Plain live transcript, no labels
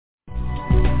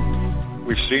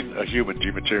We've seen a human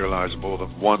dematerialize more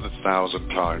than 1,000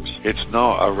 times. It's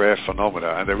not a rare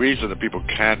phenomenon, and the reason that people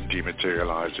can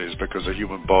dematerialize is because the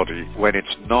human body, when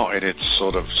it's not in its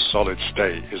sort of solid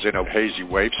state, is in a hazy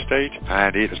wave state,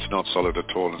 and it's not solid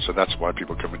at all, and so that's why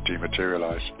people come and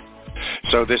dematerialize.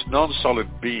 So this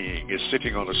non-solid being is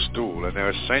sitting on a stool, and they're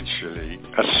essentially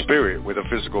a spirit with a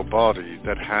physical body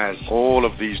that has all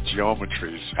of these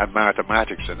geometries and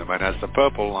mathematics in them. And as the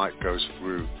purple light goes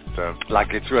through,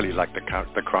 it's really like the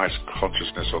Christ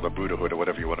consciousness or the Buddhahood or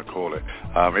whatever you want to call it.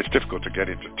 It's difficult to get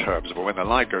into terms, but when the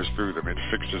light goes through them, it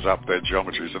fixes up their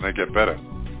geometries and they get better.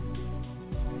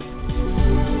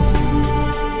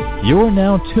 You're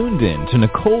now tuned in to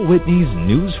Nicole Whitney's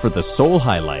News for the Soul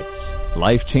highlights.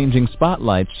 Life-changing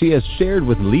spotlights she has shared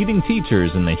with leading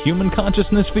teachers in the human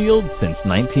consciousness field since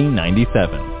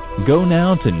 1997. Go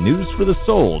now to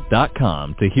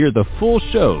newsforthesoul.com to hear the full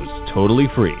shows totally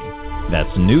free. That's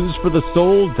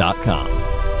newsforthesoul.com.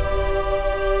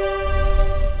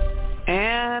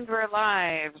 And we're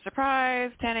live.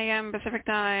 Surprise, 10 a.m. Pacific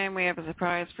time. We have a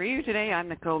surprise for you today. I'm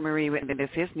Nicole Marie Whitney. This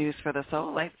is News for the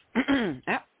Soul.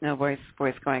 No voice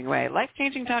going away.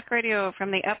 Life-changing talk radio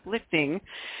from the uplifting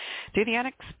to the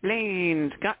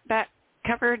unexplained. Got that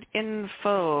covered in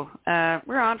full.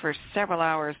 We're on for several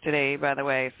hours today, by the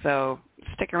way, so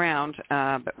stick around.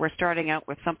 But we're starting out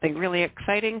with something really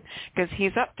exciting because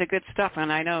he's up to good stuff,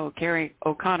 and I know Gary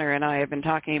O'Connor and I have been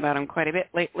talking about him quite a bit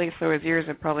lately, so his ears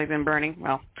have probably been burning.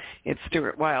 Well, it's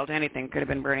Stuart Wilde. Anything could have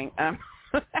been burning.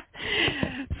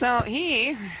 So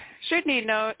he should need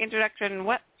no introduction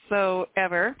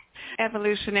whatsoever.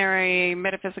 Evolutionary,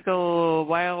 metaphysical,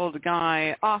 wild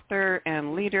guy, author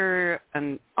and leader,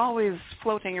 and always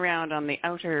floating around on the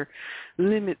outer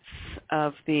limits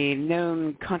of the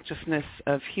known consciousness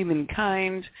of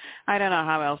humankind. I don't know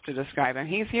how else to describe him.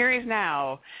 He's here, he's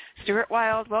now. Stuart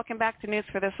Wilde, welcome back to News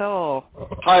for the Soul.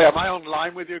 Hi, am I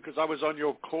online with you? Because I was on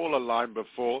your caller line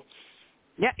before.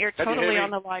 Yeah, you're totally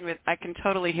on the line with, I can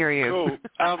totally hear you.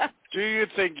 Cool. Do you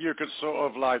think you could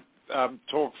sort of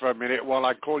talk for a minute while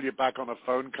I call you back on a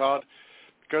phone card?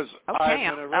 Because I'm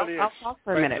in a really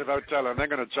expensive hotel and they're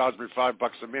going to charge me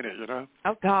 $5 a minute, you know?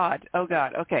 Oh, God.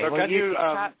 Okay. So can you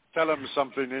tell them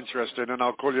something interesting and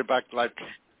I'll call you back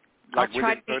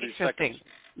within 30 seconds?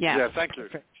 Yeah, thank you.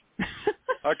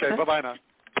 Okay, bye-bye now.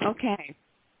 Okay.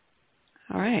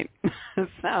 All right.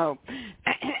 So,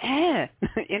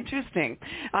 interesting.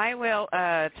 I will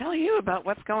tell you about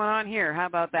what's going on here. How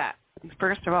about that?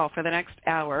 First of all, for the next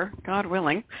hour, God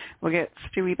willing, we'll get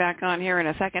Stewie back on here in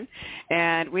a second,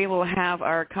 and we will have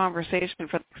our conversation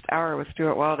for the next hour with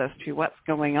Stuart Wilde as to what's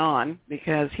going on,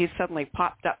 because he's suddenly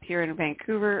popped up here in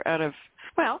Vancouver out of,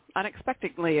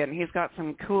 unexpectedly, and he's got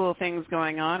some cool things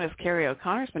going on, as Carrie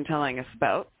O'Connor's been telling us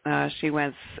about. She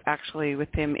was actually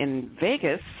with him in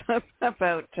Vegas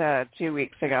about 2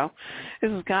 weeks ago.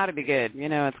 This has got to be good. You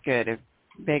know, it's good if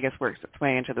Vegas works its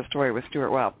way into the story with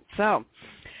Stuart Wilde. So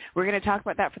we're going to talk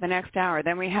about that for the next hour.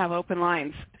 Then we have open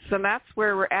lines. So that's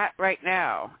where we're at right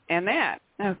now. And then,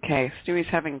 okay, Stewie's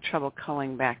having trouble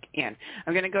calling back in.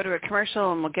 I'm going to go to a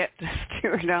commercial, and we'll get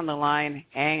Stuart on the line.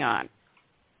 Hang on.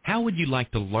 How would you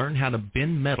like to learn how to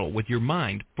bend metal with your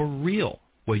mind for real?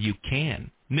 Well, you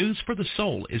can. News for the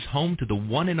Soul is home to the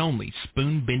one and only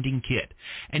Spoon Bending Kit,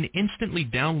 an instantly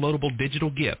downloadable digital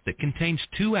gift that contains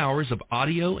 2 hours of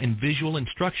audio and visual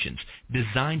instructions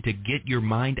designed to get your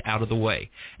mind out of the way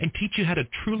and teach you how to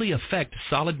truly affect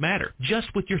solid matter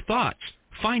just with your thoughts.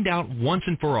 Find out once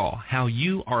and for all how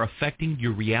you are affecting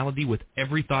your reality with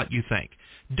every thought you think.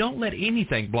 Don't let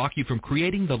anything block you from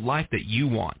creating the life that you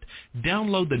want.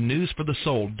 Download the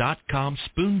newsforthesoul.com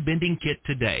Spoon Bending Kit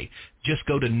today. Just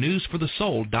go to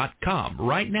newsforthesoul.com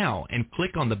right now and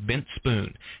click on the bent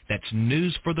spoon. That's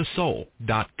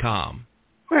newsforthesoul.com.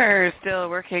 We're still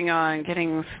working on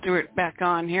getting Stuart back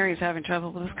on here. He's having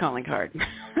trouble with his calling card.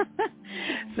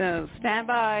 So stand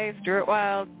by. Stuart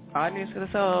Wilde on News for the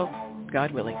Soul.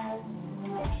 God willing.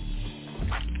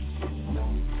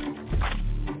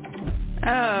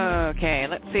 Okay,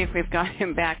 let's see if we've got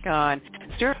him back on.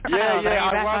 Stuart,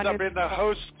 I wound up in the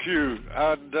host queue,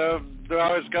 and I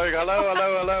was going,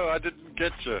 hello, I didn't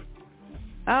get you.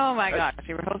 Oh, my gosh,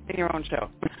 you were hosting your own show.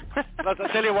 I'll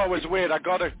tell you what was weird. I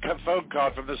got a phone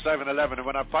card from the 7-Eleven, and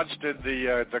when I punched in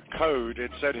the code, it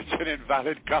said it's an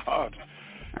invalid card.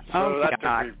 So that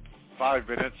took me 5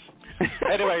 minutes.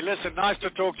 Anyway, listen, nice to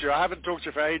talk to you. I haven't talked to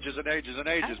you for ages and ages and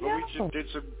ages, but we did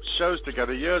some shows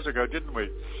together years ago, didn't we?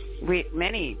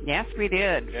 Yes, we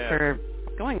did. Yeah. For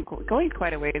going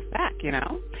quite a ways back, you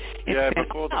know.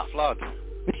 Before the flood.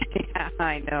 Yeah,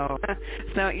 I know.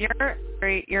 So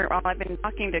I've been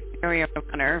talking to Carrie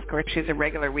O'Connor. Of course, she's a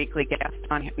regular weekly guest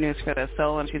on News for the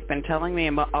Soul, and she's been telling me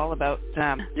all about...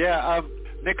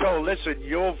 Nicole, listen,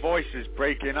 your voice is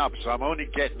breaking up, so I'm only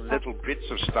getting little bits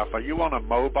of stuff. Are you on a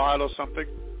mobile or something?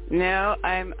 No,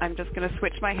 I'm just going to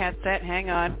switch my headset. Hang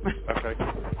on. Okay.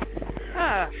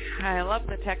 I love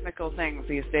the technical things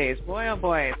these days. Boy, oh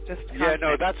boy, it's just constant. Yeah,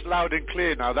 no, that's loud and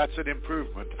clear now. That's an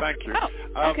improvement. Thank you.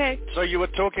 Oh, okay. So you were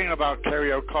talking about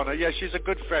Carrie O'Connor. Yeah, she's a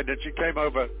good friend, and she came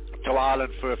over to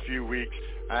Ireland for a few weeks,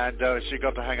 and she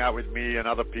got to hang out with me and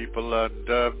other people, and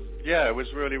yeah, it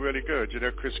was really, really good. You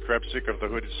know, Chris Krebsick of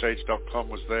thehoodedsage.com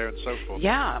was there and so forth.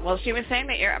 Yeah, well, she was saying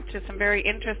that you're up to some very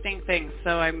interesting things,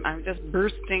 so I'm just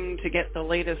bursting to get the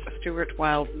latest Stuart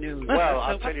Wilde news. Well, so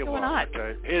I'll tell you what,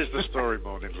 okay. Here's the story,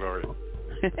 Morning Glory.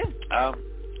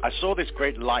 I saw this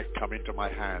great light come into my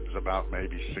hands about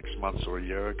maybe 6 months or a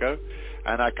year ago,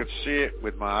 and I could see it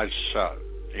with my eyes shut,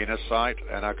 inner sight,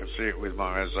 and I could see it with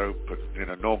my eyes open,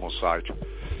 normal sight.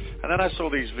 And then I saw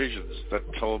these visions that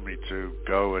told me to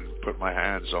go and put my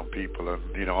hands on people and,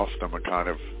 offer them a kind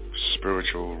of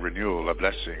spiritual renewal, a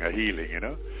blessing, a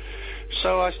healing,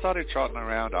 So I started trotting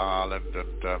around Ireland,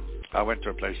 and I went to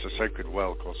a place, a sacred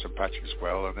well called St. Patrick's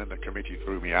Well, and then the committee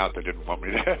threw me out. They didn't want me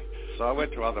there. So I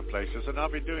went to other places, and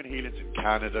I've been doing healings in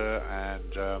Canada and,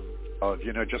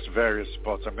 just various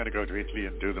spots. I'm going to go to Italy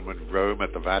and do them in Rome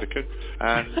at the Vatican.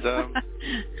 And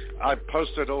I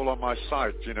posted all on my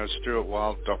site,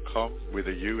 stuartwilde.com with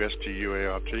a U,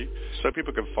 S-T-U-A-R-T, so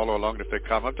people can follow along if they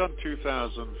come. I've done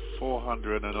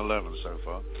 2,411 so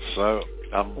far. So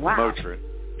I'm motoring.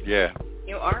 Yeah.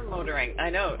 You are motoring, I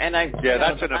know. And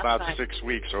that's in about 6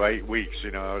 weeks or 8 weeks,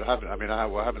 I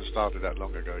haven't started that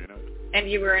long ago, And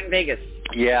you were in Vegas.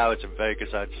 Yeah, I was in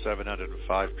Vegas. I had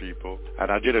 705 people, and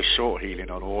I did a short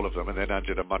healing on all of them, and then I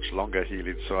did a much longer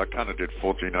healing, so I kind of did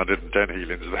 1,410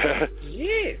 healings there.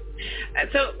 Jeez.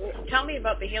 So tell me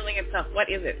about the healing itself. What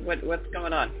is it? What's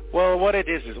going on? Well, what it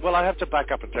is, I have to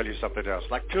back up and tell you something else.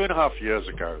 Like 2.5 years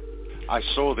ago, I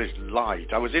saw this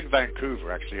light. I was in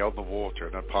Vancouver, actually, on the water,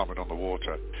 an apartment on the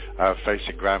water,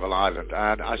 facing Granville Island,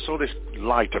 and I saw this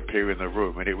light appear in the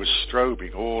room, and it was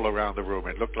strobing all around the room.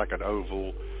 It looked like an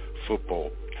oval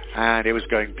football, and it was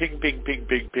going ping, ping, ping,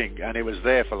 ping, ping, and it was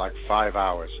there for like 5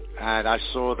 hours. And I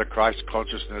saw the Christ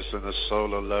consciousness and the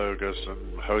solar logos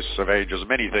and hosts of angels,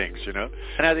 many things,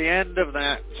 And at the end of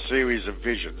that series of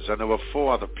visions, and there were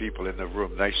 4 other people in the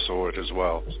room, they saw it as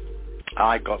well.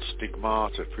 I got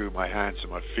stigmata through my hands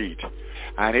and my feet,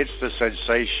 and it's the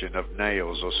sensation of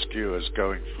nails or skewers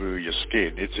going through your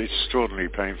skin. It's extraordinarily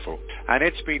painful, and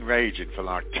it's been raging for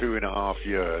like 2.5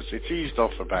 years. It's eased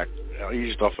off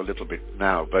a little bit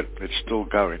now, but it's still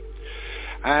going.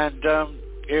 And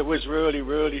it was really,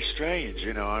 really strange.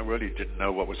 I really didn't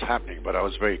know what was happening, but I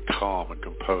was very calm and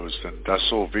composed, and I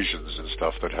saw visions and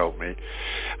stuff that helped me.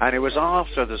 And it was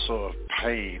after the sort of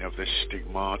pain of this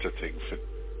stigmata thing for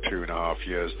 2.5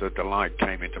 years that the light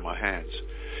came into my hands.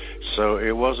 So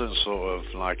it wasn't sort of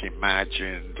like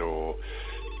imagined or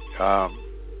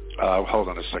hold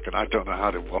on a second, I don't know how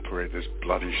to operate this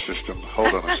bloody system.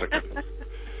 Hold on a second.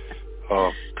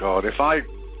 Oh God, if I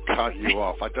cut you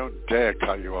off, I don't dare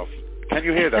cut you off. Can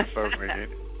you hear that phone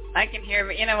ringing? I can hear,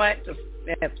 but you know what?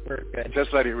 That's very good.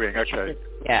 Just let it ring, okay.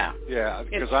 Yeah. Yeah,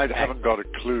 because I haven't got a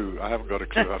clue. how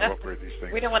to operate these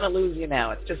things. We don't want to lose you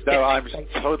now. It's just... No, I'm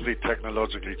totally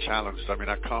technologically challenged. I mean,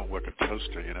 I can't work a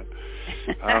toaster,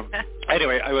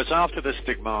 Anyway, it was after the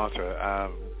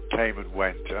stigmata came and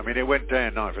went. I mean, it went day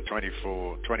and night for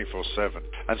 24/7.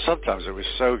 And sometimes it was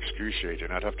so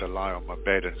excruciating, I'd have to lie on my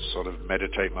bed and sort of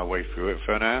meditate my way through it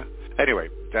for an hour. Anyway,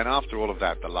 then after all of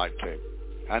that, the light came.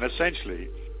 And essentially,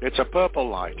 it's a purple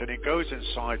light, and it goes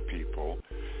inside people,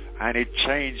 and it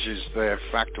changes their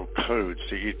fractal codes.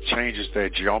 It changes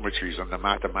their geometries and the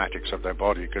mathematics of their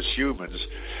body, because humans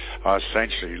are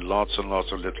essentially lots and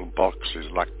lots of little boxes,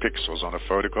 like pixels on a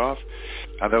photograph,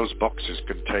 and those boxes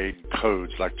contain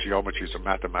codes like geometries and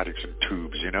mathematics and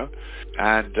tubes,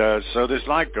 And so this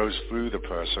light goes through the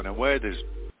person, and where there's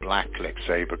black, let's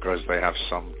say, because they have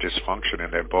some dysfunction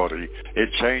in their body,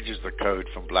 it changes the code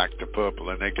from black to purple,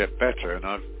 and they get better. And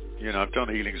I've done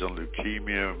healings on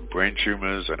leukemia and brain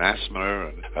tumors and asthma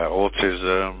and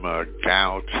autism,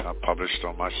 gout. I published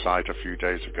on my site a few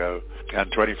days ago,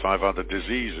 and 25 other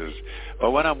diseases. But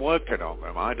when I'm working on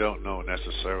them, I don't know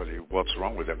necessarily what's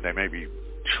wrong with them. They may be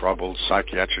troubled,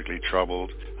 psychiatrically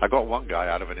troubled. I got one guy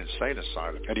out of an insane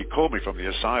asylum, and he called me from the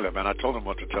asylum, and I told him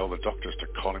what to tell the doctors to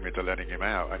call him into letting him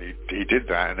out, and he did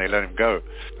that, and they let him go.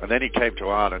 And then he came to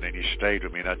Ireland, and he stayed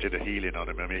with me, and I did a healing on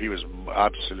him. I mean, he was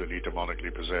absolutely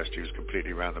demonically possessed. He was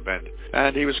completely round the bend.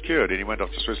 And he was cured, and he went off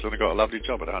to Switzerland and got a lovely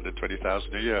job at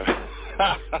 $120,000 a year.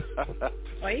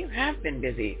 Well, you have been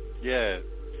busy. Yeah.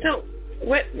 So,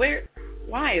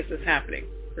 why is this happening,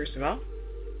 first of all?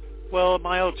 Well,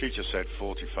 my old teacher said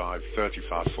 40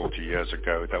 years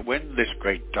ago that when this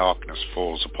great darkness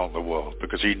falls upon the world,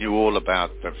 because he knew all about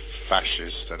the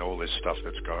fascists and all this stuff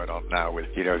that's going on now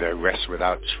with, their arrests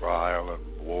without trial and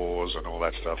wars and all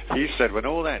that stuff. He said when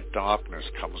all that darkness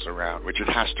comes around, which it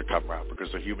has to come around because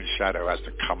the human shadow has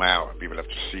to come out and people have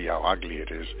to see how ugly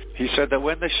it is. He said that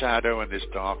when the shadow and this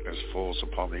darkness falls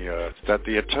upon the earth, that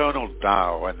the eternal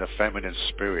Tao and the feminine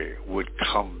spirit would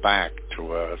come back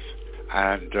to earth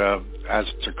and as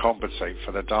to compensate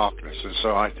for the darkness. And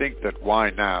so I think that why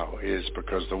now is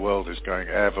because the world is going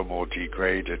ever more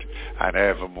degraded and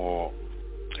ever more,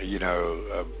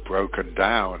 broken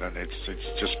down, and it's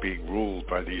just being ruled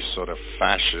by these sort of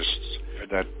fascists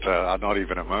that are not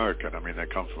even American. I mean, they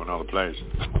come from another place.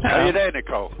 Are you there,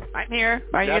 Nicole? I'm here.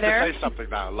 Are you there? You have to say something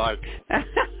now, like,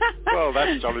 well,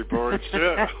 that's jolly boring shit,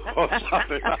 or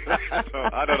something like that.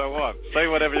 I don't know what. Say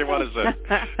whatever you want to say.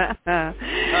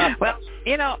 Well,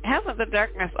 hasn't the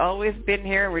darkness always been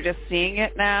here? We're just seeing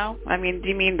it now? I mean, do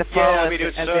you mean the fall? Yeah, I mean,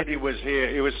 it certainly was here.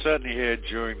 It was certainly here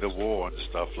during the war and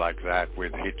stuff like that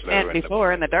with Hitler. And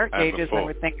before, in the Dark Ages, before. I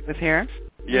would think it was here.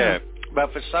 Yeah.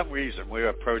 But for some reason, we're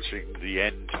approaching the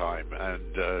end time,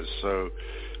 and so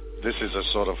this is a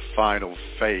sort of final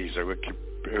phase, a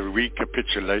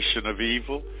recapitulation of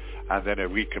evil, and then a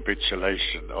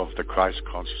recapitulation of the Christ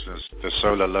consciousness, the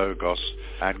solar logos,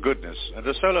 and goodness. And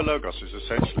the solar logos is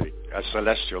essentially a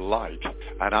celestial light.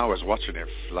 And I was watching it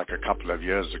like a couple of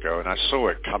years ago, and I saw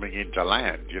it coming into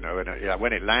land, and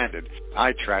when it landed,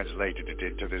 I translated it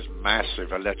into this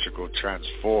massive electrical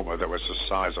transformer that was the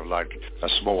size of like a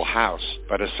small house.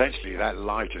 But essentially that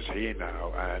light is here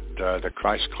now, and the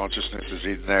Christ consciousness is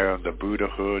in there, and the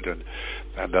Buddhahood, and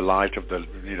the light of the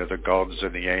gods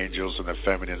and the angels and the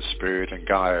feminine spirit and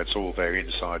Gaia, it's all there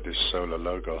inside this solar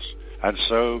logos. And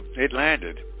so it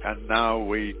landed, and now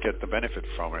we get the benefit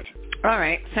from it. All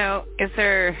right. So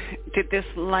did this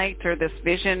light or this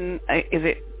vision,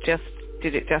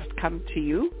 did it just come to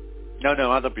you?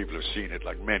 No, other people have seen it,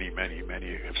 like many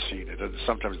have seen it. And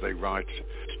sometimes they write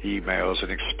emails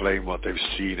and explain what they've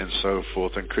seen and so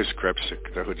forth. And Chris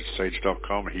Krebsick,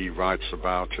 thehoodedsage.com, he writes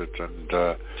about it.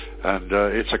 And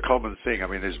it's a common thing. I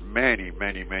mean, there's many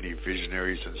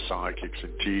visionaries and psychics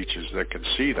and teachers that can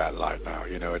see that light now.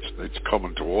 It's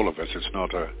common to all of us. It's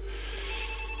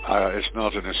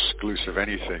not an exclusive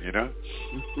anything,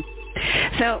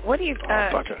 So what do you,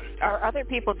 are other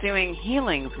people doing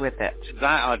healings with it?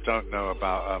 That I don't know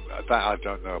about. I've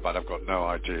got no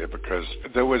idea, because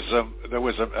there was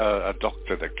a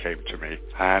doctor that came to me,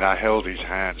 and I held his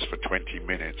hands for 20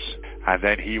 minutes, and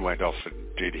then he went off and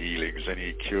did healings, and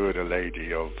he cured a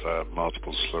lady of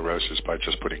multiple sclerosis by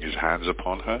just putting his hands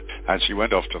upon her. And she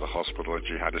went off to the hospital, and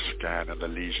she had a scan, and the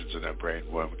lesions in her brain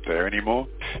weren't there anymore.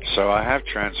 So I have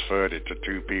transferred it to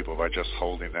two people by just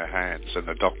holding their hands, and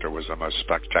the doctor was the most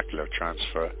spectacular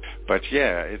transfer. But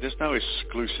yeah, there's no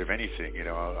exclusive anything,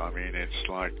 I mean,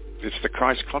 it's the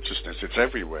Christ consciousness. It's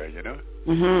everywhere,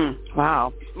 Mm-hmm.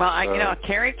 Wow. Well,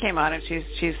 Carrie came on and she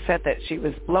said that she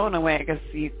was blown away because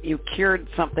you cured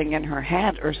something in her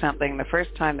head or something the first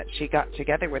time that she got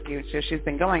together with you. So she's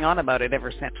been going on about it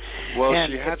ever since. Well,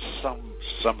 she had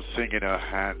something in her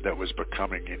hand that was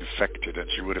becoming infected, and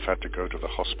she would have had to go to the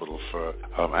hospital for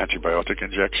antibiotic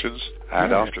injections.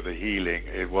 And after the healing,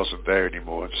 it wasn't there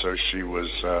anymore, and so she was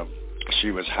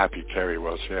happy. Carrie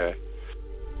was, yeah.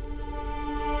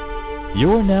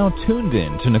 You're now tuned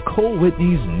in to Nicole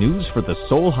Whitney's News for the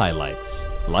Soul highlights,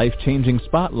 life-changing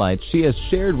spotlights she has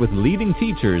shared with leading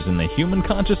teachers in the human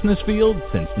consciousness field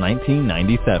since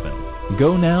 1997.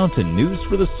 Go now to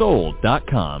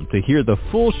newsforthesoul.com to hear the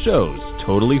full shows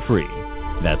totally free.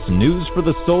 That's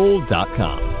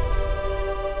newsforthesoul.com.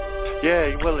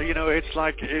 Yeah, well, it's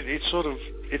like,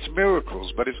 it's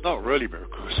miracles, but it's not really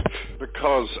miracles,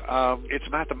 because it's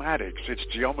mathematics, it's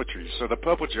geometry. So the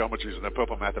purple geometries and the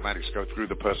purple mathematics go through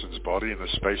the person's body in the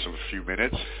space of a few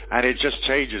minutes, and it just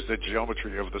changes the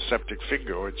geometry of the septic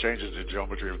finger, or it changes the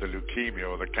geometry of the leukemia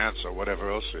or the cancer or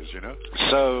whatever else is,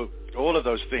 So all of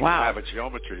those things have a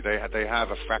geometry. They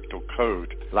have a fractal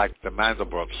code, like the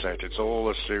Mandelbrot set. It's all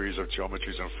a series of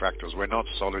geometries and fractals. We're not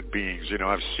solid beings.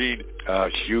 I've seen a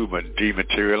human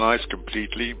dematerialize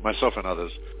completely, myself and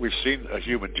others. We've seen a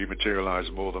human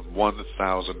dematerialize more than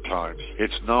 1,000 times.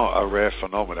 It's not a rare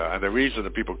phenomena, and the reason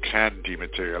that people can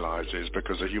dematerialize is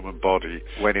because the human body,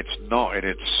 when it's not in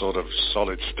its sort of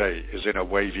solid state, is in a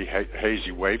wavy,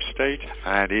 hazy wave state,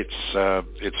 and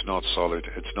it's not solid.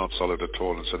 It's not solid at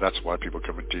all, and so that's why people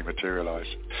can dematerialize.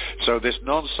 So this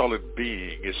non-solid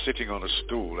being is sitting on a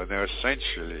stool, and they're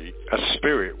essentially a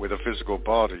spirit with a physical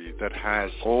body that has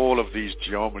all of these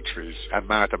geometries and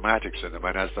mathematics in them,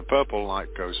 and as the purple light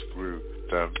goes through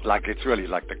them, like it's really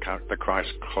like the Christ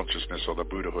consciousness or the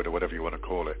Buddhahood or whatever you want to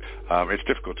call it. It's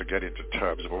difficult to get into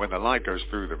terms, but when the light goes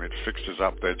through them, it fixes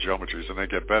up their geometries and they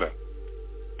get better.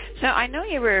 So I know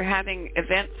you were having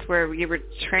events where you were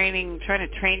trying to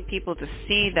train people to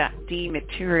see that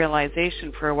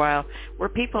dematerialization for a while. Were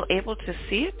people able to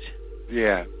see it?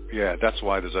 Yeah. That's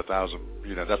why there's 1,000.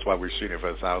 That's why we've seen it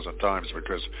for 1,000 times,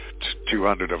 because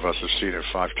 200 of us have seen it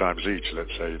 5 times each. Let's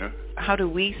say, How do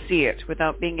we see it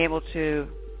without being able to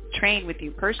train with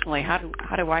you personally? How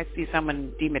do I see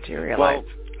someone dematerialize? Well,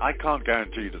 I can't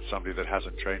guarantee that somebody that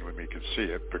hasn't trained with me can see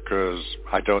it, because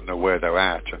I don't know where they're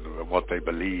at and what they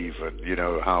believe and,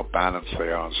 how balanced they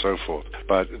are and so forth.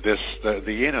 But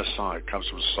the inner side comes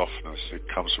from softness. It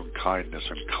comes from kindness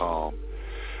and calm.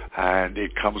 And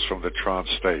it comes from the trance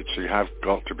state. So you have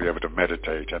got to be able to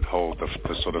meditate and hold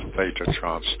the sort of theta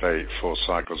trance state 4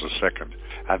 cycles a second.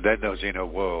 And then those inner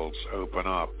worlds open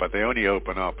up. But they only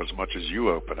open up as much as you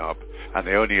open up. And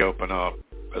they only open up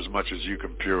as much as you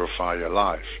can purify your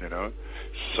life,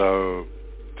 So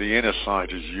the inner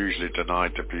side is usually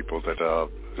denied to people that are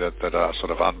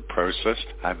sort of unprocessed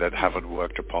and that haven't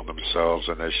worked upon themselves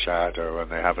and their shadow,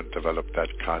 and they haven't developed that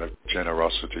kind of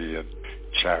generosity and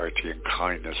charity and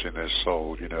kindness in their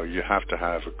soul. You have to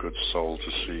have a good soul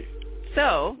to see.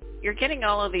 So you're getting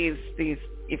all of these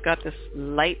you've got this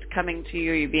light coming to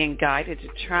you, you're being guided to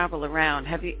travel around.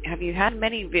 Have you had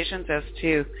many visions as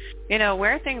to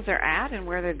where things are at and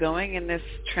where they're going in this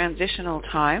transitional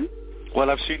time? Well,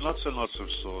 I've seen lots and lots of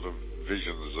sort of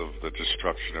visions of the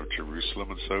destruction of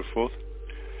Jerusalem and so forth.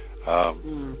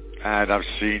 And I've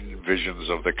seen visions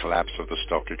of the collapse of the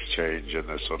stock exchange and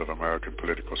the sort of American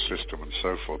political system and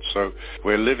so forth. So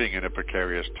we're living in a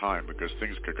precarious time because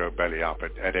things could go belly up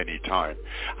at any time.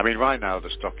 I mean, right now the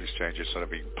stock exchange is sort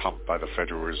of being pumped by the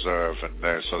Federal Reserve, and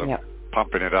they're sort of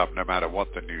pumping it up no matter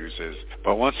what the news is.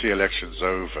 But once the election's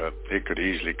over, it could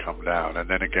easily come down. And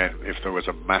then again, if there was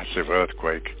a massive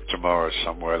earthquake tomorrow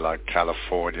somewhere like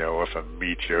California, or if a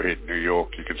meteor hit New York,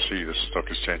 you could see the stock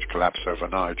exchange collapse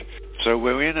overnight. So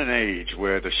we're in an age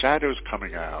where the shadow's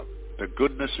coming out, the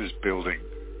goodness is building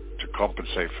to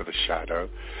compensate for the shadow,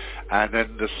 and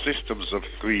then the systems of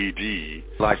 3D,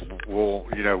 like Wall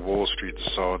Street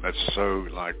and so on, that's so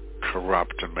like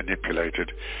corrupt and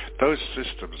manipulated, those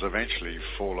systems eventually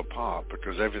fall apart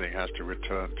because everything has to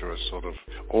return to a sort of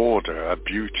order, a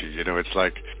beauty. It's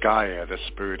like Gaia, the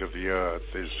spirit of the earth,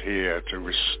 is here to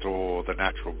restore the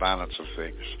natural balance of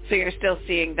things. So you're still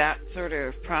seeing that sort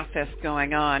of process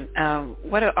going on.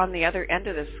 What on the other end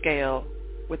of the scale,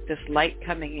 with this light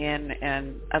coming in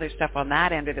and other stuff on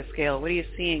that end of the scale, what are you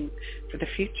seeing for the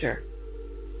future?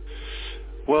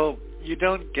 Well, you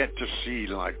don't get to see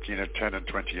 10 and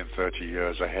 20 and 30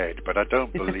 years ahead, but I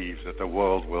don't believe that the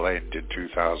world will end in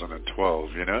 2012,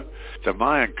 The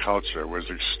Mayan culture was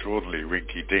extraordinarily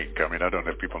rinky-dink. I mean, I don't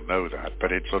know if people know that,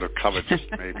 but it sort of covered just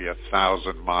maybe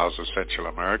 1,000 miles of Central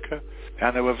America.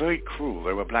 And they were very cruel.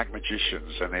 They were black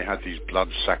magicians, and they had these blood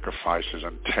sacrifices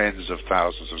and tens of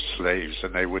thousands of slaves,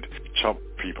 and they would chop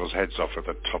people's heads off at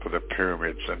the top of the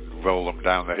pyramids and roll them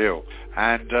down the hill.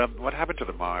 And what happened to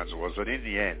the Mayans was that in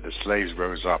the end, the slaves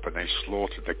rose up and they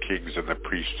slaughtered the kings and the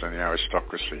priests and the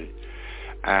aristocracy.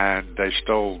 And they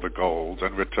stole the gold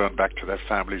and returned back to their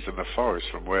families in the forest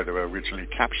from where they were originally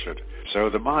captured.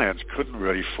 So the Mayans couldn't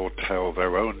really foretell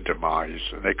their own demise,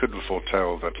 and they couldn't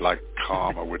foretell that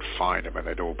karma would find them and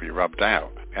they'd all be rubbed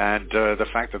out. And the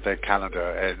fact that their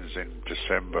calendar ends in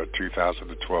December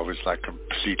 2012 is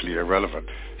completely irrelevant.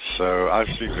 So I've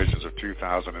seen visions of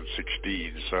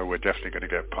 2016, so we're definitely going to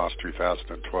get past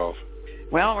 2012.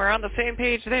 Well, we're on the same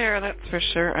page there, that's for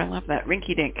sure. I love that.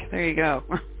 Rinky-dink. There you go.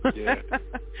 Yeah.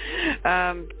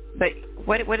 But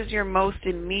what is your most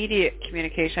immediate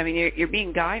communication? I mean, you're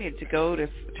being guided to go to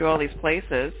all these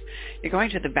places. You're going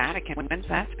to the Vatican. When's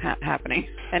that happening?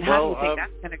 And how do you think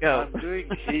that's going to go? I'm doing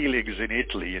healings in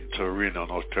Italy, in Turin, on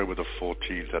October the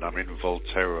 14th, and I'm in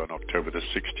Volterra on October the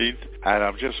 16th. And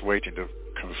I'm just waiting to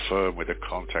confirm with a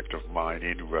contact of mine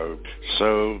in Rome.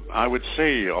 So I would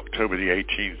say October the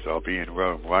 18th I'll be in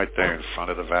Rome, right there in front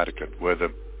of the Vatican, where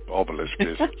the obelisk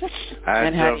is.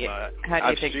 And how do you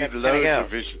think that's going to go?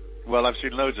 Well, I've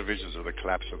seen loads of visions of the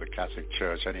collapse of the Catholic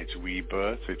Church and its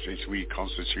rebirth, its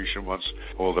reconstitution. Once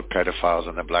all the pedophiles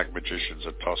and the black magicians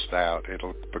are tossed out,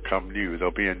 it'll become new.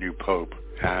 There'll be a new pope,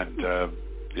 and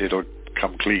it'll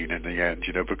come clean in the end,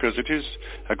 because it is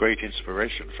a great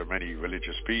inspiration for many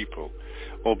religious people,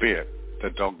 albeit the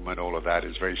dogma and all of that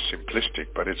is very simplistic,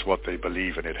 but it's what they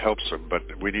believe and it helps them. But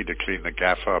we need to clean the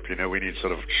gaff up. We need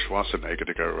sort of Schwarzenegger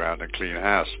to go around and clean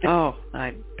house. Oh,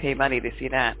 I'd pay money to see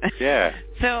that. Yeah.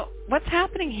 So what's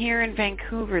happening here in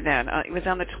Vancouver then? It was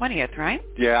on the 20th, right?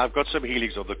 Yeah, I've got some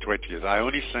healings on the 20th. I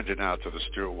only sent it out to the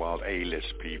Stuart Wilde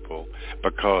A-list people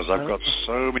because I've got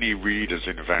so many readers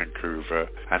in Vancouver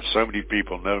and so many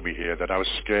people know me here that I was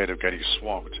scared of getting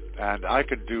swamped. And I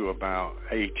could do about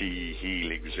 80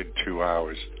 healings in 2 hours.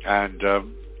 And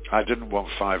I didn't want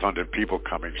 500 people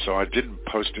coming, so I didn't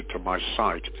post it to my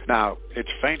site. Now, it's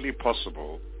faintly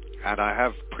possible, and I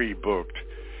have pre-booked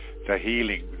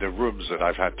the rooms that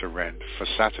I've had to rent for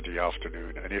Saturday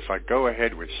afternoon. And if I go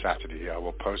ahead with Saturday, I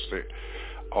will post it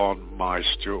on my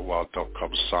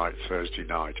stuartwilde.com site Thursday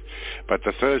night. But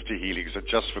the Thursday healings are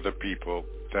just for the people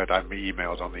that I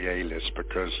emailed on the A-list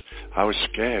because I was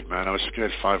scared, man. I was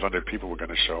scared 500 people were going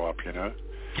to show up,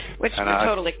 Which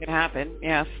totally could happen,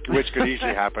 yes. Which could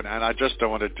easily happen, and I just don't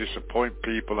want to disappoint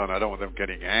people, and I don't want them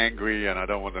getting angry, and I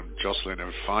don't want them jostling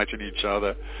and fighting each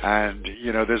other. And,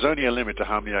 there's only a limit to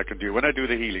how many I can do. When I do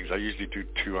the healings, I usually do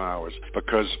 2 hours,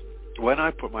 because when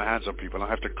I put my hands on people, I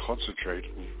have to concentrate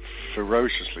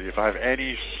ferociously. If I have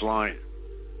any slight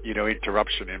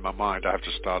interruption in my mind, I have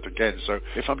to start again. So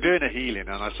if I'm doing a healing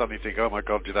and I suddenly think, oh my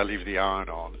God, did I leave the iron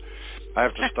on? I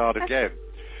have to start again.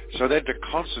 So then to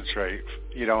concentrate,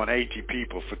 on 80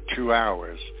 people for 2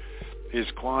 hours is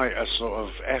quite a sort of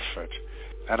effort.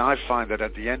 And I find that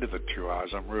at the end of the 2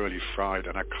 hours, I'm really fried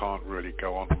and I can't really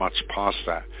go on much past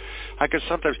that. I can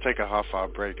sometimes take a half-hour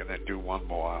break and then do 1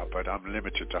 more hour, but I'm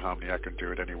limited to how many I can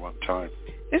do at any one time.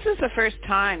 This is the first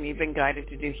time you've been guided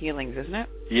to do healings, isn't it?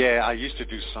 Yeah, I used to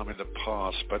do some in the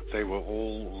past, but they were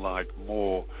all like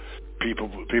more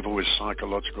people with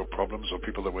psychological problems or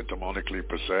people that were demonically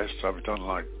possessed. I've done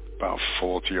like about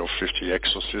 40 or 50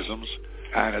 exorcisms.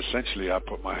 And essentially I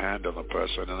put my hand on the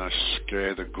person and I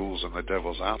scare the ghouls and the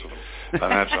devils out of them. And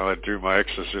that's how I do my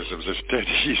exorcisms. It's dead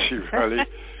easy, really.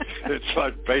 It's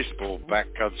like baseball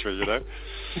backcountry,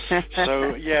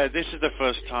 So, yeah, this is the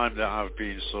first time that I've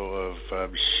been sort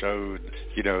of shown,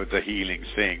 the healing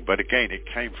thing. But again, it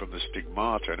came from the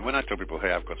stigmata. And when I tell people,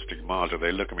 hey, I've got stigmata,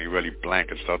 they look at me really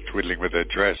blank and start twiddling with their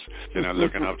dress,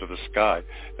 looking up to the sky.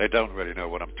 They don't really know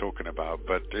what I'm talking about.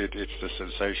 But it's the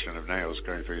sensation of nails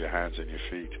going through your hands and your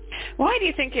feet. Why do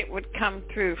you think it would come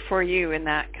through for you in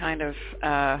that kind of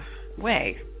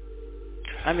way?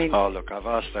 I mean... Oh, look, I've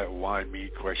asked that why me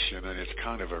question, and it's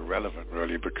kind of irrelevant,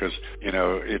 really, because,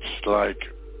 it's like,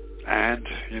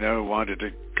 why did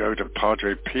it go to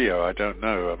Padre Pio? I don't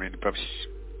know. I mean, perhaps...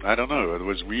 I don't know. There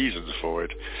was reasons for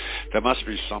it. There must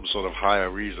be some sort of higher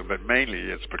reason, but mainly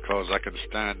it's because I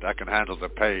can handle the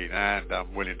pain, and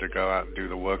I'm willing to go out and do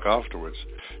the work afterwards.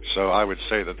 So I would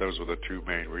say that those were the 2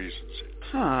 main reasons.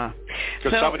 Huh.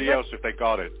 Because somebody else, if they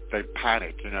got it, they'd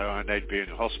panic, and they'd be in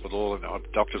hospital, and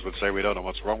doctors would say, we don't know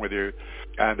what's wrong with you,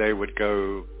 and they would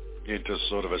go into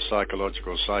sort of a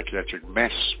psychological, psychiatric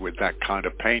mess with that kind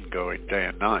of pain going day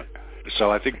and night.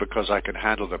 So I think because I can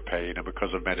handle the pain and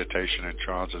because of meditation and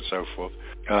trance and so forth,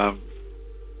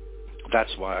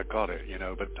 that's why I got it,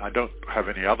 but I don't have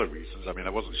any other reasons. I mean, I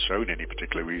wasn't shown any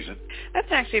particular reason. That's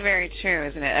actually very true,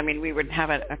 isn't it? I mean, we would have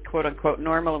a quote-unquote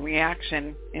normal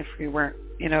reaction if we weren't,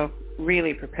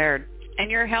 really prepared.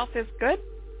 And your health is good?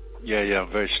 Yeah,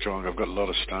 I'm very strong. I've got a lot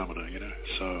of stamina,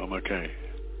 so I'm okay.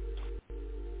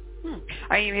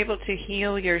 Are you able to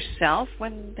heal yourself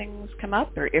when things come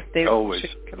up, or if they always,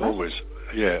 come up?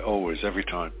 Yeah, always, every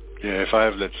time. Yeah, if I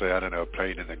have, let's say, I don't know, a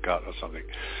pain in the gut or something,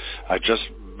 I just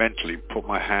mentally put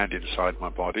my hand inside my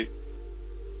body,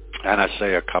 and I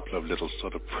say a couple of little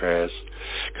sort of prayers.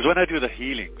 Because when I do the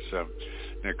healings,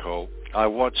 Nicole, I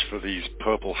watch for these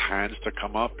purple hands to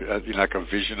come up, like a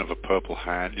vision of a purple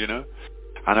hand, and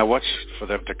I watch for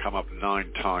them to come up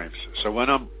 9 times. So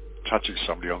when I'm touching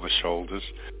somebody on the shoulders,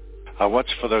 I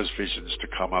watch for those visions to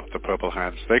come up, the purple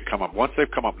hands. They come up. Once they've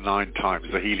come up 9 times,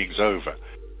 the healing's over.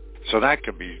 So that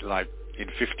can be like in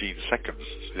 15 seconds,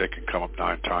 they can come up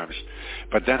 9 times.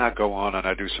 But then I go on and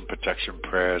I do some protection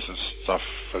prayers and stuff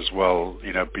as well,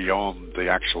 beyond the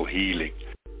actual healing.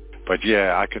 But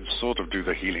yeah, I can sort of do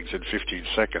the healings in 15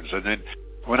 seconds. And then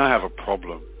when I have a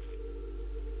problem,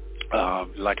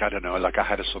 like I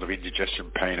had a sort of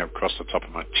indigestion pain across the top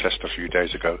of my chest a few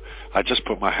days ago, I just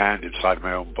put my hand inside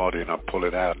my own body and I pull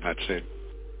it out, and that's it.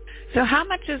 So how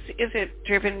much is it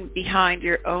driven behind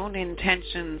your own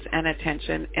intentions and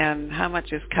attention, and how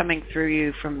much is coming through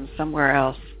you from somewhere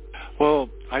else? Well,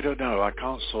 I don't know. I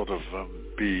can't sort of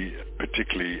be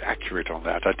particularly accurate on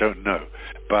that. I don't know.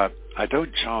 But I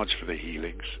don't charge for the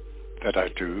healings that I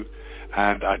do,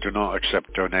 and I do not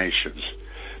accept donations.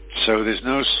 So there's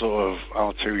no sort of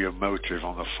ulterior motive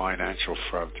on the financial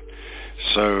front.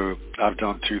 So I've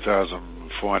done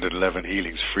 2,411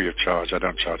 healings free of charge. I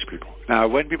don't charge people. Now,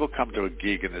 when people come to a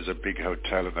gig and there's a big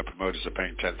hotel and the promoters are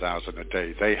paying $10,000 a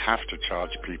day, they have to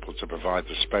charge people to provide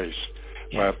the space.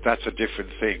 Well, that's a different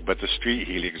thing. But the street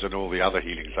healings and all the other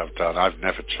healings I've done, I've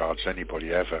never charged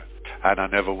anybody ever. And I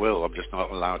never will. I'm just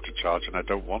not allowed to charge, and I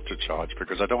don't want to charge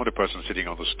because I don't want a person sitting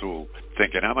on the stool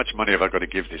thinking, how much money have I got to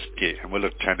give this git? And will a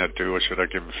tenner do, or should I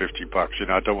give them $50? You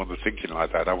know, I don't want them thinking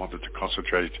like that. I want them to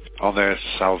concentrate on their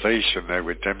salvation, their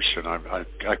redemption.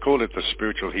 I call it the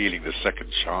spiritual healing, the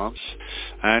second chance.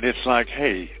 And it's like,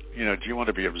 hey, you know, do you want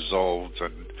to be absolved,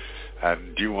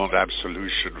 and do you want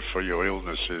absolution for your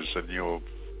illnesses and your,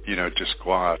 you know,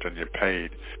 disquiet and your pain?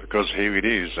 Because here it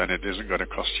is, and it isn't going to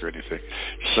cost you anything.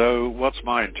 So what's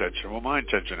my intention? Well, my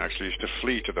intention actually is to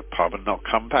flee to the pub and not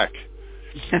come back.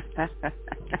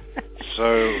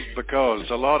 So, because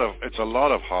it's a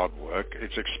lot of hard work.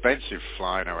 It's expensive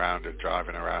flying around and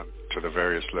driving around to the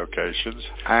various locations,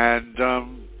 and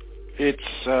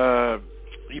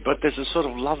but there's a sort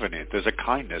of love in it. There's a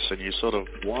kindness, and you sort of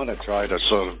want to try to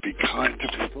sort of be kind to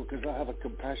people because I have a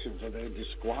compassion for their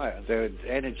disquiet, their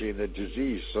energy and their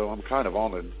disease. So I'm kind of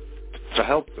honored to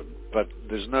help them. But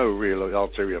there's no real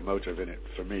ulterior motive in it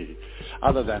for me,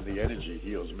 other than the energy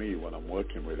heals me when I'm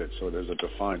working with it. So there's a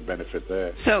defined benefit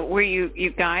there. So were you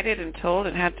guided and told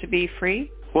it had to be free?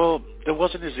 Well, there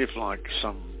wasn't as if like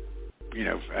some, you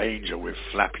know, angel with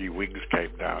flappy wings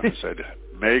came down and said,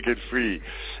 make it free.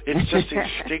 It's just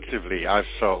instinctively I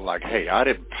felt like, hey, I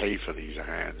didn't pay for these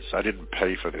hands. I didn't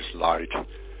pay for this light.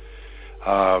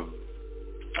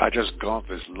 I just got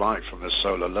this light from the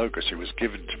solar locus. It was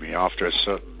given to me after a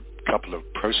certain couple of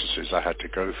processes I had to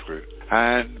go through.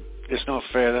 And it's not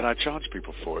fair that I charge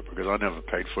people for it because I never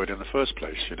paid for it in the first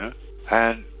place, you know.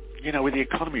 And, you know, with the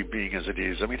economy being as it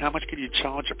is, I mean, how much can you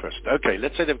charge a person? Okay,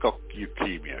 let's say they've got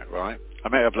leukemia, right? I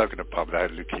met a bloke in a pub that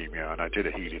had leukemia, and I did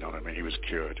a healing on him, and he was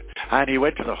cured. And he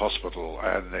went to the hospital,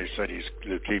 and they said his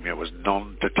leukemia was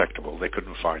non-detectable. They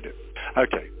couldn't find it.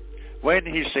 Okay. When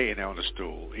he's sitting there on the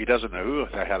stool, he doesn't know who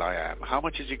the hell I am. How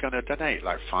much is he going to donate?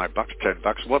 Like $5,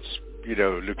 $10? What's, you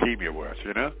know, leukemia worth,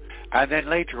 you know? And then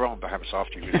later on, perhaps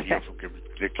after he was healed from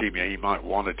leukemia, he might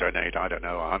want to donate, I don't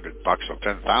know, $100 or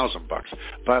 $10,000.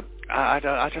 But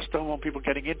I just don't want people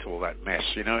getting into all that mess.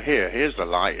 You know, here's the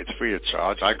light. It's free of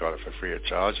charge. I got it for free of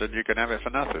charge, and you can have it for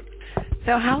nothing.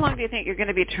 So how long do you think you're going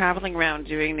to be traveling around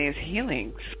doing these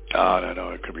healings? I don't know.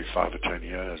 It could be 5 or 10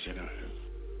 years, you know.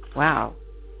 Wow.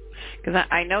 Because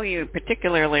I know you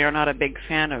particularly are not a big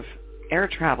fan of air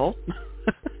travel.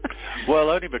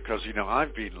 Well, only because, you know,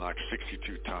 I've been like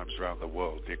 62 times around the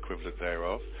world, the equivalent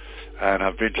thereof, and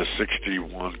I've been to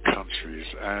 61 countries.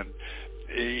 And,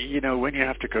 you know, when you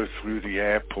have to go through the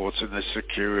airports and the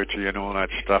security and all that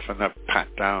stuff and the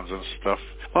pat-downs and stuff,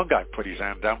 one guy put his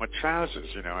hand down with trousers,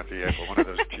 you know, at the airport, one of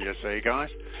those TSA guys.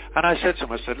 And I said to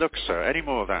him, I said, look, sir, any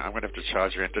more of that, I'm going to have to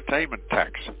charge you entertainment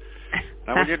tax.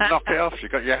 Now, will you knock it off? You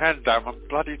got your hand down on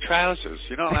bloody trousers.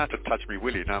 You're not allowed to touch me,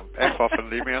 will you? Now, F off and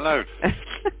leave me alone.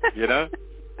 You know?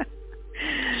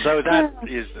 So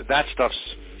that stuff's,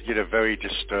 you know, very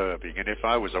disturbing. And if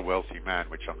I was a wealthy man,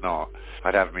 which I'm not,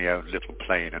 I'd have my own little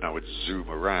plane and I would zoom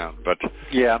around. But,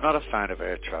 yeah, I'm not a fan of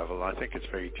air travel. I think it's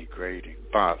very degrading.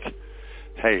 But,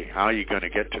 hey, how are you going to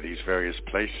get to these various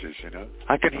places, you know?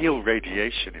 I can heal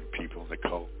radiation in people,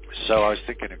 Nicole. So I was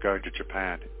thinking of going to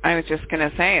Japan. I was just going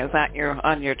to say, is that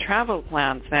on your travel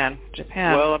plans then,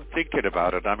 Japan? Well, I'm thinking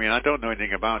about it. I mean, I don't know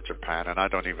anything about Japan, and I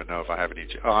don't even know if I have any...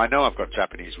 Oh, I know I've got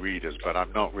Japanese readers, but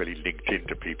I'm not really linked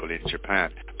into people in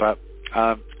Japan. But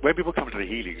when people come to the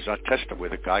healings, I test them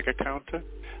with a Geiger counter,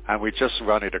 and we just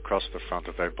run it across the front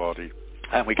of their body.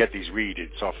 And we get these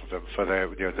readings off of them for their,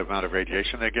 you know, the amount of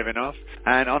radiation they're giving off.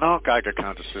 And on our Geiger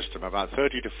counter system, about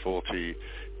 30 to 40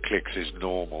 clicks is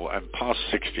normal, and past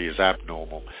 60 is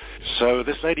abnormal. So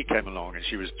this lady came along, and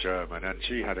she was German, and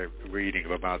she had a reading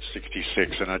of about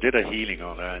 66, and I did a healing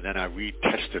on her, and then I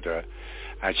retested her,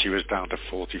 and she was down to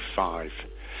 45.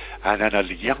 And then a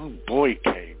young boy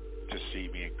came to see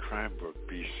me in Cranbrook,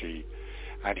 BC,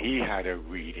 and he had a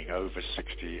reading over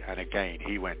 60, and again,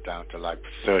 he went down to like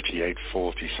 38,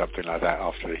 40, something like that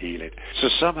after the healing. So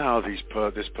somehow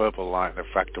this purple light, the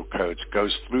fractal codes,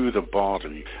 goes through the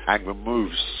body and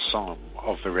removes some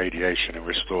of the radiation and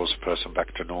restores the person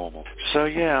back to normal. So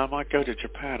yeah, I might go to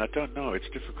Japan. I don't know. It's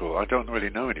difficult. I don't really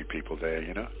know any people there,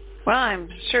 you know. Well, I'm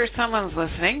sure someone's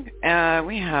listening.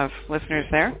 We have listeners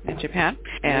there in Japan,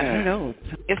 and who knows?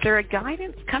 Is there a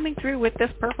guidance coming through with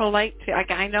this purple light?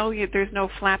 I know there's no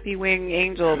flappy wing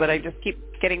angel, but I just keep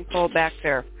getting pulled back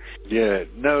there. Yeah,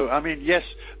 no, I mean, yes,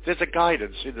 there's a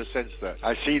guidance in the sense that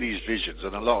I see these visions,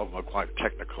 and a lot of them are quite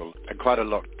technical, and quite a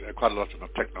lot of them are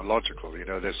technological. You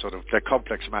know, they're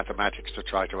complex mathematics to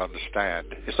try to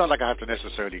understand. It's not like I have to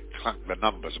necessarily clunk the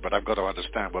numbers, but I've got to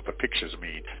understand what the pictures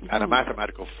mean. And a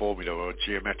mathematical formula or a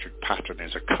geometric pattern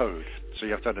is a code, so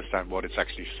you have to understand what it's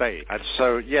actually saying. And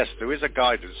so, yes, there is a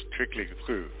guidance trickling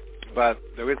through. But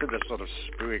there isn't a sort of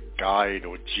spirit guide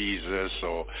or Jesus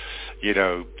or, you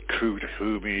know,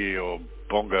 Kudhumi or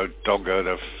Bongo Dongo,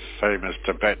 the famous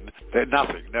Tibetan. They're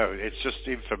nothing. No, it's just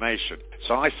information.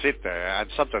 So I sit there, and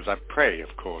sometimes I pray,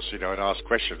 of course, you know, and ask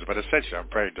questions. But essentially I'm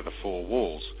praying to the four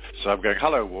walls. So I'm going,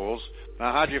 hello, walls.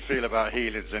 Now, how do you feel about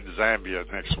healings in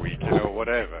Zambia next week, you know,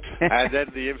 whatever? And then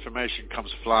the information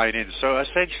comes flying in. So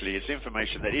essentially it's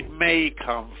information that it may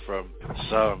come from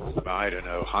some, I don't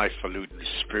know, highfalutin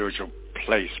spiritual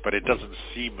place, but it doesn't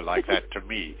seem like that to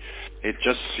me. It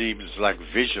just seems like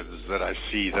visions that I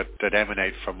see that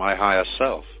emanate from my higher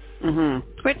self. Mm-hmm.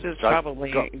 Which is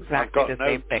probably exactly the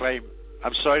same thing.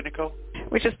 I'm sorry, Nicole?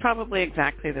 Which is probably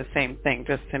exactly the same thing,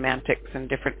 just semantics and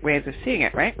different ways of seeing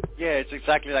it, right? Yeah, it's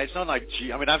exactly that. It's not like,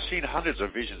 I mean, I've seen hundreds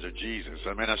of visions of Jesus.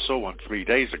 I mean, I saw one 3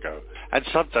 days ago. And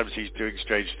sometimes he's doing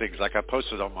strange things. Like I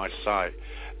posted on my site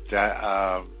that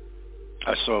I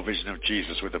saw a vision of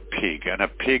Jesus with a pig. And a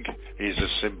pig is a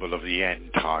symbol of the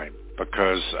end time.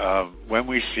 Because when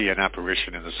we see an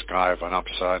apparition in the sky of an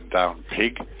upside-down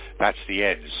pig, that's the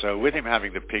end. So with him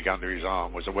having the pig under his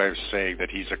arm was a way of saying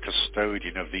that he's a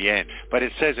custodian of the end. But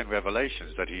it says in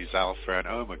Revelations that he's Alpha and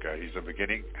Omega. He's the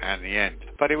beginning and the end.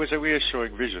 But it was a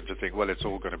reassuring vision to think, well, it's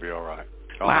all going to be all right.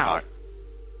 Wow.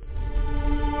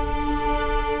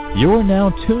 You're now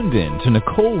tuned in to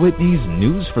Nicole Whitney's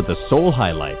News for the Soul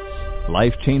highlights.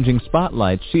 Life-changing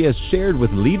spotlights she has shared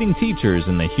with leading teachers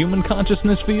in the human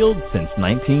consciousness field since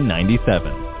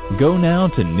 1997. Go now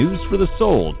to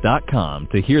newsforthesoul.com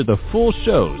to hear the full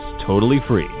shows totally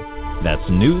free. That's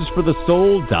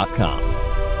newsforthesoul.com.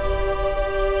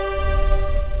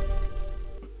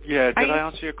 Yeah, did I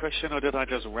answer your question or did I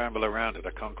just ramble around it?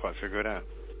 I can't quite figure it out.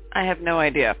 I have no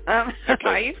idea.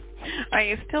 Okay. Are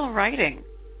you still writing?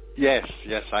 Yes,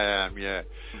 I am, yeah.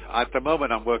 At the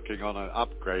moment I'm working on an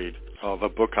upgrade of a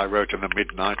book I wrote in the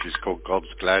mid-90s called God's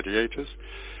Gladiators.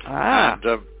 And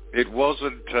it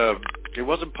wasn't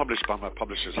published by my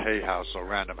publishers Hay House or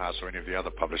Random House or any of the other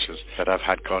publishers that I've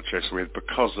had contracts with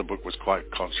because the book was quite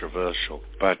controversial.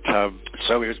 But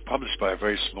so it was published by a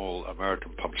very small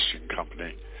American publishing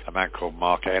company. A man called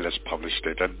Mark Ellis published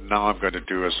it, and now I'm going to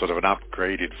do a sort of an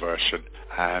upgraded version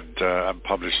and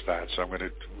publish that. So I'm going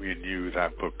to renew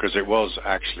that book because it was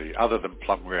actually, other than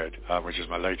Plum Red, which is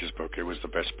my latest book, it was the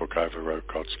best book I ever wrote,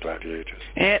 God's Gladiators.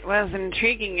 It was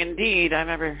intriguing indeed. I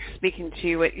remember speaking to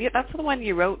you. That's the one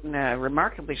you wrote in a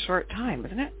remarkably short time,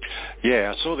 isn't it?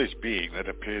 Yeah, I saw this being that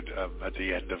appeared at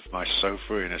the end of my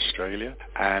sofa in Australia,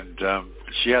 and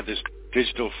she had this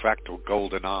digital fractal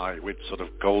golden eye with sort of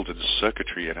golden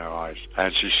circuitry in her eyes.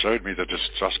 And she showed me the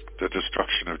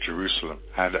destruction of Jerusalem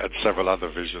and several other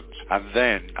visions. And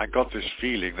then I got this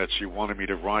feeling that she wanted me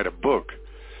to write a book.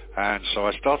 And so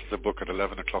I started the book at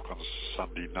 11 o'clock on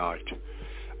Sunday night.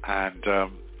 And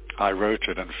I wrote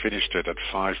it and finished it at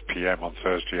 5 p.m. on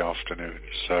Thursday afternoon.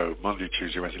 So Monday,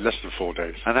 Tuesday, Wednesday, less than 4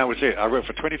 days. And that was it. I wrote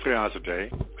for 23 hours a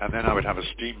day, and then I would have a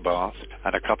steam bath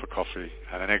and a cup of coffee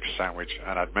and an egg sandwich,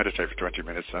 and I'd meditate for 20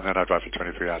 minutes, and then I'd write for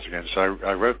 23 hours again. So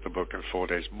I wrote the book in 4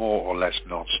 days, more or less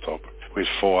non-stop, with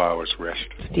 4 hours rest.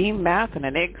 Steam bath and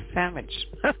an egg sandwich.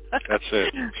 That's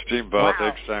it. Steam bath,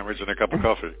 egg sandwich, and a cup of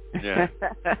coffee. Yeah.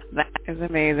 That is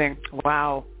amazing.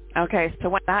 Wow. Okay, so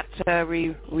when that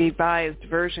revised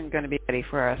version going to be ready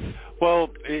for us? Well,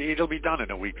 it'll be done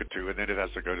in a week or two, and then it has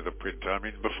to go to the printer. I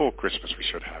mean, before Christmas we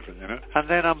should have it, you know. And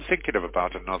then I'm thinking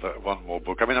about one more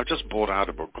book. I mean, I've just bought out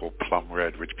a book called Plum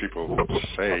Red, which people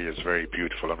say is very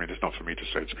beautiful. I mean, it's not for me to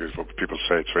say it's beautiful, but people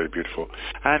say it's very beautiful.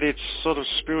 And it's sort of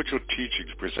spiritual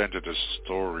teachings presented as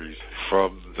stories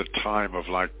from the time of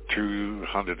like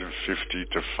 250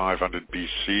 to 500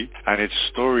 BC. And it's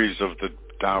stories of the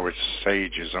Taoist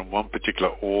sages and one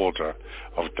particular order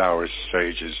of Taoist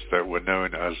sages that were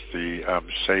known as the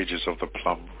sages of the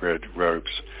plum red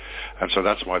robes. And so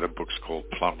that's why the book's called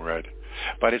Plum Red.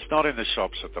 But it's not in the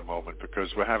shops at the moment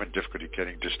because we're having difficulty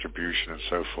getting distribution and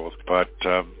so forth. But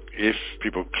if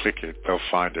people click it, they'll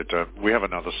find it. We have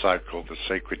another site called the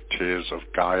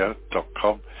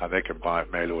sacredtearsofgaia.com, and they can buy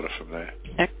it mail order from there.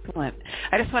 Excellent.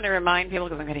 I just want to remind people,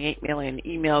 because I'm getting 8 million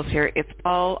emails here, it's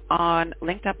all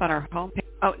linked up on our homepage.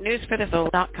 Oh,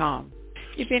 newsforthesoul.com.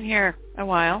 You've been here a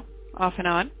while, off and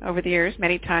on, over the years.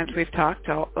 Many times we've talked,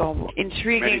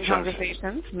 intriguing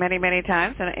conversations, many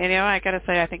times. And, I got to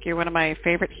say, I think you're one of my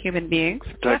favorite human beings.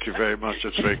 Thank you very much.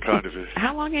 That's very kind of you.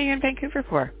 How long are you in Vancouver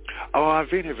for? Oh, I've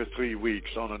been here for 3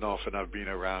 weeks, on and off, and I've been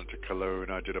around to Cologne.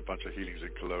 I did a bunch of healings in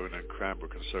Cologne and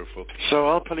Cranbrook and so forth. So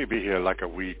I'll probably be here like a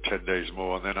week, 10 days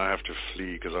more, and then I have to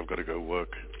flee because I've got to go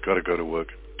work. Got to go to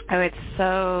work. I would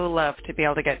so love to be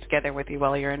able to get together with you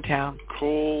while you're in town.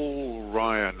 Call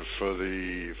Ryan for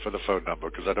the phone number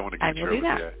because I don't want to get you over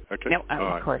there. Okay? No,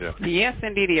 of course. Yeah. Yes,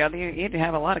 indeed. You'd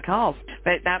have a lot of calls.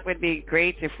 But that would be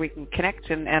great if we can connect,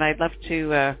 and I'd love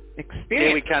to experience.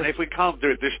 Yeah, we can. If we can't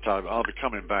do it this time, I'll be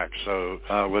coming back. So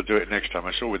we'll do it next time.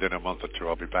 I'm sure within a month or two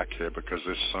I'll be back here because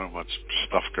there's so much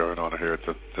stuff going on here at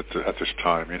this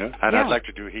time, And I'd like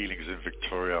to do healings in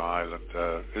Victoria Island.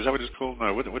 Is that what it's called?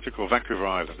 No, what's it called? Vancouver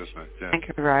Island, isn't it? Yeah.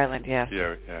 Vancouver Island, yes.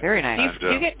 Yeah. Very nice.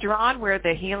 Do you get drawn where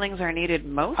the healings are needed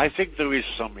most? I think there is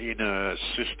some inner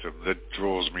system that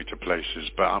draws me to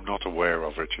places, but I'm not aware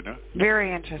of it,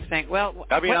 Very interesting. Well,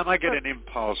 I might get an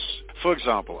impulse. For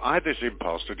example, I had this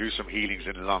impulse to do some healings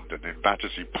in London, in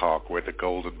Battersea Park, where the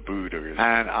Golden Buddha is.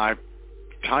 And I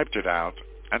typed it out,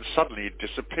 and suddenly it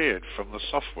disappeared from the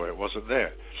software. It wasn't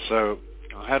there. So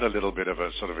I had a little bit of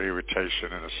a sort of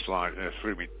irritation and a slight,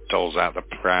 threw me dolls out the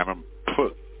pram and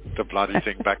put the bloody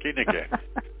thing back in again.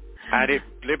 And it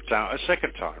blipped out a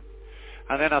second time.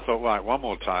 And then I thought, right, one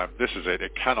more time, this is it.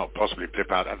 It cannot possibly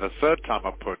blip out. And the third time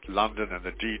I put London and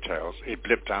the details, it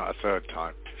blipped out a third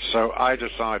time. So I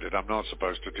decided I'm not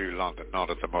supposed to do London, not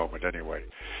at the moment anyway.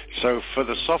 So for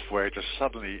the software to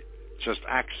suddenly just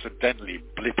accidentally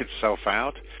blip itself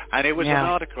out. And it was an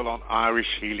article on Irish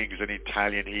healings and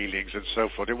Italian healings and so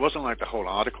forth. It wasn't like the whole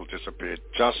article disappeared,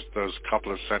 just those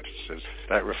couple of sentences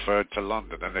that referred to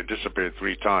London, and they disappeared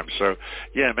 3 times. So,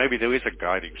 yeah, maybe there is a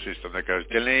guiding system that goes,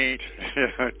 delete,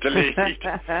 delete.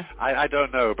 I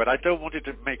don't know, but I don't want it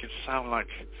to make it sound like,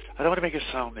 I don't want to make it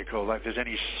sound, Nicole, like there's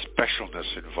any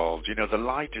specialness involved. The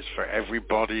light is for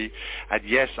everybody, and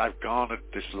yes, I've garnered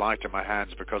this light in my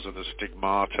hands because of the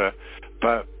stigmata,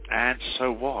 and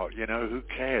so what? Who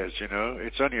cares?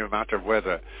 It's only a matter of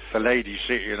whether the lady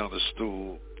sitting on the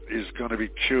stool is going to be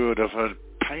cured of her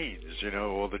pains,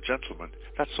 or the gentleman.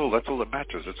 That's all that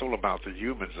matters. It's all about the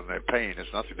humans and their pain.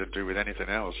 It's nothing to do with anything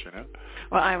else,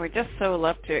 Well, I would just so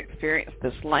love to experience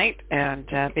this light and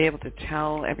be able to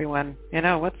tell everyone,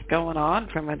 what's going on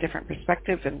from a different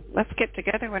perspective. And let's get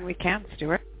together when we can,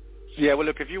 Stuart. Yeah, well,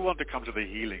 look, if you want to come to the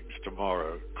healings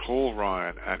tomorrow, call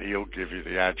Ryan and he'll give you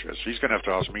the address. He's going to have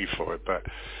to ask me for it, but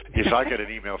if I get an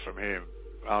email from him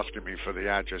asking me for the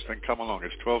address, then come along.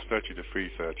 It's 12:30 to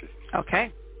 3:30.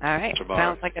 Okay. All right. Tomorrow.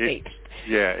 Sounds like a date.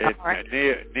 Yeah, right.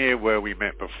 near where we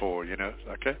met before,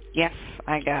 okay? Yes,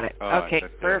 I got it. Okay,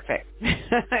 perfect.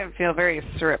 I feel very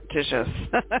surreptitious.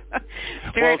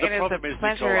 Stuart, it is a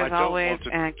pleasure as always,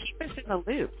 and keep us in the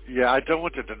loop. Yeah, I don't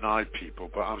want to deny people,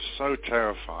 but I'm so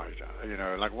terrified.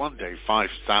 Like one day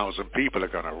 5,000 people are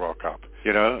going to rock up.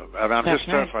 I'm just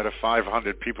terrified of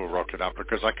 500 people rocking up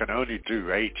because I can only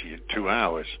do 80 in 2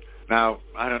 hours. Now,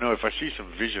 I don't know, if I see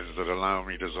some visions that allow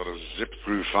me to sort of zip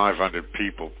through 500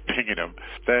 people, pinging them,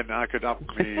 then I could up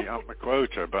my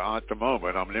quota. But at the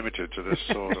moment, I'm limited to this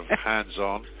sort of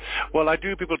hands-on. Well, I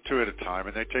do people 2 at a time,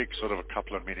 and they take sort of a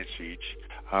couple of minutes each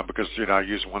because, I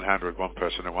use one hand with one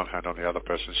person and one hand on the other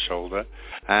person's shoulder.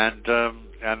 And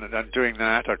doing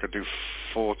that, I could do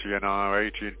 40 an hour,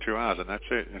 80 in 2 hours, and that's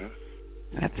it,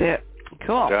 That's it.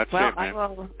 Cool. That's it,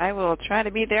 I will try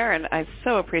to be there, and I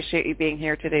so appreciate you being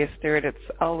here today, Stuart. It's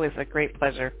always a great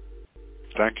pleasure.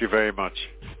 Thank you very much.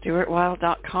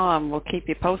 StuartWild.com. We'll keep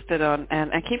you posted on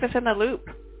and keep us in the loop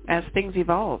as things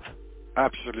evolve.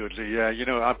 Absolutely, yeah.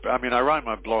 I write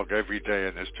my blog every day,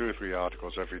 and there's 2 or 3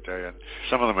 articles every day, and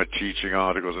some of them are teaching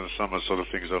articles, and some are sort of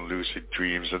things on lucid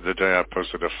dreams. And today I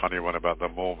posted a funny one about the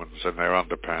Mormons and their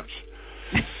underpants.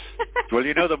 Well,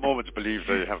 the Mormons believe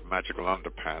they have magical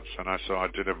underpants, and so I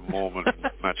did a Mormon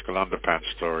magical underpants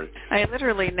story. I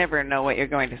literally never know what you're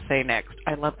going to say next.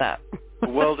 I love that.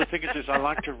 Well, the thing is I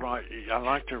like to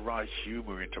write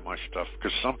humor into my stuff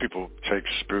because some people take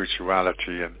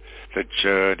spirituality and the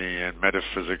journey and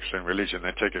metaphysics and religion,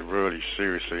 they take it really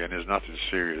seriously, and there's nothing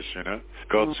serious,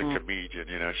 God's a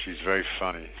comedian, she's very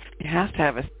funny. You have to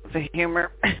have a sense of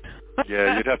humor.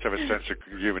 Yeah, you'd have to have a sense of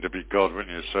humor to be God,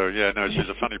 wouldn't you? So, yeah, no, she's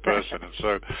a funny person. And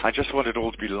so I just want it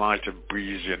all to be light and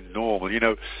breezy and normal. You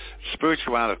know,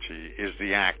 spirituality is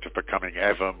the act of becoming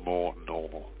ever more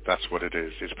normal. That's what it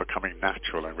is. It's becoming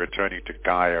natural and returning to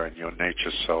Gaia and your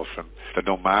nature self and the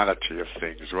normality of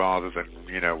things rather than,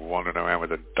 you know, wandering around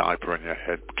with a diaper on your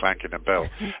head, clanking a bell.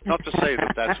 Not to say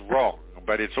that that's wrong,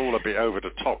 but it's all a bit over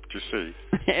the top, do you see?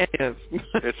 It is.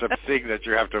 It's a thing that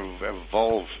you have to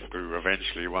evolve through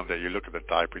eventually. One day you look at the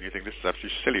diaper and you think, this is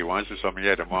absolutely silly. Why is this on my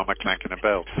head and why am I clanking a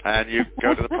bell? And you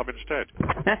go to the pub instead.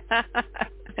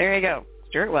 There you go.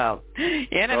 Stuart Wells.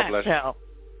 In a nutshell.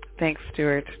 Thanks,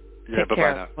 Stuart. Yeah,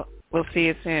 bye-bye now. We'll see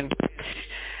you soon.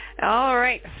 All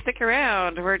right, stick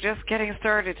around. We're just getting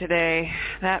started today.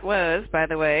 That was, by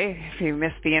the way, if you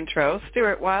missed the intro,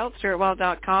 Stuart Wild,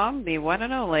 stuartwild.com, the one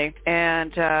and only,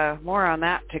 and more on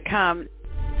that to come.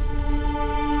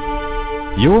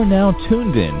 You're now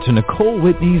tuned in to Nicole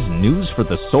Whitney's News for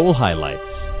the Soul highlights.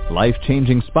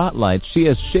 Life-changing spotlights she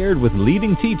has shared with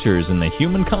leading teachers in the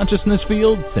human consciousness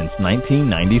field since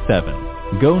 1997.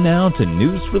 Go now to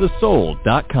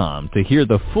newsforthesoul.com to hear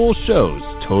the full shows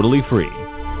totally free.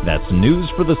 That's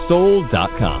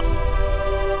newsforthesoul.com.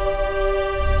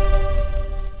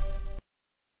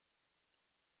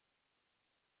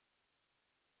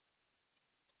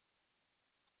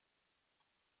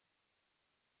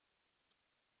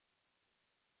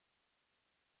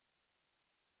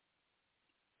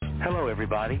 Hello,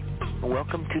 everybody.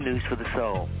 Welcome to News for the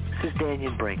Soul. This is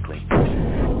Daniel Brinkley.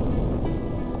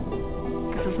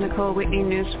 This is Nicole Whitney,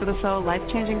 News for the Soul,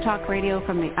 life-changing talk radio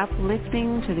from the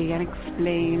uplifting to the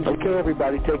unexplained. Okay,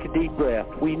 everybody, take a deep breath.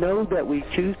 We know that we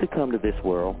choose to come to this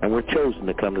world, and we're chosen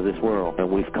to come to this world, and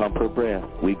we've come per breath.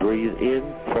 We breathe in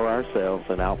for ourselves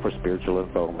and out for spiritual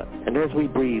unfoldment. And as we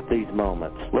breathe these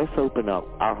moments, let's open up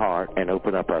our heart and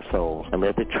open up our souls, and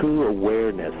let the true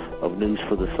awareness of News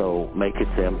for the Soul make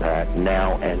its impact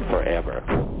now and forever.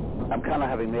 I'm kind of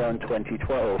having my own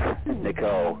 2012,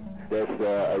 Nicole. There's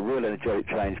a real energetic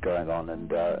change going on,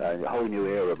 and a whole new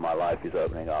era of my life is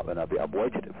opening up, and I've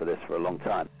waited for this for a long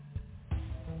time.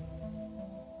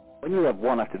 When you have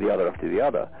one after the other,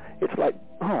 it's like,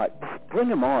 all right, bring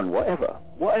them on, whatever,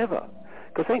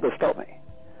 because they ain't going to stop me.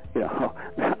 You know,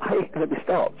 I ain't going to be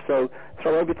stopped, so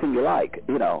throw everything you like,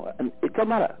 you know, and it doesn't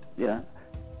matter, you know.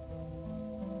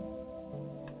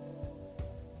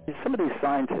 Some of these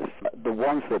scientists, the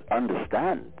ones that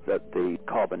understand that the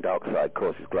carbon dioxide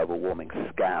causes global warming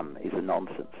scam is a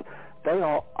nonsense, they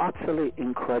are utterly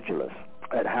incredulous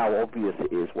at how obvious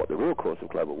it is what the real cause of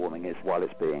global warming is while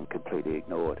it's being completely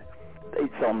ignored.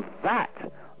 It's on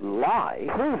that lie,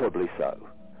 provably so,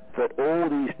 that all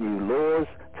these new laws,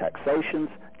 taxations,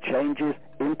 changes,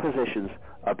 impositions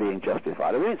are being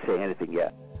justified. We ain't seeing anything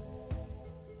yet.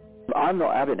 I'm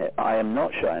not having it. I am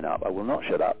not showing up. I will not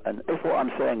shut up. And if what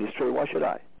I'm saying is true, why should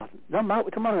I? No matter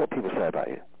what people say about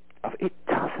you. It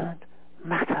doesn't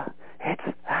matter. It's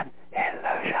an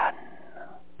illusion.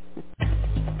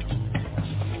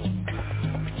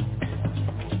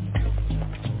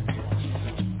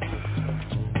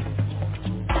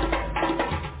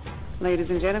 Ladies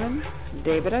and gentlemen,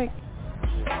 David Icke.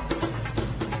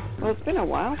 Well, it's been a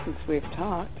while since we've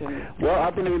talked. Well,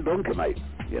 I've been in bunker, mate.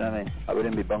 You know what I mean? I've been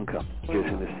in my bunker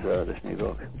using this new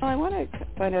book. Well, I want to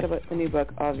find out about the new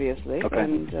book, obviously, okay,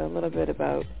 and a little bit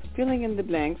about filling in the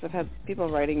blanks. I've had people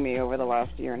writing me over the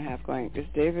last year and a half going, is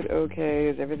David okay?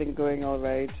 Is everything going all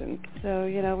right? And so,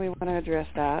 you know, we want to address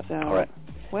that. All right.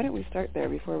 Why don't we start there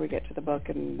before we get to the book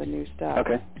and the new stuff?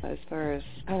 Okay. As far as,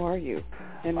 how are you?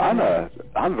 I'm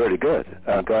very good.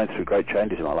 I'm going through great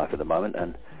changes in my life at the moment,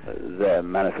 and they're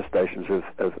manifestations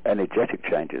of energetic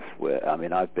changes. Where, I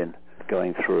mean, I've been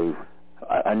going through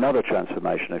another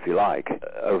transformation, if you like,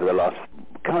 over the last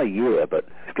kind of year, but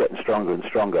it's getting stronger and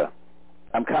stronger.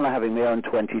 I'm kind of having my own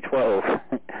 2012,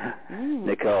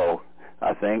 Nicole,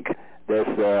 I think. There's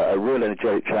a real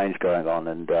energetic change going on,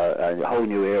 and a whole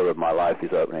new era of my life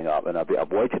is opening up, and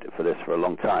I've waited for this for a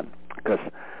long time, because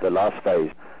the last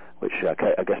phase, which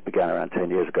I guess began around 10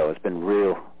 years ago, has been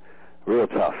real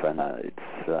tough, and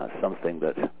it's something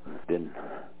that's been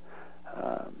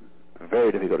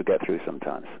very difficult to get through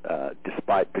sometimes,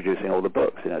 despite producing all the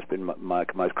books. You know, it's been my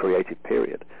most creative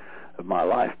period of my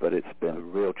life, but it's been a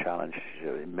real challenge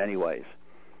in many ways,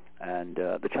 and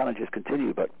the challenges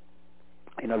continue. But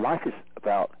you know, life is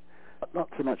about not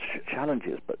so much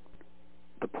challenges, but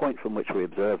the point from which we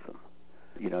observe them.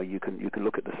 You know, you can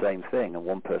look at the same thing, and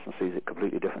one person sees it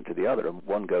completely different to the other, and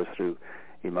one goes through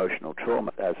emotional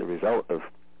trauma as a result of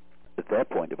their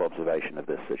point of observation of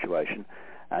this situation,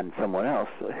 and someone else,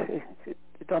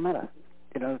 it doesn't matter.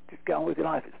 You know, just get on with your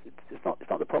life. It's not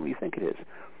the problem you think it is.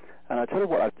 And I tell you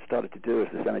what I've started to do as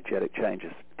this energetic change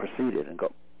has proceeded and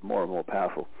got more and more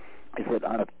powerful, is that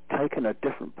I've taken a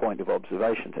different point of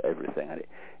observation to everything, and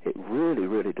it really,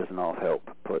 really does not help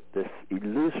put this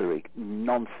illusory,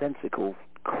 nonsensical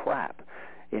crap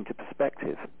into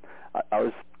perspective. I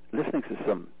was listening to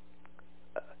some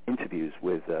interviews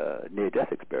with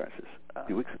near-death experiences a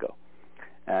few weeks ago,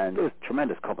 and there was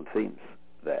tremendous common themes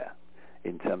there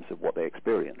in terms of what they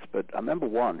experienced. But I remember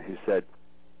one who said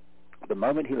the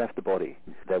moment he left the body,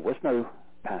 there was no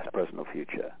past, present, or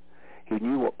future. He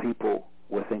knew what people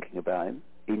were thinking about him.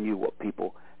 He knew what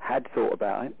people had thought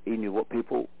about him. He knew what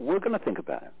people were going to think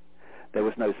about him. There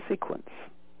was no sequence.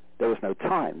 There was no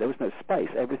time. There was no space.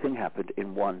 Everything happened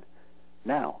in one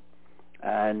now.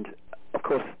 And, of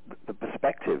course, the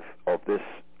perspective of this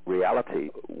reality,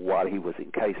 while he was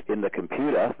encased in the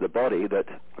computer, the body that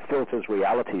filters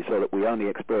reality so that we only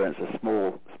experience a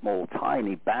small,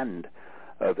 tiny band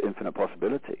of infinite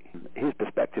possibility. His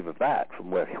perspective of that from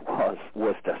where he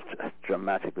was just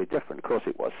dramatically different. Of course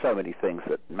it was. So many things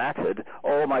that mattered.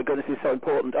 Oh my goodness, it's so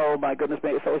important. Oh my goodness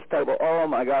me, it's so stable. Oh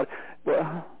my God.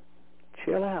 Well,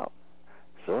 chill out.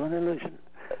 It's all an illusion.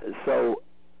 So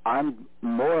I'm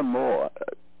more and more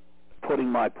putting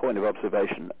my point of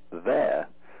observation there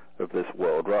of this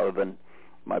world rather than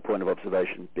my point of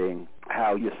observation being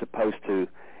how you're supposed to,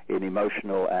 in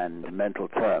emotional and mental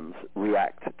terms,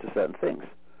 react to certain things.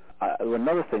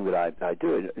 Another thing that I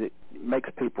do, it makes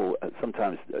people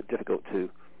sometimes difficult to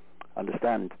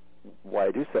understand why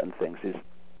I do certain things, is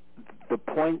the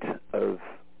point of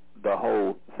the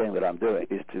whole thing that I'm doing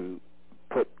is to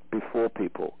put before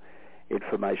people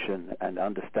information and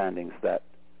understandings that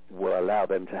will allow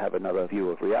them to have another view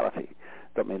of reality.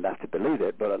 Don't mean they have to believe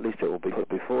it, but at least it will be put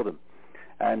before them.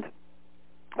 And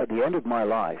at the end of my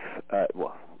life,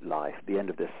 the end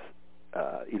of this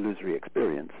illusory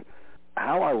experience,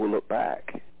 how I will look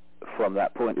back from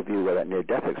that point of view where that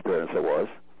near-death experience was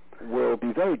will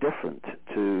be very different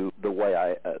to the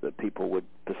way that people would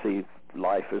perceive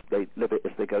life as they live it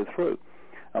as they go through.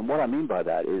 And what I mean by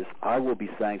that is I will be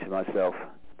saying to myself,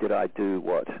 did I do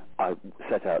what I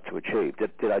set out to achieve?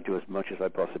 Did I do as much as I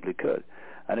possibly could?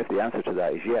 And if the answer to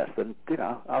that is yes, then,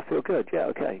 I'll feel good. Yeah,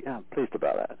 okay, yeah, I'm pleased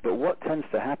about that. But what tends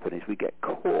to happen is we get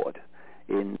caught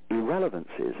in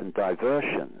irrelevancies and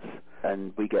diversions,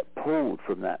 and we get pulled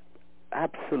from that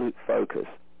absolute focus.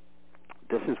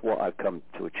 This is what I've come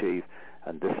to achieve,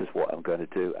 and this is what I'm going to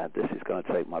do, and this is going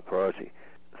to take my priority.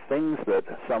 Things that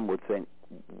some would think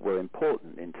were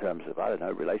important in terms of,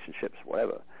 relationships,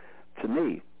 whatever, to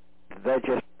me, they're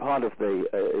just part of the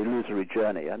illusory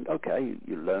journey. And okay,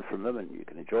 you learn from them, and you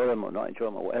can enjoy them or not enjoy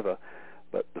them or whatever,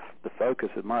 but the focus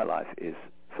of my life is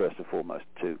first and foremost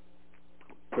to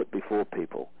put before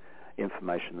people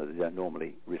information that they don't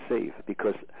normally receive.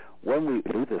 Because when we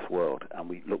leave this world and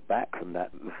we look back from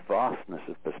that vastness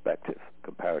of perspective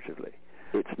comparatively,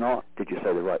 it's not, did you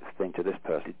say the right thing to this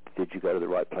person? Did you go to the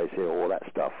right place here? All that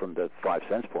stuff from the 5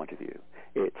 sense point of view.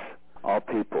 It's, are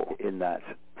people in that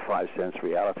 5 sense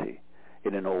reality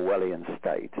in an Orwellian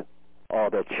state? Are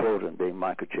their children being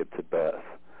microchipped at birth?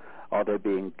 Are they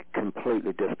being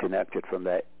completely disconnected from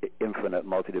their infinite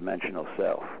multidimensional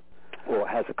self? Or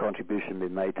has a contribution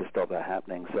been made to stop that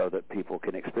happening so that people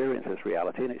can experience this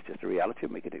reality, and it's just a reality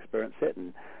and we can experience it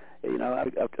and have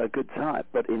a good time,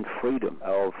 but in freedom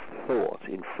of thought,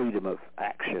 in freedom of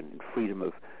action, in freedom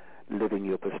of living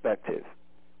your perspective,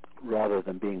 rather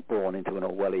than being born into an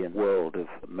Orwellian world of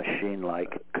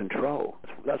machine-like control.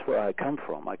 That's where I come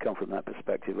from. I come from that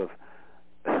perspective of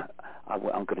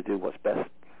I'm going to do what's best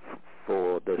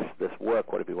for this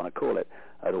work, whatever you want to call it,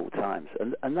 at all times.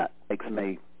 And that makes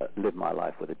me live my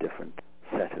life with a different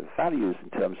set of values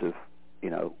in terms of,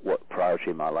 what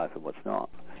priority in my life and what's not.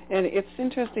 And it's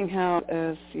interesting how,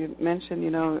 as you mentioned,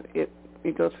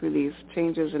 we go through these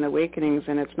changes and awakenings,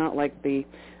 and it's not like the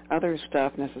other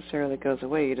stuff necessarily goes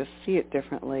away. You just see it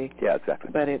differently. Yeah, exactly.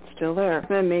 But it's still there.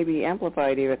 Then maybe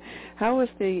amplified even. How is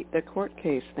the court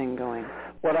case thing going?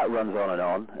 Well, that runs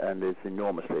on, and it's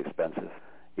enormously expensive.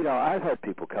 I've had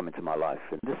people come into my life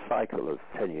in this cycle of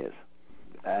 10 years,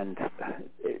 and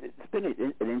it's been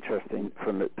an interesting,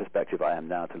 from the perspective I am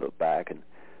now, to look back and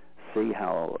see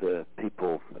how the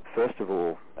people, first of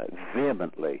all,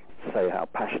 vehemently say how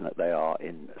passionate they are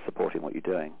in supporting what you're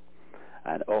doing.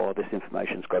 And, this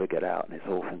information's got to get out, and it's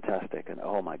all fantastic, and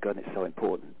oh my goodness, it's so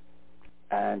important.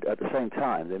 And at the same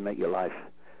time, they make your life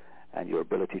and your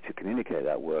ability to communicate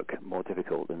that work more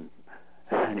difficult than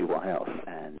anyone else.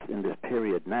 And in this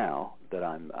period now that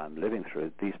I'm living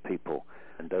through, these people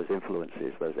and those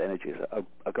influences, those energies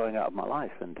are going out of my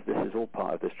life, and this is all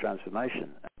part of this transformation.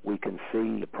 we can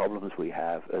see the problems we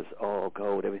have as, oh,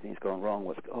 God, everything's gone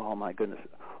wrong. Oh, my goodness.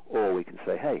 Or we can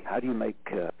say, hey, how do you make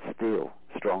steel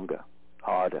stronger,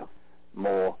 harder,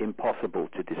 more impossible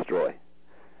to destroy?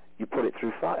 You put it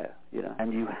through fire,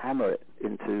 and you hammer it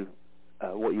into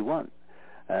what you want.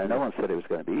 No one said it was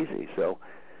going to be easy. So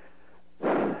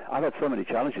I've had so many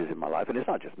challenges in my life, and it's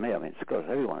not just me. I mean, it's because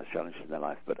everyone has challenges in their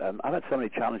life. But I've had so many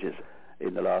challenges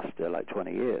in the last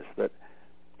 20 years that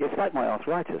it's like my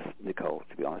arthritis, Nicole,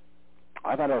 to be honest.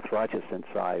 I've had arthritis since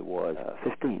I was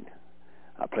 15.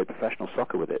 I played professional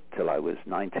soccer with it till I was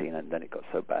 19, and then it got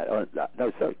so bad. Oh,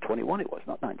 no, sorry, 21 it was,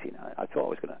 not 19. I thought I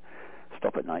was going to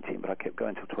stop at 19, but I kept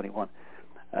going till 21.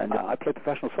 And I played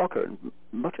professional soccer, and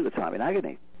much of the time in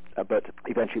agony. But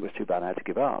eventually it was too bad I had to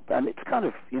give up. And it's kind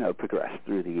of, progressed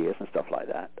through the years and stuff like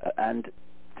that. And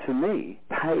to me,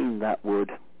 pain that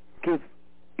would give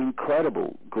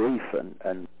incredible grief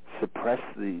and suppress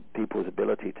the people's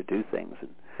ability to do things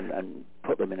and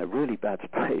put them in a really bad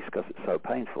space because it's so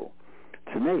painful.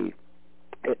 To me,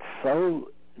 it's so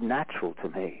natural to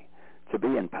me to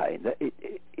be in pain that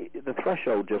the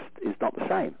threshold just is not the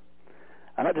same.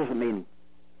 And that doesn't mean,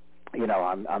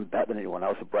 I'm better than anyone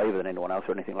else or braver than anyone else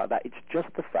or anything like that. It's just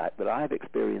the fact that I have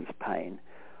experienced pain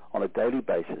on a daily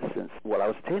basis since, I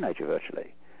was a teenager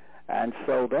virtually. And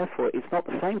so, therefore, it's not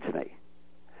the same to me.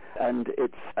 And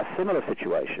it's a similar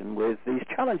situation with these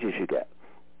challenges you get.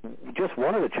 Just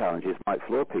one of the challenges might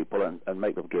floor people and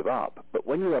make them give up. But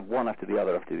when you have one after the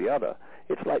other,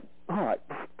 it's like, all right,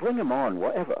 bring them on,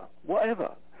 whatever.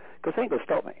 Because they ain't going to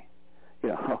stop me.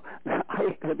 I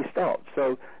ain't going to be stopped.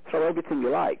 So throw everything you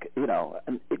like,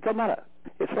 and it doesn't matter.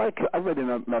 It's like, I really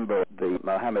remember the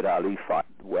Muhammad Ali fight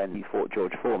when he fought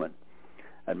George Foreman.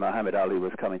 And Muhammad Ali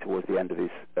was coming towards the end of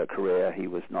his career. He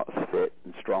was not as fit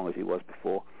and strong as he was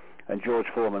before. And George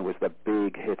Foreman was the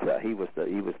big hitter. He was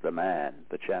the man,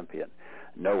 the champion.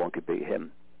 No one could beat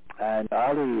him. And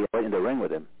Ali went in the ring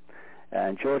with him.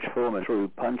 And George Foreman threw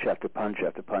punch after punch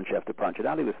after punch after punch. And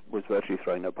Ali was virtually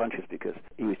throwing no punches because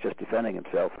he was just defending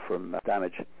himself from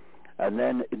damage. And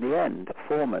then in the end,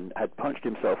 Foreman had punched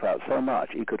himself out so much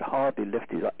he could hardly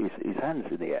lift his hands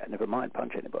in the air, never mind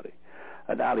punch anybody.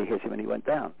 And Ali hit him and he went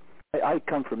down. I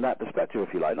come from that perspective,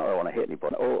 if you like. Not that I want to hit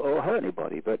anybody or hurt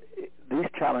anybody, but these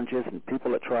challenges and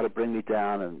people that try to bring me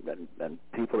down and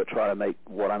people that try to make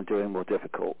what I'm doing more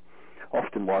difficult,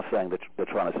 often while saying that they're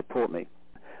trying to support me,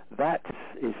 that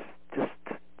is just,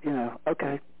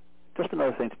 okay, just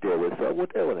another thing to deal with, so we'll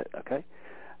deal with it, okay?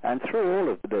 And through all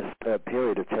of this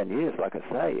period of 10 years, like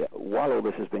I say, while all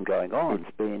this has been going on,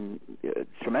 it's been a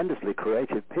tremendously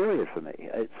creative period for me.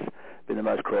 It's been the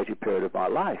most creative period of my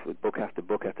life, with book after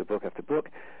book after book after book.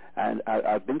 And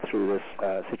I've been through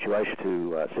this situation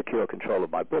to secure control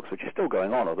of my books, which is still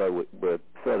going on, although we're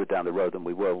further down the road than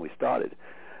we were when we started.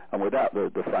 And without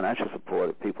the financial support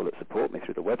of people that support me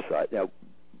through the website,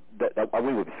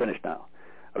 we would be finished now.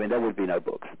 I mean, there would be no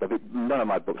books. None of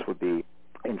my books would be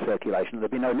in circulation.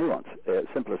 There'd be no new ones.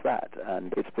 Simple as that.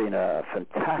 And it's been a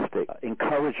fantastic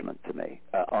encouragement to me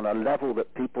on a level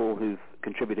that people who've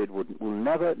contributed will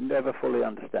never fully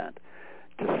understand.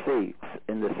 To see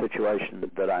in the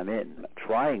situation that I'm in,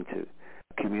 trying to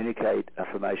communicate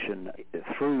information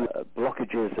through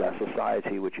blockages in our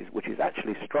society, which is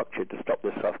actually structured to stop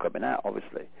this stuff coming out,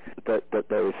 obviously, that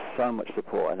there is so much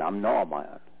support, and I'm not on my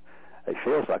own. It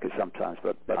feels like it sometimes,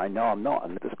 but I know I'm not,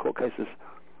 and this court case has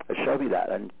shown me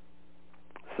that, and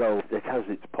so it has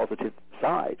its positive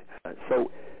side. So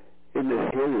in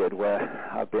this period where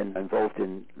I've been involved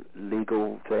in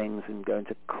legal things and going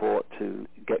to court to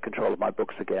get control of my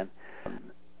books again,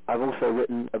 I've also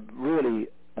written a really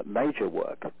major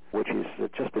work, which is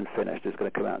just been finished. It's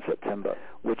going to come out in September,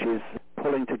 which is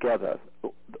pulling together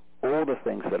all the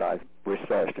things that I've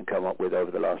researched and come up with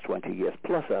over the last 20 years,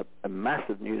 plus a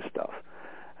massive new stuff.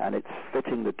 And it's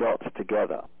fitting the dots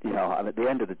together, and at the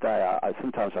end of the day,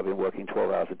 sometimes I've been working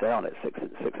 12 hours a day on it, 6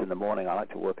 in the morning. I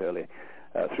like to work early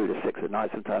through to 6 at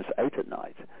night, sometimes 8 at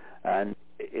night. And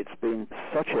it's been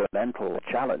such a mental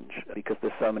challenge because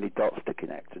there's so many dots to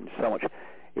connect and so much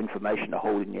information to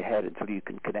hold in your head until you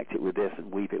can connect it with this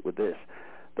and weave it with this.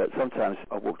 But sometimes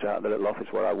I walked out of the little office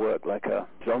where I work like a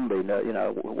zombie,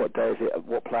 what day is it,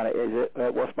 what planet is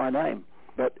it, what's my name?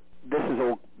 But this has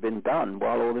all been done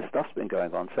while all this stuff's been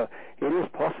going on. So it is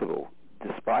possible,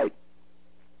 despite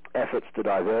efforts to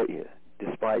divert you,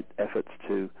 despite efforts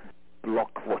to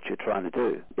block what you're trying to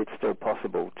do, it's still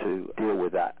possible to deal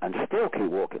with that and still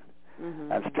keep walking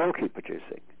and still keep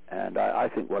producing. And I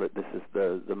think this is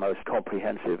the most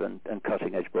comprehensive and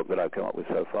cutting-edge book that I've come up with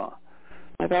so far.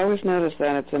 I've always noticed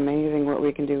that it's amazing what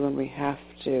we can do when we have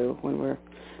to, when we're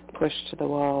pushed to the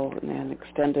wall and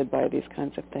extended by these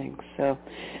kinds of things. So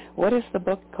what is the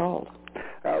book called?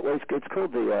 Well, it's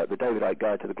called the David Icke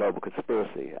Guide to the Global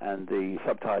Conspiracy, and the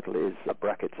subtitle is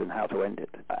Brackets and How to End It.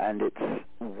 And it's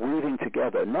weaving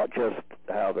together not just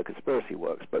how the conspiracy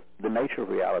works, but the nature of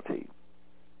reality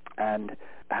and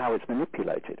how it's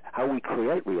manipulated, how we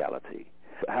create reality,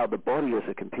 how the body is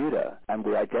a computer, and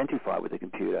we identify with the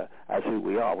computer as who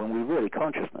we are when we're really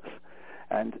consciousness.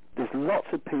 And there's lots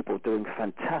of people doing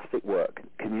fantastic work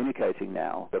communicating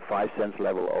now the 5 sense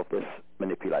level of this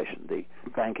manipulation, the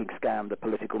banking scam, the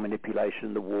political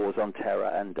manipulation, the wars on terror,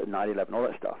 and 9/11, all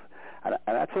that stuff. And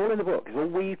that's all in the book. It's all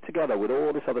weaved together with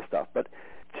all this other stuff. But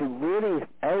to really,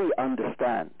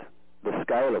 understand the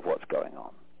scale of what's going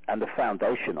on and the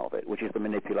foundation of it, which is the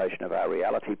manipulation of our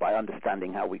reality by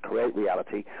understanding how we create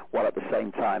reality, while at the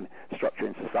same time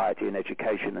structuring society and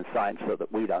education and science so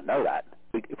that we don't know that.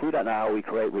 If we don't know how we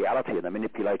create reality, and the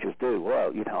manipulators do,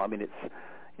 well,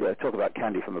 it's, talk about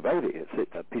candy from a baby.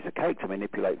 It's a piece of cake to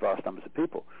manipulate vast numbers of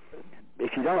people.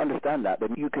 If you don't understand that,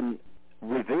 then you can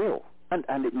reveal,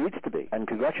 and it needs to be, and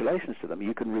congratulations to them,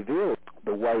 you can reveal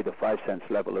the way the 5 sense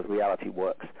level of reality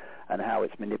works and how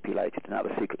it's manipulated and how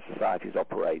the secret societies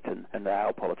operate and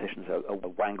how politicians are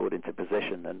wangled into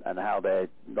position and how they're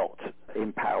not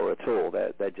in power at all.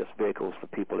 They're just vehicles for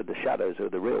people in the shadows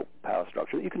of the real power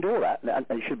structure. You can do all that, and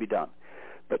it should be done.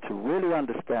 But to really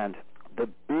understand the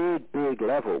big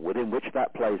level within which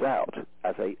that plays out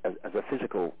as a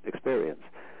physical experience,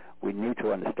 we need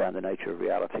to understand the nature of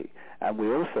reality. And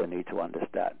we also need to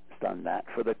understand that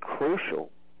for the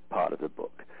crucial part of the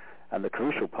book and the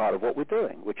crucial part of what we're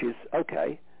doing, which is,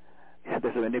 okay,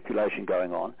 there's a manipulation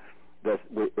going on.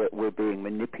 We're being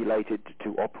manipulated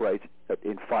to operate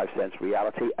in 5 sense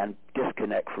reality and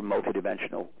disconnect from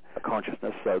multidimensional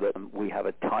consciousness so that we have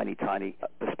a tiny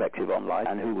perspective on life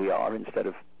and who we are instead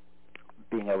of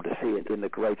being able to see it in the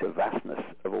greater vastness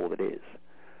of all that is.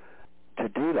 To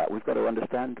do that, we've got to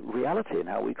understand reality and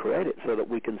how we create it so that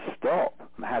we can stop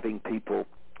having people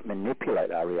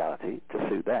manipulate our reality to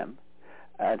suit them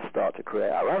and start to create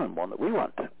our own one that we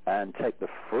want and take the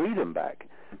freedom back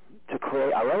to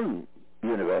create our own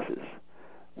universes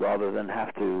rather than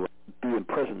have to be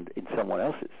imprisoned in someone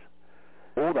else's.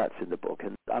 All that's in the book,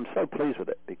 and I'm so pleased with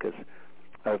it because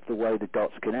of the way the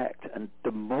dots connect. And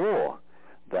the more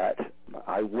that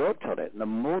I worked on it, and the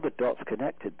more the dots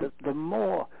connected, the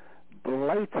more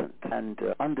blatant and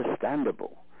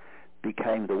understandable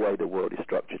became the way the world is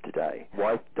structured today.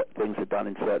 Why things are done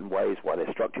in certain ways, why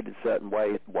they're structured in certain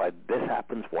ways, why this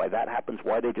happens, why that happens,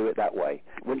 why they do it that way.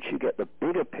 Once you get the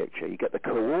bigger picture, you get the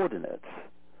coordinates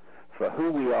for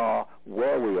who we are,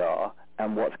 where we are,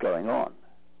 and what's going on,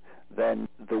 then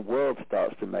the world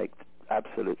starts to make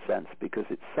absolute sense, because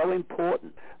it's so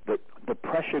important that the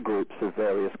pressure groups of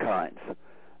various kinds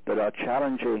that are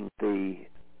challenging the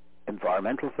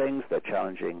environmental things, they're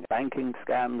challenging banking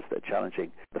scams, they're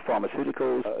challenging the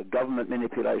pharmaceuticals, government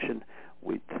manipulation,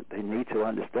 they need to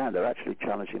understand they're actually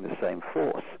challenging the same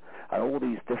force. And all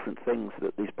these different things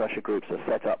that these pressure groups are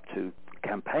set up to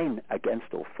campaign against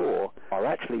or for are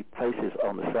actually faces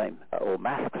on the same, or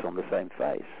masks on the same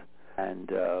face.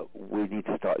 And we need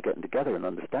to start getting together and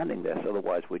understanding this,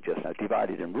 otherwise we're just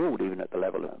divided and ruled, even at the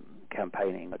level of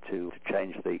campaigning to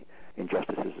change the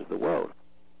injustices of the world.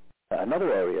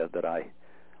 Another area that I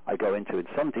go into in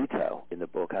some detail in the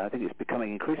book, and I think it's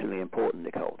becoming increasingly important,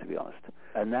 Nicole, to be honest,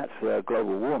 and that's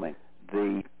global warming.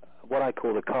 What I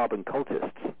call the carbon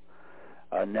cultists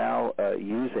are now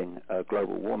using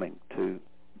global warming to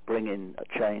bring in a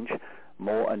change,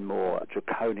 more and more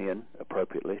draconian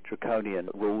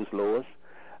rules, laws,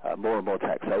 more and more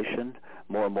taxation,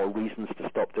 more and more reasons to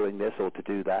stop doing this or to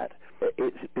do that.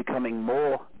 It's becoming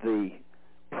more the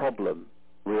problem,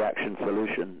 reaction,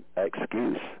 solution,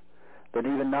 excuse than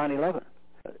even 9/11.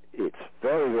 It's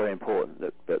very, very important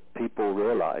that people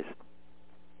realize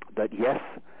that, yes,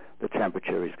 the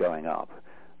temperature is going up,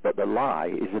 but the lie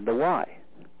is in the why.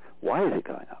 Why is it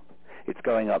going up? It's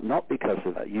going up not because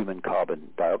of human carbon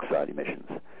dioxide emissions.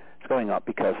 It's going up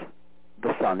because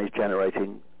the sun is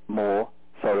generating more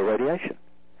solar radiation.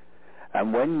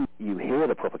 And when you hear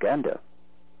the propaganda,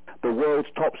 the world's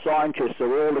top scientists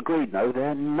are all agreed. No,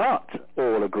 they're not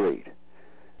all agreed.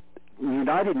 The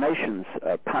United Nations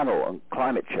panel on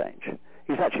climate change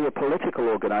is actually a political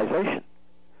organization.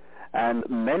 And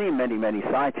many, many, many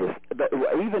scientists that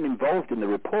were even involved in the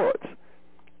reports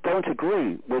don't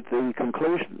agree with the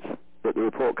conclusions that the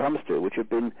report comes to, which have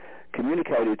been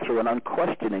communicated through an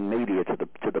unquestioning media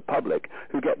to the public,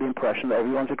 who get the impression that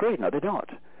everyone's agreed. No, they're not.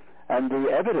 And the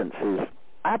evidence is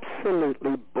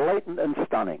absolutely blatant and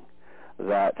stunning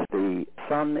that the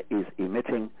sun is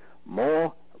emitting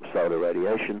more solar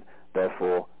radiation,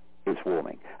 therefore it's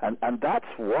warming. And that's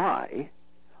why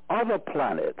other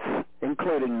planets,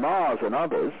 including Mars and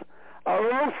others,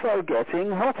 are also getting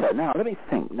hotter. Now, let me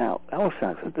think. Now,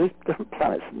 these different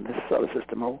planets in this solar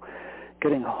system are all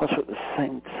getting hotter at the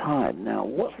same time. Now,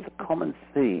 what's the common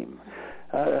theme?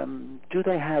 Do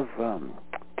they have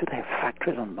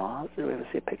factories on Mars? Do we ever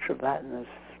see a picture of that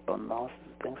on Mars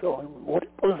and things? Or what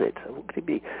was it? What could it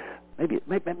be? Maybe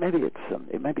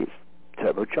it's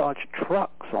turbocharged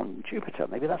trucks on Jupiter.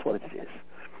 Maybe that's what it is.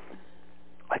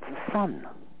 It's the sun.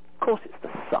 Of course it's the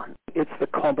sun. It's the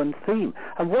common theme.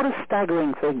 And what a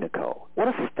staggering thing, Nicole. What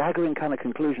a staggering kind of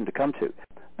conclusion to come to.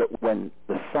 That when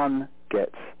the sun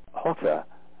gets hotter,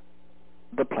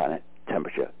 the planet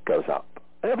temperature goes up.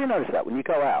 Have you noticed that? When you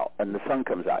go out and the sun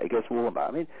comes out, it gets warmer.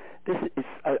 I mean, this is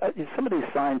some of these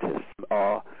scientists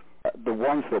are the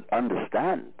ones that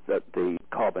understand that the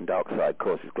carbon dioxide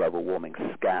causes global warming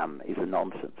scam is a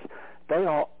nonsense. They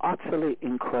are utterly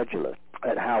incredulous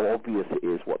at how obvious it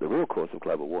is what the real cause of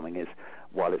global warming is,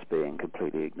 while it's being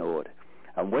completely ignored.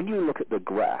 And when you look at the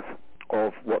graph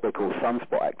of what they call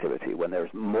sunspot activity, when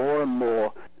there's more and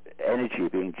more energy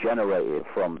being generated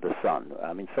from the sun,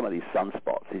 I mean, some of these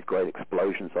sunspots, these great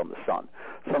explosions on the sun,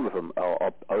 some of them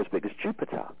are as big as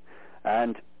Jupiter.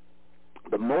 And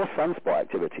the more sunspot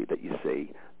activity that you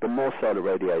see, the more solar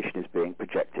radiation is being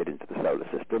projected into the solar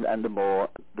system, and the more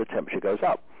the temperature goes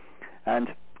up. And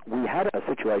we had a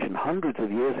situation hundreds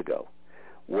of years ago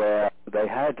where they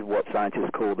had what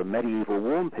scientists call the medieval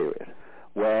warm period,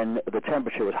 when the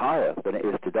temperature was higher than it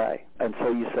is today. And so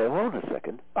you say, hold on a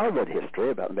second, I read history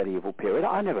about the medieval period.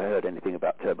 I never heard anything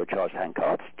about turbocharged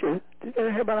handcarts. Did you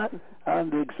hear about that?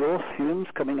 And the exhaust fumes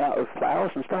coming out of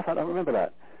flowers and stuff? I don't remember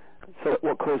that. So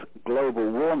what caused global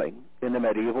warming in the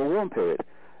medieval warm period?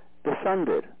 The sun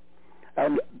did.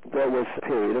 And there was a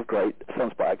period of great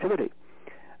sunspot activity.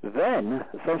 Then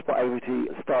sunspot activity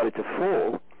started to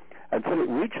fall until it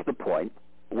reached the point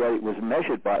where it was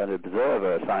measured by an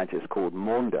observer, a scientist called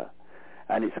Maunder,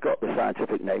 and it's got the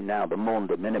scientific name now, the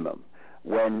Maunder minimum,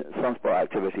 when sunspot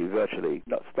activity virtually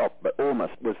not stopped, but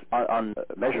almost was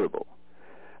unmeasurable.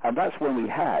 And that's when we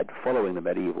had, following the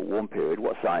medieval warm period,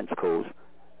 what science calls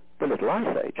the Little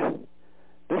Ice Age.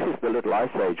 This is the Little Ice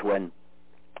Age when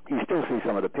you still see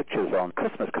some of the pictures on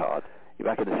Christmas cards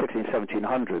back in the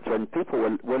 1700s, when people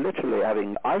were literally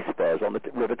having ice fairs on the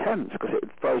River Thames because it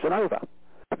had frozen over.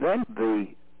 Then the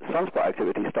sunspot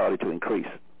activity started to increase,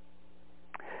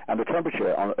 and the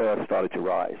temperature on Earth started to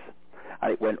rise,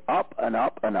 and it went up and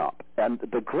up and up. And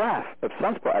the graph of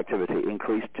sunspot activity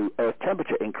increase to Earth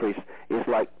temperature increase is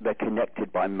like they're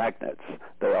connected by magnets.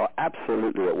 They are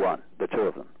absolutely at one, the two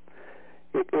of them.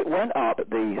 It went up,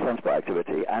 the sunspot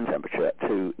activity and temperature,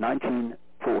 to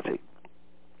 1940,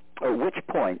 at which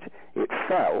point it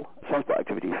fell, sunspot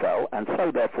activity fell, and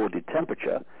so therefore did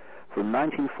temperature, from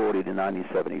 1940 to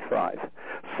 1975.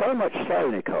 So much so,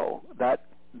 Nicole, that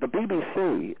the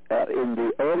BBC in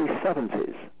the early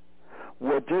 70s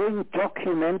were doing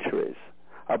documentaries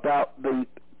about the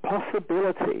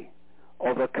possibility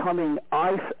of a coming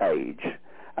ice age,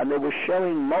 and they were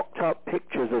showing mocked-up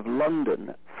pictures of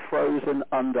London frozen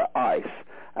under ice,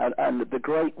 and the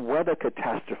great weather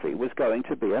catastrophe was going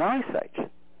to be an ice age.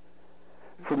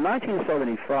 From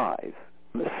 1975,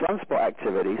 the sunspot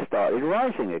activity started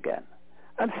rising again,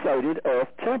 and so did Earth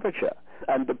temperature.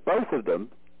 And both of them,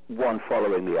 one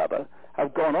following the other,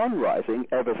 have gone on rising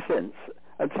ever since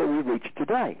until we reach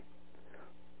today.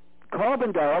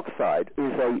 Carbon dioxide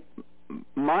is a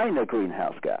minor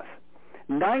greenhouse gas.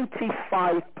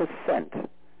 95%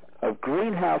 of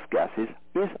greenhouse gases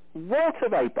is water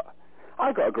vapor.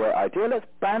 I got a great idea. Let's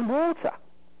ban water.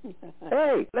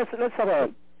 Hey, let's have a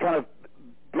kind of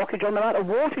blockage on the amount of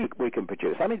water we can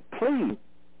produce. I mean, please.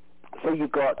 So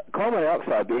you've got carbon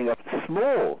dioxide being a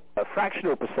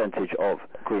fractional percentage of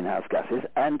greenhouse gases,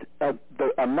 and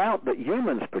the amount that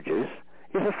humans produce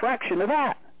is a fraction of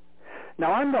that.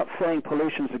 Now, I'm not saying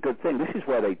pollution's a good thing. This is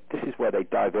where they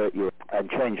divert you and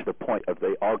change the point of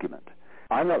the argument.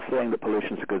 I'm not saying that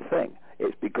pollution's a good thing.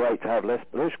 It'd be great to have less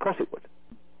pollution. Of course it would.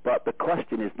 But the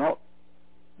question is not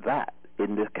that.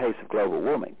 In the case of global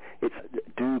warming, it's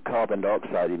do carbon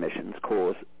dioxide emissions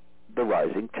cause the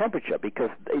rising temperature? Because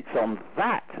it's on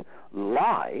that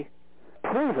lie,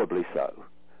 provably so,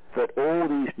 that all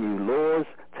these new laws,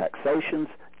 taxations,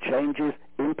 changes,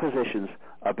 impositions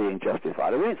are being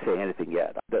justified. We ain't seeing anything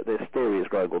yet. This theory is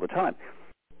growing all the time.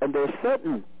 And there are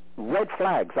certain red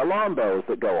flags, alarm bells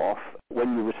that go off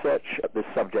when you research this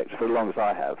subject for as long as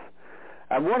I have.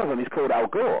 And one of them is called Al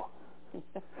Gore.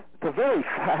 The very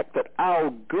fact that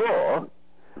Al Gore,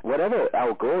 whatever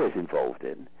Al Gore is involved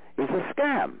in, is a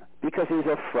scam. because he's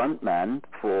a front man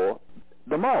for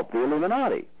the mob, the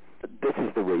Illuminati. This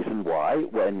is the reason why,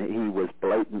 when he was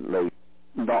blatantly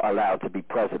not allowed to be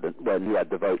president, when he had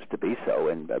the votes to be so,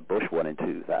 and Bush won in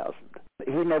 2000,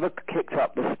 he never kicked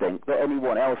up the stink that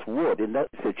anyone else would in that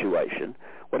situation,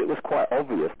 when it was quite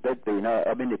obvious there'd been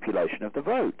a manipulation of the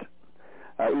vote.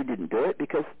 He didn't do it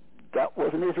because that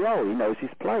wasn't his role. He knows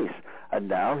his place. And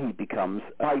now he becomes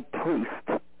a high priest,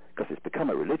 because it's become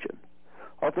a religion,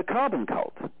 of the carbon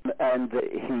cult. And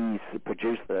he's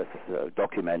produced this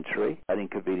documentary, An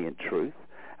Inconvenient Truth,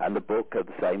 and the book of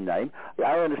the same name.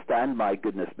 I understand, my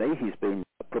goodness me, he's been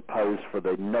proposed for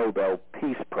the Nobel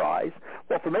Peace Prize.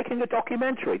 Well, for making a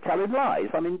documentary, telling lies.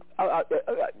 I mean,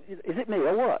 is it me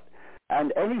or what?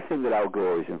 And anything that Al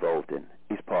Gore is involved in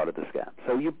is part of the scam.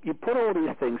 So you put all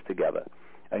these things together,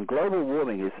 and global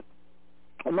warming is,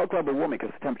 well, not global warming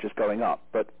because the temperature's going up,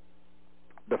 but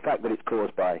the fact that it's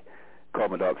caused by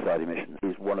carbon dioxide emissions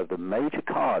is one of the major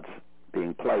cards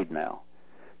being played now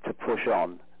to push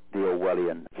on the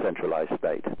Orwellian centralized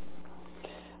state.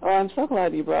 Oh, I'm so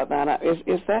glad you brought that up.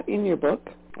 Is that in your book?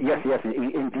 Yes,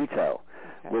 in detail,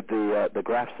 okay, with the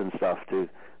graphs and stuff to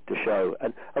show.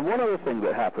 And one other thing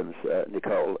that happens,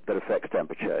 Nicole, that affects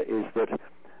temperature is that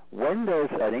when there's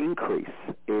an increase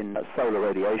in solar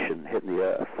radiation hitting the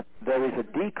Earth, there is a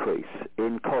decrease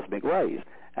in cosmic rays.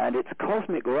 And it's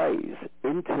cosmic rays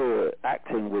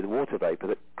interacting with water vapor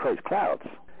that creates clouds.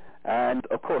 And,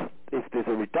 of course, if there's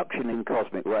a reduction in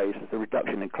cosmic rays, there's a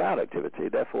reduction in cloud activity.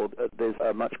 Therefore, there's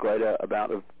a much greater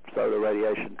amount of solar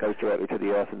radiation goes directly to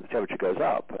the Earth and the temperature goes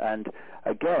up. And,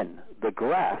 again, the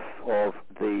graph of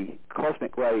the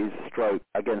cosmic rays stroke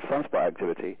against sunspot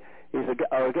activity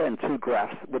are, again, two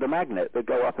graphs with a magnet that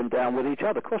go up and down with each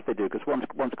other. Of course they do, because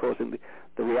one's causing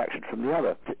the reaction from the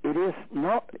other. It is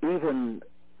not even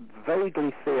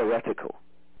vaguely theoretical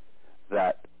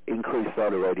that increased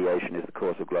solar radiation is the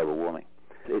cause of global warming.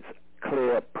 It's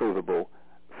clear, provable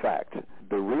fact.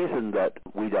 The reason that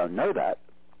we don't know that,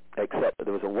 except that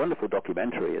there was a wonderful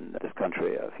documentary in this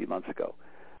country a few months ago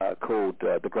called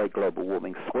The Great Global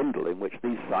Warming Swindle, in which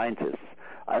these scientists,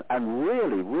 and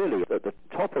really at the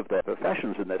top of their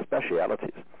professions and their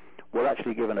specialities, were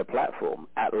actually given a platform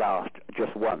at last,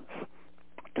 just once,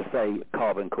 to say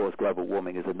carbon caused global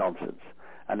warming is a nonsense,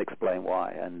 and explain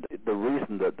why. And the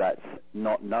reason that that's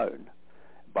not known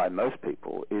by most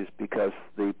people is because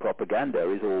the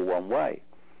propaganda is all one way.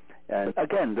 And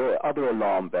again, there are other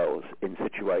alarm bells in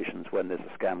situations when there's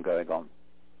a scam going on.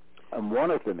 And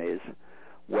one of them is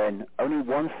when only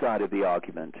one side of the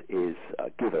argument is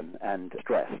given and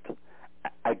stressed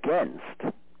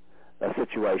against a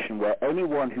situation where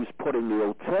anyone who's putting the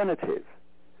alternative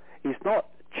is not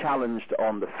challenged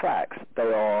on the facts,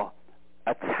 they are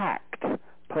attacked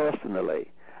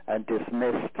personally and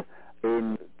dismissed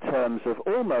in terms of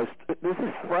almost, there's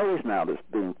this phrase now that's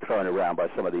being thrown around by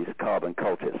some of these carbon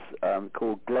cultists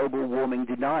called global warming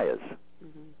deniers.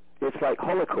 Mm-hmm. It's like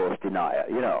Holocaust denier,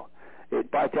 you know.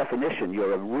 By definition,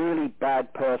 you're a really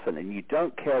bad person and you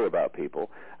don't care about people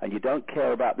and you don't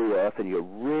care about the Earth and you're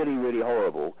really, really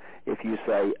horrible if you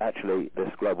say, actually, this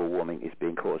global warming is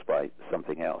being caused by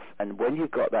something else. And when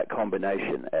you've got that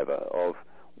combination, Eva, of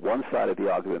one side of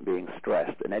the argument being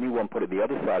stressed and anyone putting the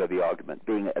other side of the argument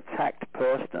being attacked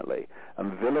personally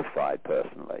and vilified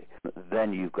personally,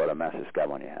 then you've got a massive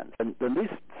scam on your hands. And these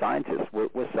scientists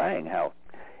were saying how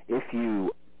if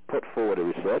you put forward a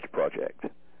research project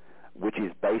which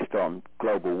is based on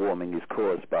global warming is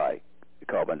caused by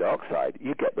carbon dioxide,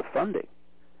 you get the funding.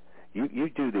 You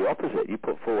do the opposite. You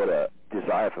put forward a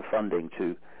desire for funding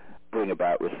to bring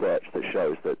about research that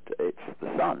shows that it's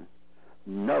the sun.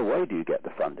 No way do you get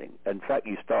the funding. In fact,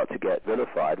 you start to get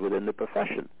vilified within the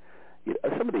profession.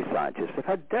 Some of these scientists have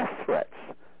had death threats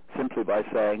simply by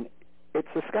saying, it's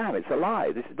a scam, it's a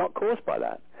lie, this is not caused by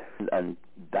that. And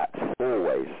that's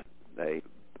always an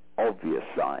obvious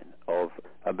sign of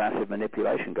a massive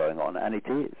manipulation going on, and it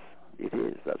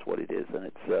is, that's what it is.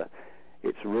 And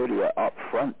it's really up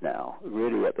front now,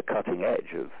 really at the cutting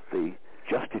edge of the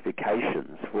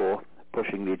justifications for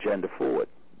pushing the agenda forward.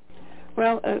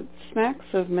 Well, it smacks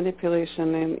of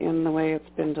manipulation in the way it's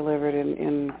been delivered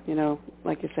in, you know,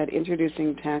 like you said,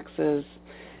 introducing taxes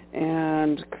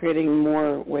and creating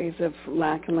more ways of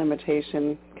lack and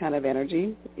limitation kind of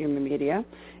energy in the media.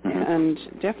 Mm-hmm.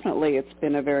 And definitely it's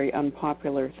been a very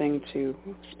unpopular thing to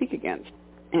speak against.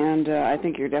 And I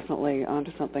think you're definitely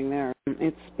onto something there.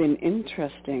 It's been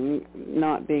interesting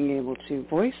not being able to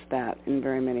voice that in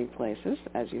very many places,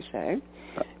 as you say.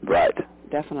 Right.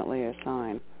 Definitely a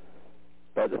sign.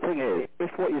 But the thing is, if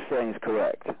what you're saying is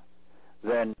correct,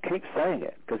 then keep saying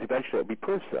it, because eventually it'll be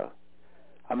proved so.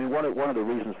 I mean, one of the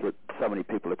reasons that so many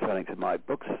people are turning to my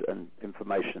books and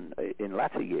information in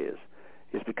latter years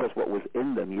is because what was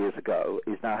in them years ago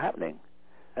is now happening.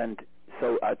 And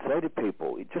so I'd say to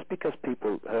people, just because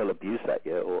people hurl abuse at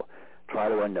you or try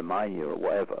to undermine you or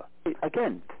whatever,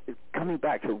 again, coming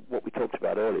back to what we talked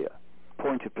about earlier,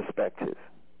 point of perspective.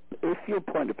 If your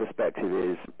point of perspective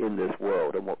is in this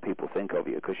world and what people think of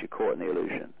you because you're caught in the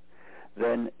illusion,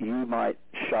 then you might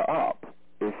shut up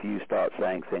if you start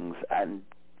saying things and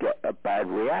get a bad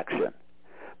reaction.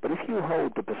 But if you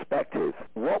hold the perspective,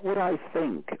 what would I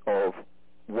think of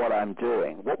what I'm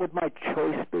doing? What would my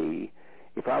choice be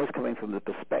if I was coming from the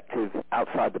perspective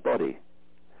outside the body?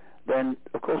 Then,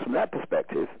 of course, from that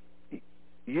perspective,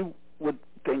 you would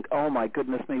think, oh my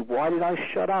goodness me, why did I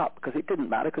shut up? Because it didn't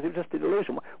matter, because it was just an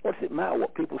illusion. What does it matter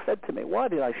what people said to me? Why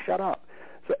did I shut up?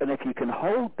 So, and if you can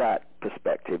hold that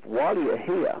perspective while you're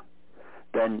here,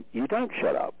 then you don't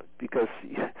shut up, because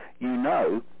you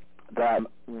know that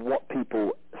what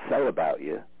people say about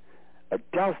you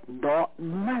does not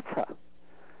matter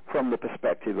from the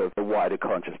perspective of the wider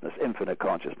consciousness, infinite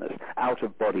consciousness,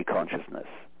 out-of-body consciousness.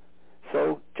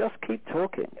 So just keep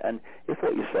talking, and if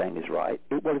what you're saying is right,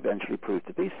 it will eventually prove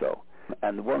to be so.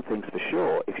 And one thing's for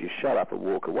sure, if you shut up and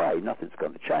walk away, nothing's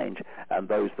going to change, and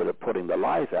those that are putting the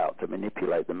lies out to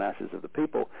manipulate the masses of the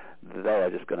people, they are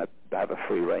just going to have a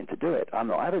free rein to do it. I'm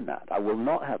not having that. I will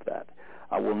not have that.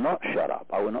 I will not shut up.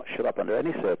 I will not shut up under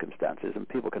any circumstances, and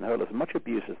people can hurl as much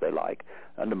abuse as they like,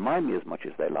 undermine me as much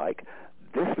as they like.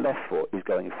 This left foot is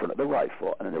going in front of the right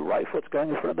foot, and then the right foot's going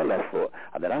in front of the left foot,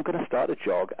 and then I'm going to start a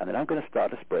jog, and then I'm going to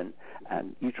start a sprint,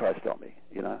 and you try to stop me,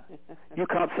 you know. You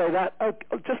can't say that. Oh,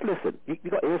 just listen. You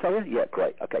got ears, are you? Yeah,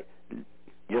 great. Okay.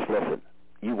 Just listen.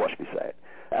 You watch me say it.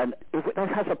 And if that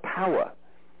has a power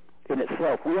in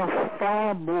itself, we are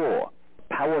far more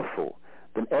powerful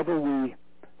than ever we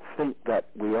think that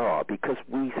we are, because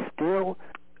we still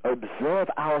observe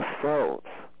ourselves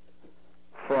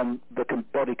from the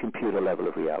body-computer level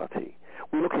of reality.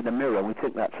 We look in the mirror and we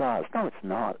think that's ours. No, it's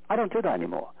not. I don't do that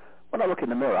anymore. When I look in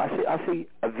the mirror, I see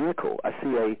a vehicle. I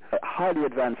see a highly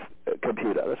advanced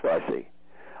computer. That's what I see.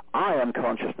 I am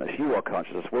consciousness. You are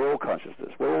consciousness. We're all consciousness.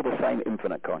 We're all the same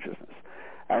infinite consciousness.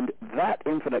 And that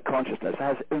infinite consciousness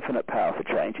has infinite power for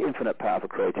change, infinite power for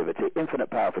creativity, infinite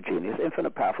power for genius,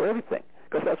 infinite power for everything.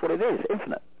 Because that's what it is,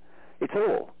 infinite. It's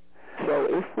all. So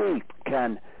if we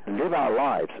can live our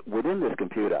lives within this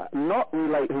computer, not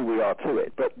relate who we are to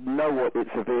it, but know what it's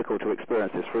a vehicle to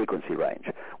experience this frequency range,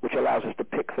 which allows us to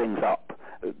pick things up,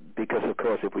 because of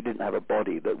course if we didn't have a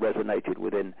body that resonated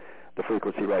within the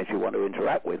frequency range we want to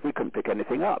interact with, we couldn't pick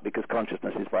anything up, because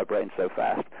consciousness is vibrating so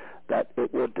fast that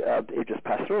it would just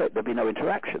pass through it. There'd be no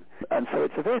interaction. And so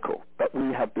it's a vehicle. But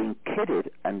we have been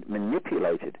kidded and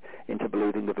manipulated into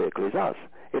believing the vehicle is us.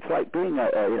 It's like being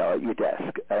at your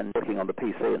desk and working on the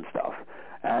PC and stuff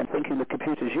and thinking the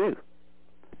computer's you.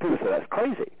 People say that's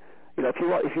crazy. You know,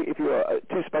 if you were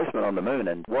two spacemen on the moon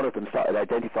and one of them started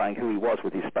identifying who he was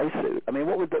with his spacesuit, I mean,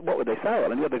 what would they say? I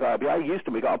mean, the other guy would be, "Hey,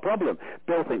 Houston, we got a problem.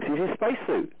 Bill thinks he's his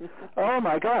spacesuit." Oh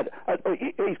my God,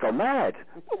 he's gone mad.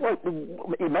 Well,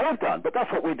 he may have done, but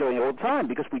that's what we're doing all the time,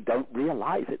 because we don't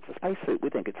realize it's a spacesuit. We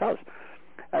think it's us.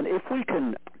 And if we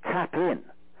can tap in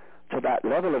to that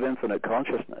level of infinite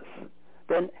consciousness,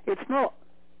 then it's not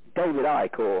David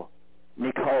Icke or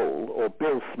Nicole or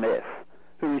Bill Smith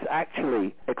who is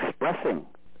actually expressing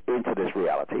into this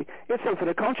reality. It's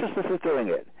infinite consciousness is doing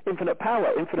it. Infinite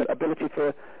power, infinite ability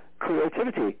for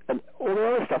creativity, and all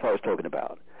the other stuff I was talking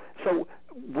about. So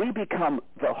we become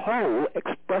the whole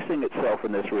expressing itself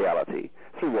in this reality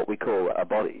through what we call a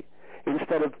body,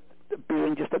 instead of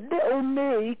being just a little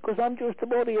me, because I'm just a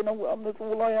body and I'm that's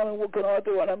all I am, and what can I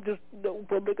do, and I'm just little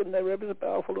public and they're ever so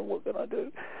powerful, and what can I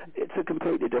do? It's a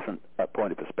completely different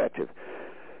point of perspective.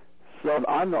 So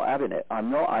I'm not having it. I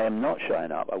am not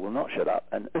shutting up. I will not shut up.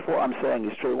 And if what I'm saying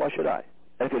is true, why should I?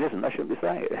 And if it isn't, I shouldn't be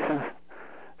saying it.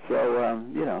 So,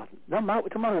 no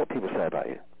matter what people say about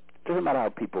you. It doesn't matter how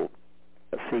people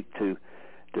seek to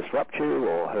disrupt you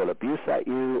or hurl abuse at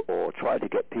you or try to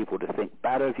get people to think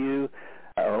bad of you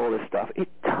and all this stuff. It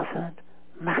doesn't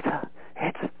matter.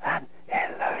 It's an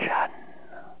illusion.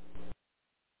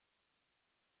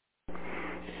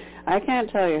 I can't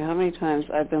tell you how many times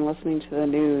I've been listening to the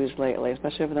news lately,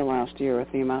 especially over the last year,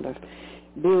 with the amount of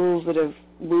bills that have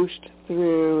whooshed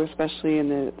through, especially in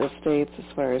the states, as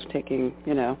far as taking,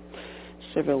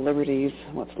 civil liberties,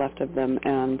 what's left of them,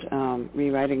 and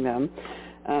rewriting them.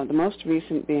 The most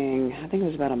recent being, I think it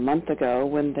was about a month ago,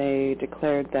 when they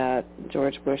declared that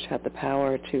George Bush had the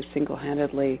power to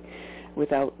single-handedly,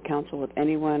 without counsel with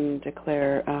anyone,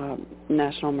 declare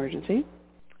national emergency.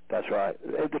 That's right.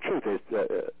 The truth is,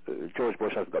 George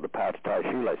Bush hasn't got the power to tie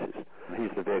shoelaces. He's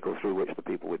the vehicle through which the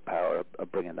people with power are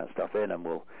bringing that stuff in and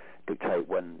will dictate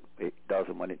when it does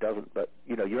and when it doesn't. But,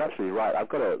 you're absolutely right. I've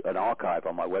got an archive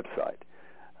on my website,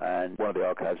 and one of the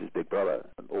archives is Big Brother,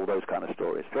 and all those kind of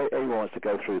stories. If anyone wants to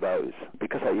go through those,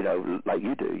 because, like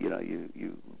you do,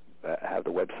 you have the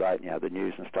website and you have the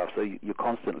news and stuff, so you're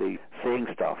constantly seeing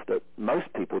stuff that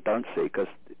most people don't see because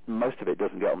most of it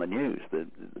doesn't get on the news. The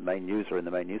main news are in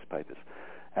the main newspapers.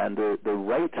 And the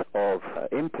rate of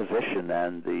imposition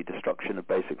and the destruction of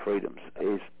basic freedoms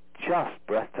is just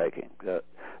breathtaking.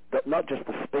 But not just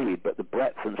the speed, but the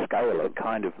breadth and scale of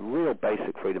kind of real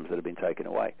basic freedoms that have been taken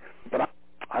away. But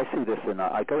I see this, and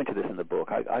I go into this in the book,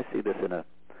 I see this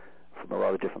from a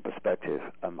rather different perspective.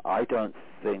 I don't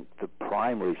think the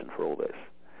prime reason for all this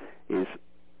is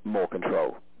more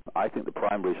control. I think the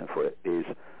prime reason for it is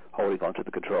holding on to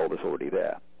the control that's already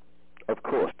there. Of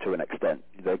course, to an extent,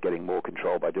 they're getting more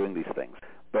control by doing these things.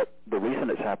 But the reason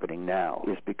it's happening now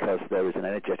is because there is an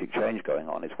energetic change going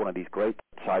on. It's one of these great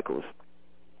cycles.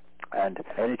 And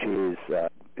energy is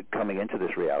coming into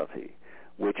this reality,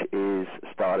 which is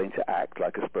starting to act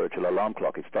like a spiritual alarm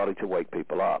clock. It's starting to wake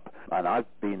people up. And I've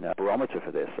been a barometer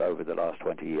for this over the last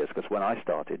 20 years, because when I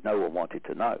started, no one wanted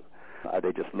to know.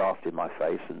 They just laughed in my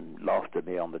face and laughed at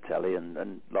me on the telly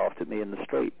and laughed at me in the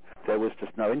street. There was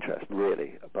just no interest,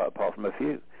 really, apart from a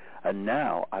few. And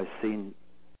now I've seen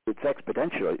it's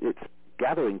exponential. It's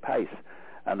gathering pace,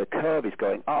 and the curve is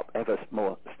going up ever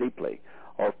more steeply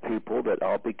of people that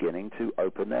are beginning to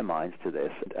open their minds to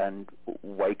this and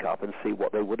wake up and see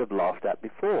what they would have laughed at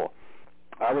before.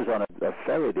 I was on a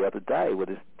ferry the other day where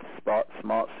this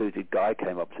smart-suited guy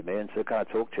came up to me and said, "Can I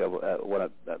talk to you? I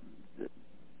want to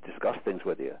discuss things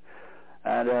with you."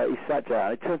 And he sat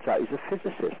down. It turns out he's a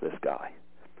physicist, this guy.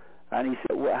 And he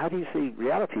said, "Well, how do you see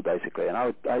reality, basically?" And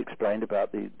I explained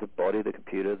about the body, the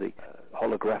computer, the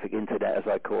holographic internet, as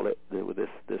I call it, with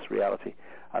this reality,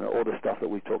 and all the stuff that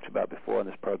we've talked about before in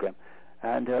this program.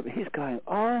 And he's going,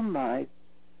 "Oh my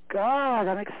God,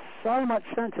 that makes so much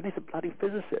sense." And he's a bloody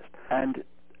physicist. And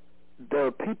there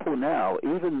are people now,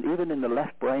 even in the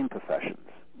left brain professions,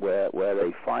 where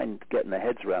they find getting their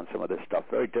heads around some of this stuff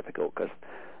very difficult because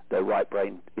their right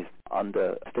brain is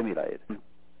understimulated.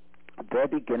 They're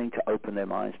beginning to open their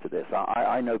minds to this.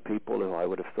 I know people who I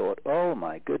would have thought, "Oh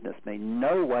my goodness me,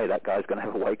 no way that guy's going to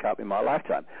have a wake up in my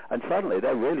lifetime." And suddenly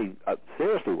they're really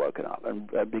seriously woken up,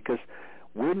 and because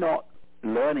we're not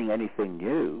learning anything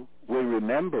new, we're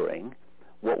remembering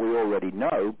what we already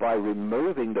know by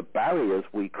removing the barriers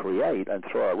we create and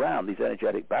throw around, these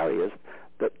energetic barriers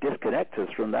that disconnect us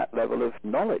from that level of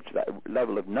knowledge, that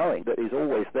level of knowing that is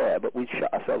always there, but we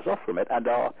shut ourselves off from it and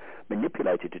are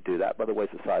manipulated to do that by the way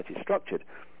society is structured.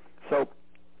 So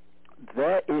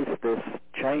there is this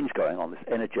change going on, this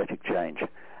energetic change,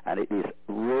 and it is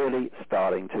really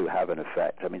starting to have an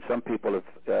effect. I mean, some people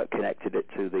have connected it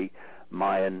to the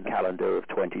Mayan calendar of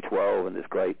 2012 and this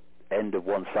great end of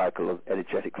one cycle of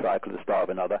energetic cycle, the start of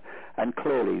another, and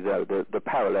clearly the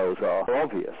parallels are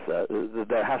obvious.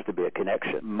 There has to be a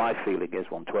connection. My feeling is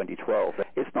on 2012,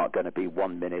 it's not going to be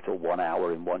 1 minute or 1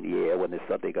 hour in 1 year when there's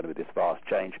suddenly going to be this vast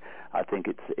change. I think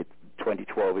it's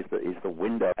 2012 is the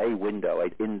window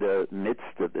in the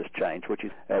midst of this change, which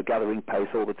is gathering pace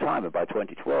all the time, and by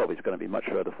 2012 it's going to be much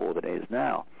further forward than it is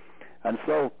now. And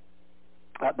so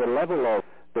at the level of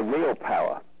the real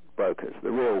power brokers,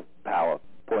 the real power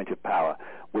point of power,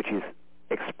 which is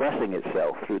expressing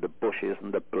itself through the Bushes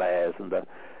and the Blairs and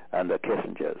the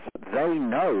Kissingers, they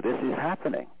know this is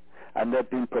happening, and they've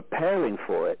been preparing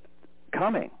for it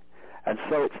coming. And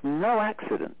so it's no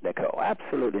accident, Nicole,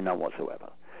 absolutely none whatsoever,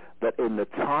 that in the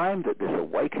time that this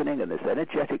awakening and this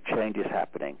energetic change is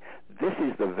happening, this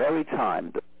is the very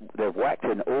time that they've whacked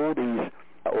in all these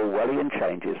Orwellian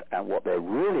changes, and what they're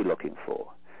really looking for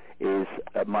is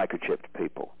microchipped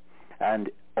people.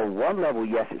 And on one level,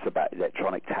 yes, it's about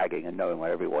electronic tagging and knowing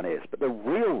where everyone is, but the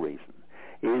real reason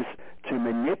is to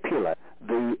manipulate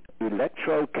the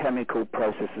electrochemical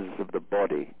processes of the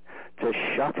body to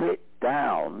shut it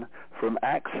down from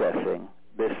accessing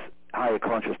this higher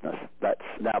consciousness that's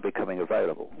now becoming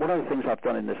available. One of the things I've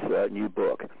done in this new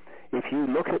book, if you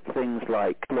look at things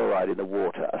like fluoride in the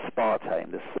water,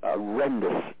 aspartame, this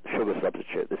horrendous sugar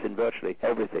substitute that's in virtually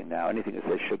everything now, anything that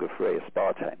says sugar-free,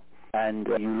 aspartame, and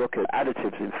you look at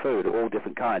additives in food, all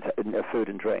different kinds, in food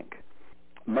and drink,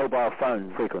 mobile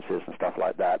phone frequencies and stuff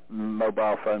like that,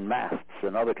 mobile phone masts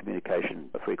and other communication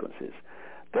frequencies,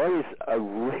 there is a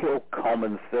real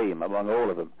common theme among all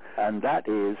of them, and that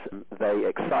is they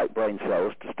excite brain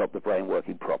cells to stop the brain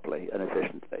working properly and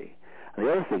efficiently. And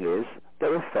the other thing is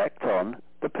their effect on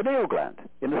the pineal gland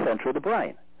in the center of the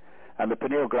brain. And the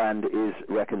pineal gland is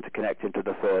reckoned to connect into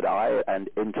the third eye and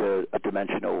into a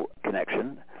dimensional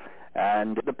connection.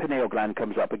 And the pineal gland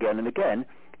comes up again and again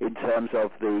in terms of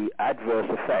the adverse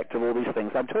effect of all these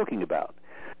things I'm talking about.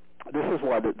 This is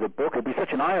why the book will be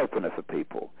such an eye-opener for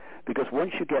people, because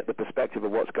once you get the perspective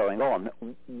of what's going on,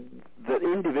 the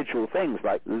individual things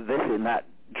like this in that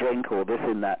drink or this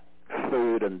in that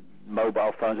food and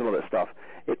mobile phones and all that stuff,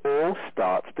 it all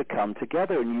starts to come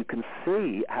together, and you can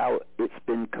see how it's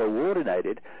been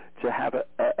coordinated to have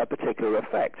a particular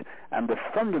effect. And the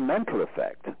fundamental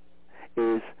effect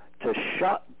is to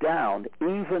shut down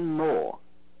even more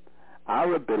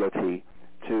our ability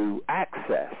to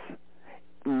access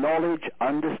knowledge,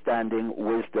 understanding,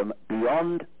 wisdom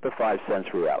beyond the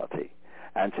five-sense reality,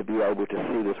 and to be able to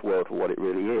see this world for what it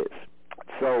really is.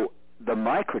 So the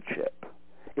microchip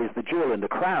is the jewel in the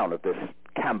crown of this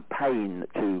campaign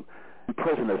to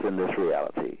imprison us in this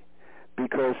reality,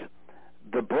 because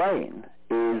the brain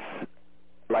is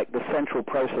like the central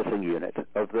processing unit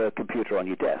of the computer on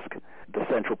your desk. The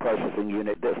central processing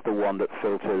unit, that's the one that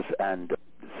filters and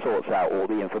sorts out all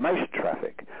the information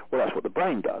traffic. Well, that's what the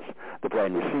brain does. The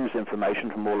brain receives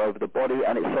information from all over the body,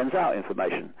 and it sends out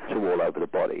information to all over the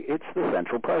body. It's the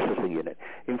central processing unit.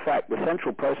 In fact, the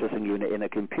central processing unit in a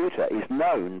computer is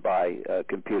known by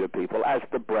computer people as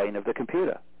the brain of the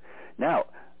computer. Now,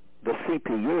 the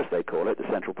CPU, as they call it, the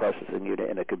central processing unit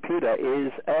in a computer,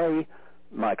 is a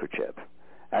microchip.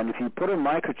 And if you put a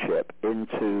microchip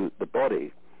into the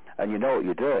body and you know what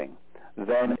you're doing,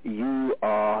 then you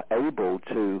are able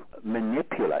to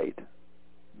manipulate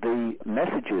the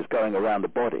messages going around the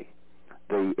body,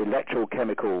 the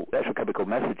electrochemical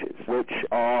messages, which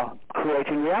are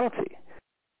creating reality.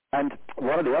 And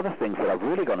one of the other things that I've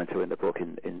really gone into in the book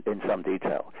in some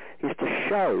detail is to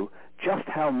show just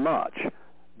how much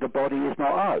the body is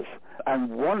not us. And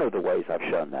one of the ways I've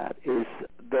shown that is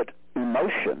that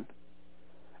emotion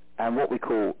and what we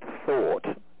call thought,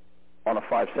 on a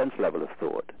five-sense level of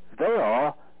thought, they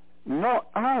are not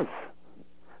us.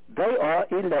 They are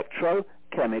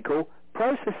electrochemical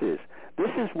processes. This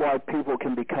is why people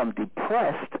can become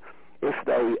depressed if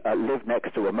they live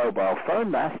next to a mobile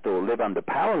phone mast or live under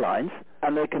power lines,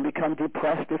 and they can become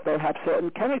depressed if they have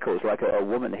certain chemicals, like a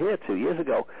woman here 2 years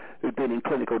ago who'd been in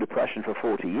clinical depression for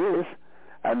 40 years,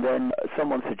 and then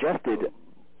someone suggested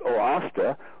or asked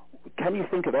her, can you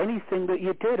think of anything that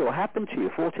you did or happened to you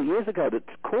 40 years ago that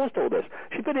caused all this?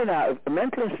 She'd been in and out of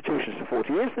mental institutions for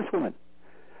 40 years, this woman.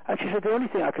 And she said, the only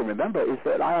thing I can remember is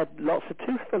that I had lots of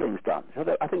tooth fillings done. So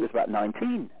I think it was about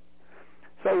 19.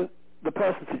 So the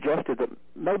person suggested that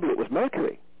maybe it was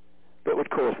mercury that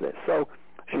would cause this. So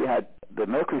she had the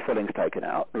mercury fillings taken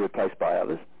out and replaced by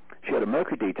others. She had a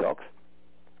mercury detox.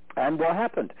 And what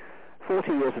happened?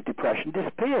 40 years of depression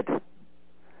disappeared.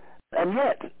 And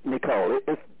yet, Nicole,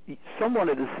 if someone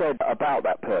had said about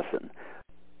that person,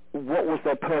 what was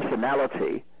their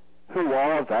personality, who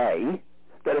are they,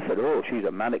 they'd have said, oh, she's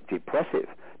a manic depressive.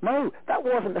 No, that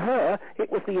wasn't her.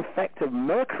 It was the effect of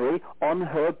mercury on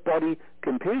her body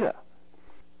computer.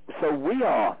 So we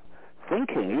are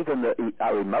thinking even that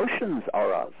our emotions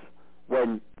are us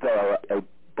when they are a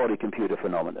body-computer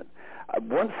phenomenon.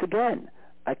 Once again,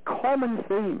 a common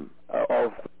theme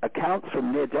of accounts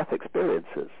from near-death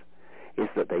experiences is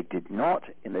that they did not,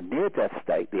 in the near-death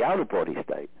state, the out-of-body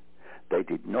state, they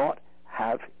did not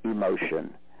have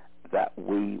emotion that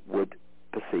we would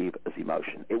perceive as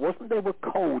emotion. It wasn't they were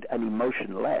cold and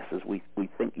emotionless, as we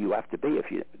think you have to be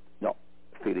if you're not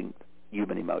feeling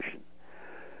human emotion.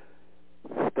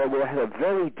 They were at a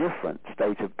very different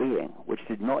state of being, which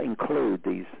did not include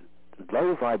these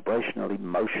low vibrational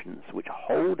emotions which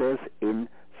hold us in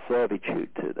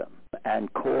servitude to them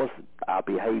and cause our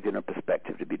behavior and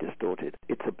perspective to be distorted.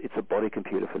 It's a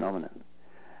body-computer phenomenon.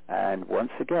 And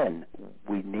once again,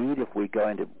 we need, if we're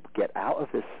going to get out of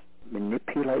this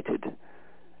manipulated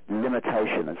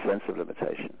limitation and sense of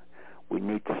limitation, we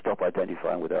need to stop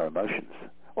identifying with our emotions.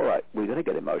 All right, we're going to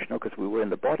get emotional because we were in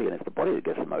the body, and it's the body that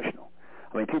gets emotional.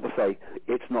 I mean, people say,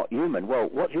 it's not human. Well,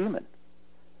 what's human?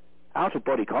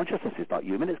 Out-of-body consciousness is not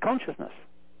human, it's consciousness.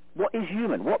 What is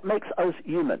human? What makes us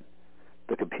human?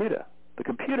 The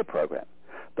computer program,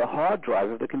 the hard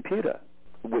drive of the computer,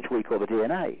 which we call the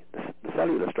DNA, the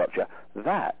cellular structure.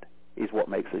 That is what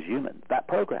makes us human, that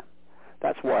program.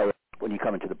 That's why when you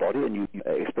come into the body and you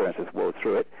experience this world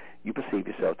through it, you perceive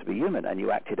yourself to be human, and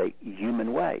you act in a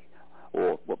human way,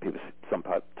 or what people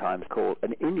sometimes call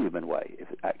an inhuman way, if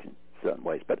it acts in certain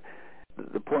ways. But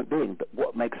the point being that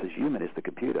what makes us human is the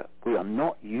computer. We are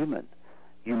not human.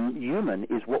 Human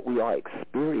is what we are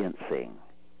experiencing.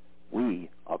 We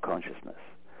are consciousness.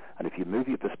 And if you move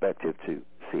your perspective to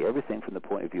see everything from the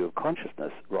point of view of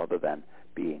consciousness rather than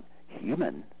being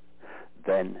human,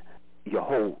 then your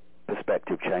whole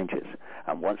perspective changes.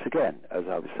 And once again, as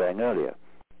I was saying earlier,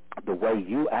 the way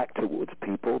you act towards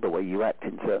people, the way you act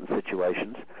in certain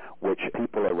situations, which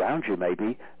people around you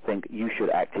maybe think you should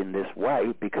act in this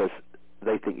way because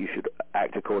they think you should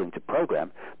act according to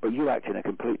program, but you act in a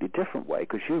completely different way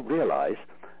because you realize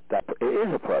that it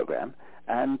is a program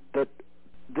and that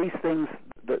these things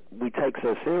that we take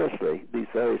so seriously, these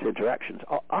various interactions,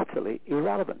 are utterly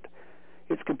irrelevant.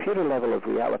 It's computer level of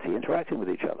reality interacting with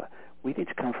each other. We need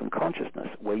to come from consciousness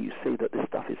where you see that this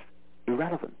stuff is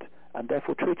irrelevant and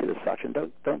therefore treat it as such, and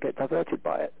don't get diverted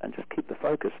by it, and just keep the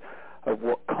focus of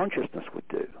what consciousness would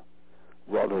do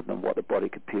rather than what the body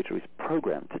computer is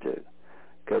programmed to do.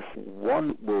 Because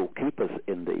one will keep us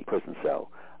in the prison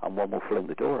cell and one will fling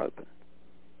the door open.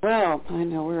 Well, I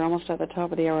know we're almost at the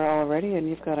top of the hour already, and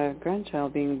you've got a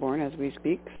grandchild being born as we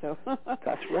speak. So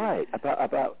That's right.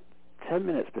 About 10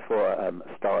 minutes before I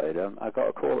started, I got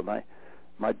a call that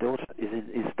my daughter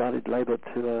is started labour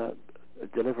to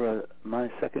deliver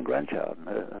my second grandchild.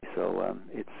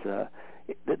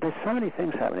 There's so many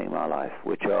things happening in my life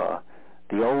which are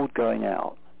the old going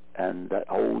out and that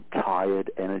old tired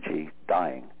energy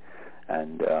dying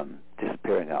and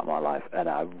disappearing out of my life, and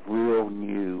a real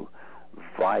new,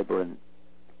 vibrant,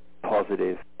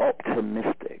 positive,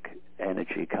 optimistic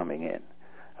energy coming in.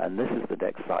 And this is the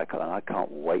next cycle, and I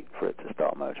can't wait for it to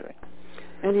start motoring.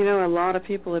 And you know, a lot of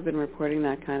people have been reporting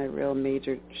that kind of real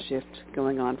major shift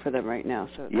going on for them right now.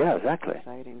 So yeah, exactly.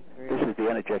 Exciting. This is the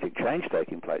energetic change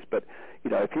taking place. But you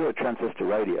know, if you're a transistor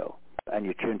radio and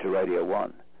you tune to Radio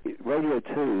 1, Radio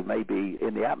 2 may be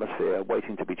in the atmosphere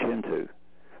waiting to be tuned to.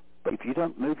 But if you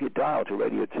don't move your dial to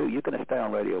Radio 2, you're going to stay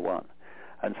on Radio 1.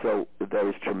 And so there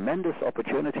is tremendous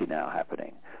opportunity now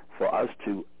happening for us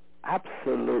to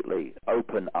absolutely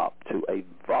open up to a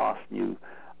vast new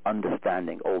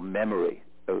understanding or memory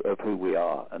of who we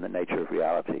are and the nature of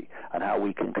reality and how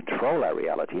we can control our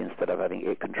reality instead of having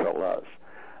it control us.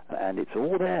 And it's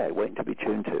all there waiting to be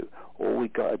tuned to. All we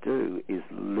got to do is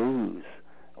lose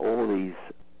all these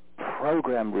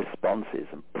programmed responses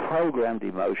and programmed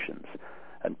emotions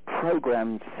and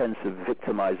programmed sense of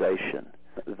victimization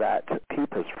that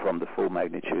keep us from the full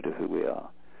magnitude of who we are.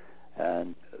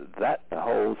 And that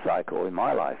whole cycle in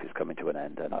my life is coming to an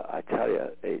end. And I tell you,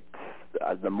 it's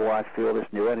the more I feel this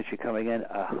new energy coming in,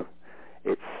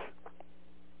 it's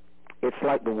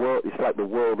like the world. It's like the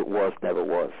world that was never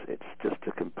was. It's just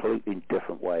a completely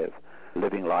different way of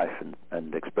living life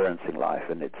and experiencing life.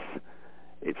 And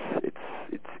it's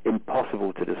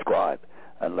impossible to describe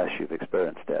unless you've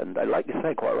experienced it. And like you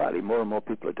say quite rightly, more and more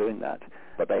people are doing that.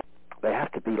 But they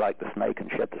have to be like the snake and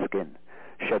shed the skin,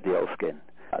 shed the old skin.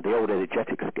 The old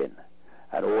energetic skin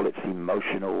and all its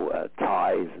emotional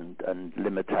ties and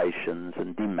limitations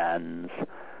and demands.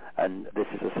 And this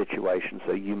is a situation,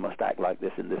 so you must act like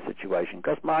this in this situation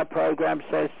because my program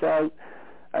says so.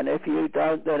 And if you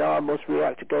don't, then I must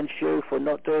react against you for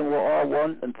not doing what I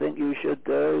want and think you should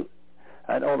do,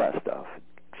 and all that stuff.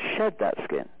 Shed that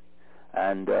skin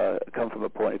and come from a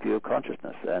point of view of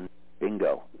consciousness, and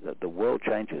bingo, the world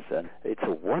changes. And it's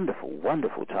a wonderful,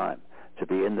 wonderful time to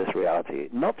be in this reality.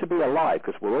 Not to be alive,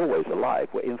 because we're always alive.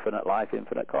 We're infinite life,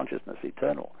 infinite consciousness,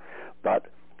 eternal. But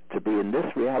to be in this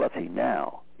reality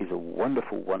now is a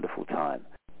wonderful, wonderful time.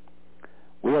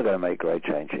 We are going to make great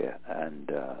change here. And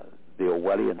the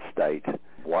Orwellian state,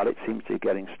 while it seems to be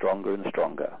getting stronger and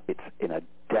stronger, it's in a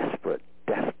desperate,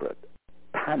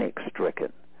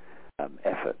 panic-stricken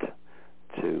effort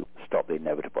to stop the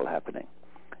inevitable happening.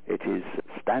 It is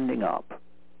standing up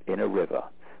in a river,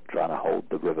 trying to hold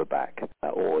the river back,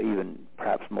 or even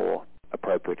perhaps more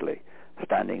appropriately,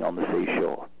 standing on the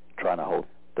seashore, trying to hold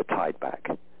the tide back.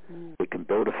 It can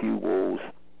build a few walls,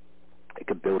 it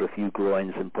can build a few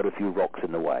groins and put a few rocks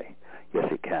in the way. Yes,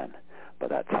 it can. But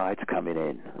that tide's coming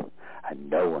in, and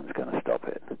no one's going to stop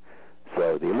it.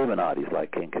 So the Illuminati's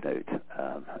like King Canute,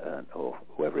 or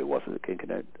whoever it was that King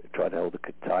Canute tried to hold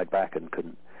the tide back and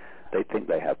couldn't. They think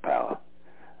they have power.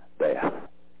 They are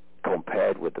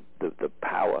compared with the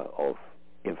power of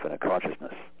infinite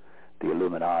consciousness, the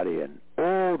Illuminati and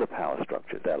all the power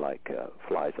structures. They're like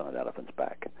flies on an elephant's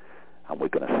back, and we're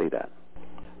going to see that.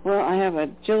 Well, I have a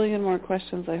jillion more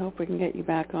questions. I hope we can get you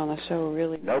back on the show,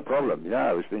 really. No problem.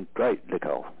 Yeah, it's been great,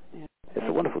 Nicole. Yeah. It's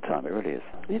a wonderful time. It really is.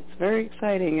 It's very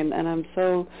exciting, and I'm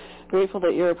so grateful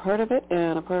that you're a part of it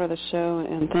and a part of the show,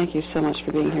 and thank you so much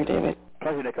for being here, David.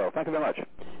 Pleasure, Nicole. Thank you very much.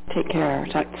 Take care.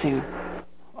 Talk soon.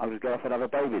 I'm just going for another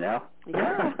baby now.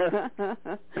 Yeah.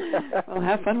 Well,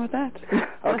 have fun with that.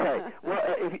 Okay. Well,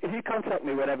 if you contact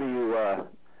me whenever you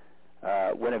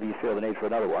whenever you feel the need for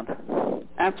another one.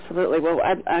 Absolutely. Well,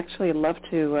 I'd actually love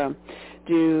to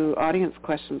do audience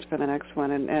questions for the next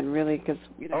one, and really, because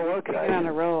we're on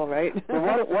a roll, right?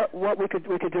 Well, what we could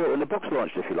do it when the book's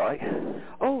launched, if you like.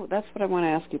 Oh, that's what I want to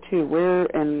ask you too. Where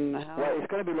and how? Well, it's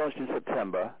going to be launched in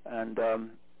September, and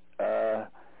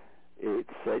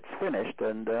it's finished,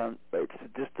 and it's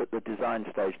just at the design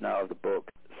stage now of the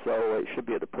book. So it should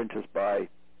be at the printers by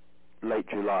late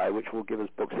July, which will give us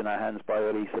books in our hands by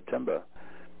early September.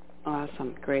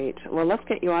 Awesome, great. Well, let's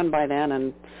get you on by then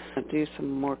and do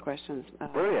some more questions.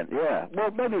 Brilliant, yeah.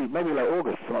 Well, maybe like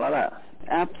August, something like that.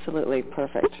 Absolutely,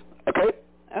 perfect.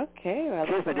 Okay. Well,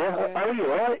 cheers, my dear. How are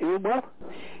you? All right? You well?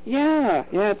 Yeah.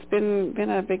 It's been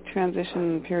a big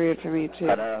transition period for me too.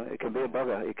 I know it can be a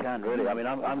bugger. It can really. I mean,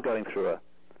 I'm going through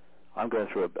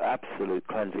an absolute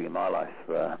cleansing in my life.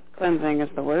 Cleansing is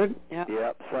the word. Yeah.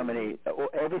 Yeah. So many,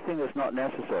 everything that's not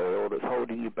necessary, or that's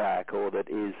holding you back, or that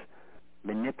is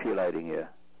manipulating you.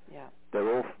 Yeah.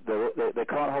 They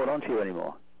can't hold on to you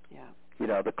anymore. Yeah. You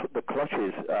know, the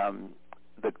clutches,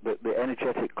 the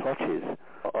energetic clutches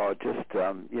are just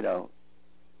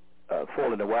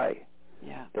falling away.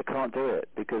 Yeah. They can't do it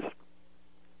because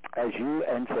as you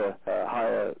enter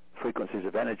higher frequencies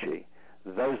of energy,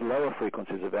 those lower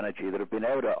frequencies of energy that have been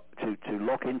able to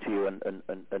lock into you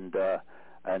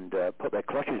and put their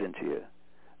clutches into you,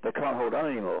 they can't hold on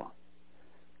anymore.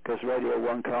 Because Radio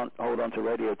 1 can't hold on to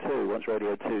Radio 2 once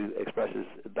Radio 2 expresses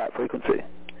that frequency.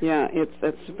 Yeah,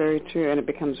 that's very true, and it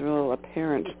becomes real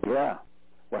apparent. Yeah.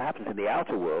 What happens in the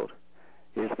outer world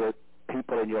is that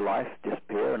people in your life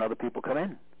disappear and other people come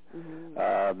in.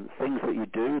 Mm-hmm. Things that you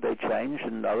do, they change,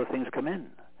 and other things come in.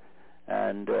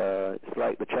 And it's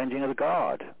like the changing of the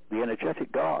guard, the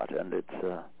energetic guard, and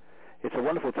it's a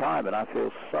wonderful time, and I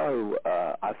feel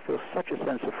such a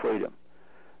sense of freedom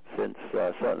since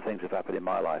certain things have happened in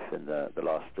my life in the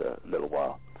last little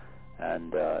while,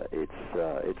 and it's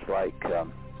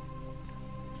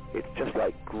just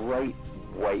like great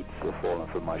weights have fallen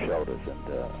from my shoulders, and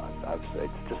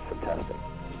it's just fantastic.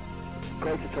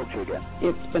 Great to talk to you again.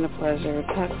 It's been a pleasure.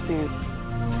 Talk soon.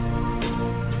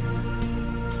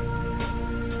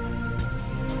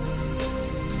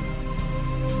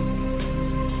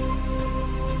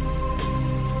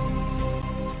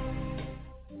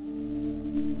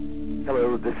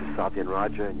 Hello, this is Satyan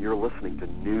Raja, and you're listening to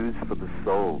News for the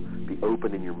Soul. Be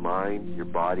open in your mind, your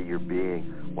body, your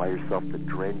being. Allow yourself to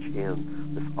drench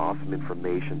in this awesome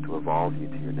information to evolve you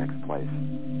to your next place.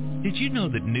 Did you know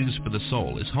that News for the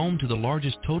Soul is home to the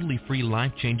largest totally free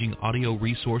life-changing audio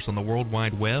resource on the World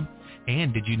Wide Web?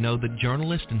 And did you know that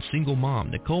journalist and single mom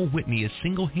Nicole Whitney is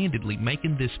single-handedly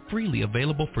making this freely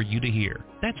available for you to hear?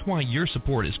 That's why your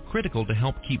support is critical to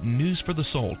help keep News for the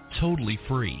Soul totally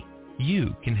free.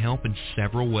 You can help in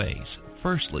several ways.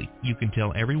 Firstly, you can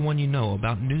tell everyone you know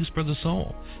about News for the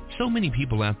Soul. So many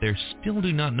people out there still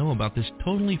do not know about this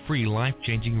totally free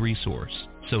life-changing resource.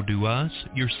 So do us,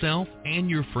 yourself, and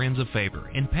your friends a favor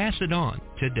and pass it on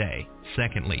today.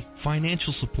 Secondly,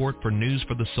 financial support for News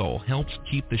for the Soul helps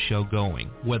keep the show going,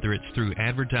 whether it's through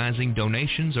advertising,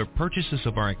 donations, or purchases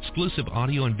of our exclusive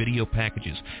audio and video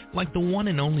packages, like the one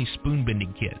and only Spoon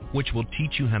Bending Kit, which will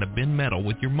teach you how to bend metal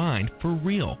with your mind for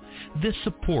real. This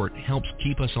support helps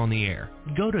keep us on the air.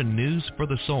 Go to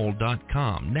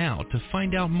newsforthesoul.com now to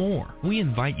find out more. We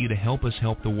invite you to help us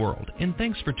help the world, and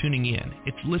thanks for tuning in.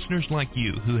 It's listeners like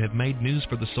you who have made News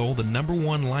for the Soul the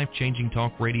 #1 life-changing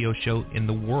talk radio show in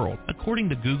the world, according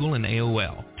to Google and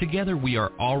AOL. Together we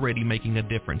are already making a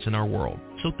difference in our world.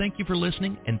 So thank you for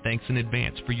listening, and thanks in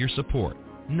advance for your support.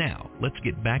 Now, let's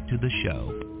get back to the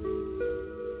show.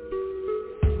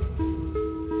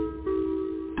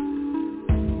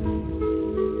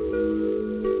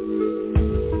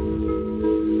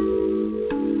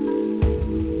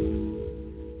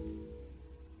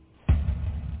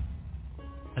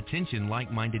 Attention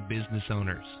like-minded business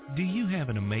owners. Do you have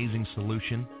an amazing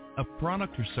solution? A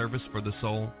product or service for the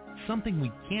soul? Something we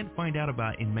can't find out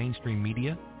about in mainstream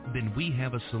media? Then we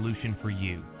have a solution for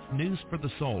you. News for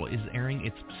the Soul is airing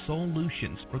its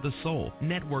Solutions for the Soul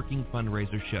networking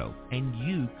fundraiser show, and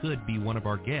you could be one of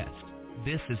our guests.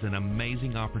 This is an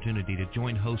amazing opportunity to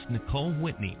join host Nicole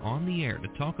Whitney on the air to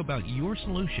talk about your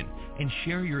solution and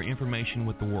share your information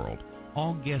with the world.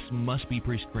 All guests must be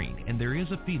pre-screened, and there is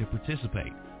a fee to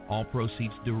participate. All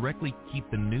proceeds directly keep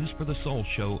the News for the Soul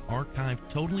show archived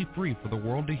totally free for the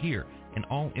world to hear, and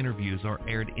all interviews are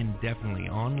aired indefinitely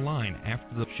online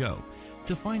after the show.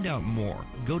 To find out more,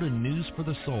 go to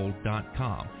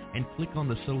newsforthesoul.com and click on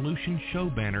the Solution Show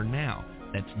banner now.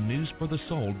 That's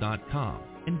newsforthesoul.com.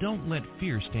 And don't let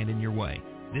fear stand in your way.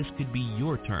 This could be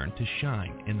your turn to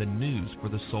shine in the News for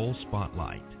the Soul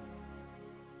spotlight.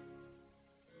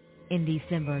 In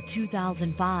December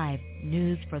 2005,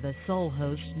 News for the Soul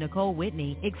host Nicole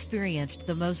Whitney experienced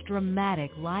the most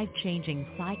dramatic, life-changing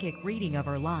psychic reading of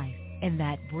her life. In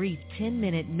that brief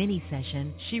 10-minute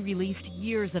mini-session, she released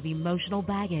years of emotional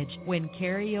baggage when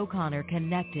Carrie O'Connor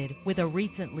connected with a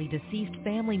recently deceased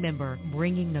family member,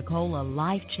 bringing Nicole a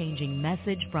life-changing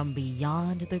message from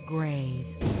beyond the grave.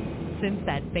 Since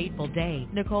that fateful day,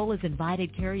 Nicole has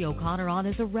invited Carrie O'Connor on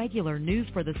as a regular News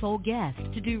for the Soul guest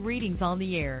to do readings on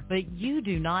the air. But you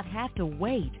do not have to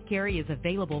wait. Carrie is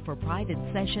available for private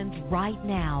sessions right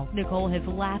now. Nicole has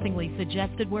laughingly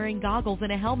suggested wearing goggles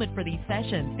and a helmet for these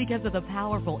sessions because of the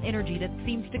powerful energy that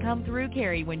seems to come through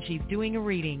Carrie when she's doing a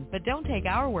reading. But don't take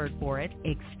our word for it.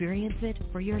 Experience it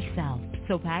for yourself.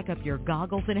 So pack up your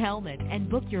goggles and helmet and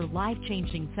book your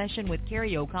life-changing session with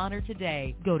Carrie O'Connor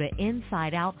today. Go to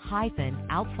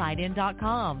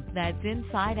InsideOut-OutsideIn.com. That's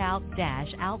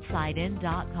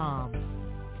InsideOut-OutsideIn.com.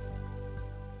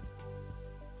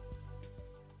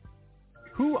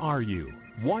 Who are you?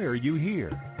 Why are you here?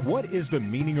 What is the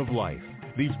meaning of life?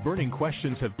 These burning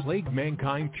questions have plagued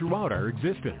mankind throughout our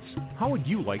existence. How would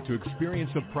you like to experience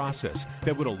a process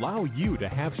that would allow you to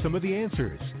have some of the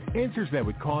answers? Answers that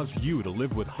would cause you to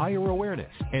live with higher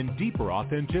awareness and deeper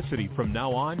authenticity from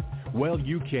now on? Well,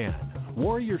 you can.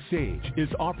 Warrior Sage is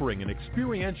offering an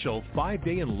experiential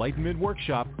 5-day enlightenment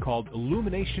workshop called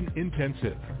Illumination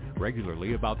Intensive.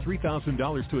 Regularly about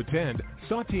 $3,000 to attend,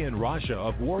 Satya Raja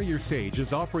of Warrior Sage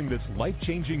is offering this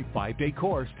life-changing 5-day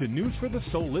course to News for the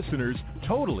Soul listeners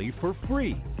totally for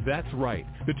free. That's right.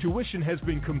 The tuition has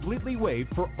been completely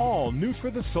waived for all News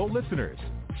for the Soul listeners.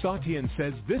 Satyan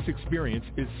says this experience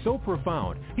is so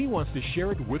profound, he wants to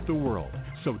share it with the world.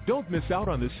 So don't miss out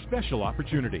on this special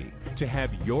opportunity. To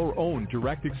have your own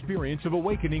direct experience of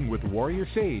awakening with Warrior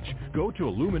Sage, go to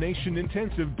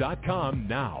IlluminationIntensive.com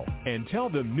now and tell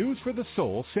them News for the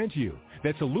Soul sent you.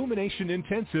 That's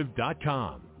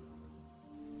IlluminationIntensive.com.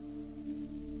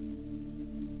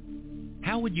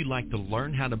 How would you like to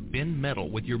learn how to bend metal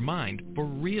with your mind for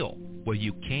real? Well,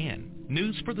 you can.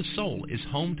 News for the Soul is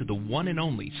home to the one and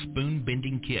only Spoon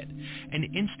Bending Kit, an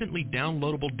instantly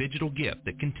downloadable digital gift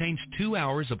that contains 2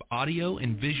 hours of audio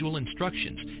and visual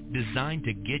instructions designed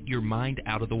to get your mind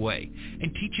out of the way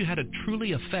and teach you how to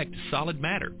truly affect solid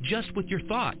matter just with your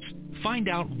thoughts. Find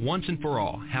out once and for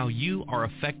all how you are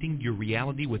affecting your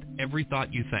reality with every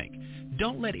thought you think.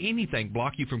 Don't let anything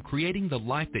block you from creating the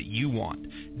life that you want.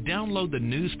 Download the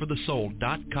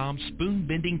newsforthesoul.com Spoon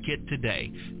Bending Kit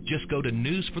today. Just go to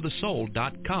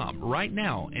newsforthesoul.com right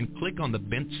now and click on the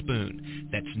bent spoon.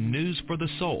 That's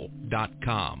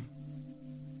newsforthesoul.com.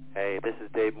 Hey, this is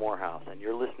Dave Morehouse, and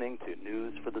you're listening to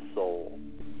News for the Soul.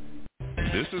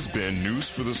 This has been News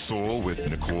for the Soul with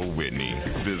Nicole Whitney.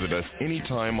 Visit us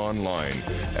anytime online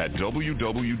at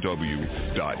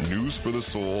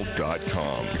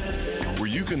www.newsforthesoul.com, where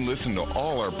you can listen to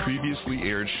all our previously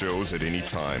aired shows at any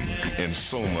time, and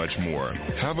so much more.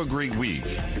 Have a great week,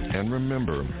 and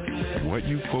remember, what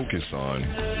you focus on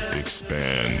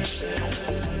expands.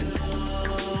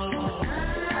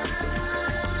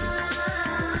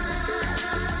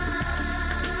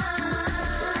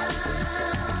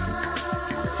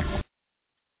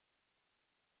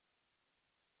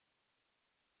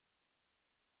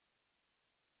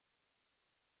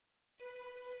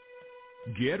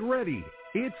 Get ready.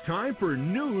 It's time for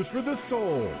News for the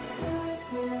Soul.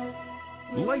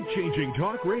 Life-changing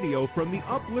talk radio from the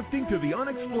uplifting to the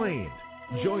unexplained.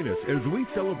 Join us as we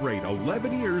celebrate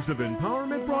 11 years of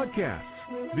empowerment broadcasts,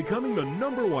 becoming the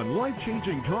 #1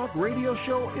 life-changing talk radio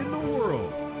show in the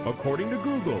world, according to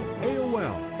Google,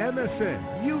 AOL, MSN,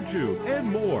 YouTube, and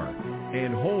more.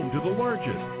 And home to the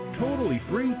largest, totally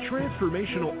free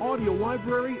transformational audio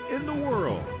library in the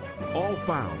world. All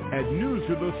found at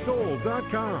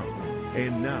newsforthesoul.com.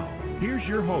 And now, here's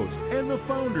your host and the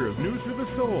founder of News for the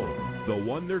Soul, the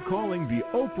one they're calling the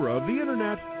Oprah of the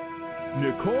Internet,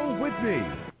 Nicole Whitney.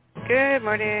 Good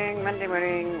morning, Monday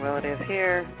morning. Well, it is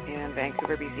here in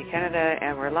Vancouver, BC, Canada,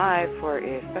 and we're live for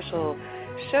a special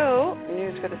show,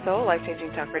 News for the Soul,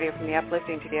 life-changing talk radio from the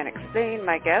uplifting to the unexplained.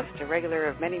 My guest, a regular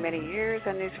of many, many years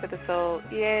on News for the Soul,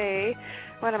 yay,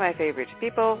 one of my favorite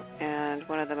people and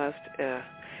one of the most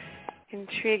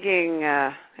intriguing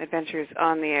adventures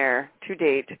on the air to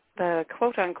date, the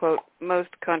quote-unquote most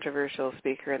controversial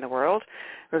speaker in the world.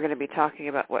 We're going to be talking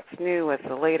about what's new, what's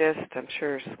the latest. I'm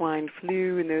sure swine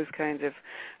flu and those kinds of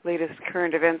latest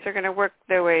current events are going to work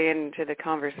their way into the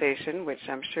conversation, which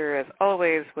I'm sure, as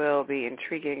always, will be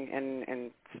intriguing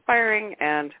and inspiring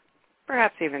and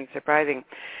perhaps even surprising.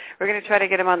 We're going to try to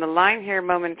get him on the line here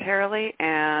momentarily,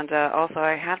 and also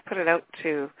I had put it out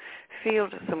to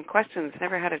field some questions.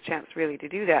 Never had a chance really to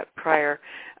do that prior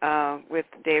with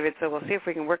David, so we'll see if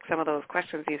we can work some of those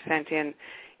questions you sent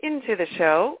into the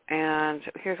show. And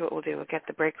here's what we'll do. We'll get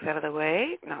the breaks out of the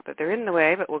way. Not that they're in the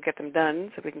way, but we'll get them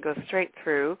done so we can go straight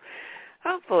through,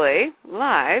 hopefully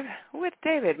live with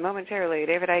David momentarily.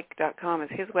 DavidIke.com is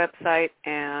his website,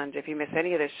 and if you miss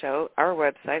any of this show, our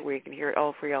website where you can hear it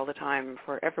all free all the time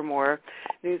forevermore,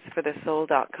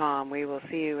 newsforthesoul.com. We will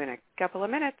see you in a couple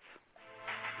of minutes.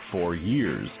 For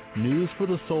years, News for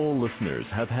the Soul listeners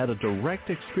have had a direct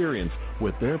experience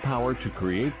with their power to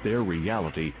create their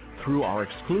reality through our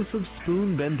exclusive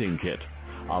Spoon Bending Kit,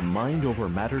 a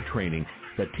mind-over-matter training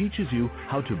that teaches you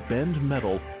how to bend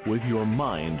metal with your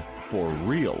mind for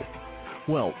real.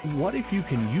 Well, what if you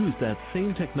can use that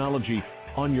same technology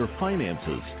on your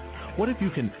finances? What if you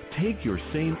can take your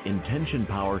same intention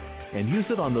power and use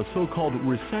it on the so-called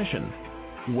recession?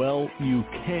 Well, you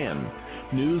can.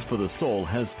 News for the Soul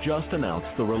has just announced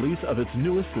the release of its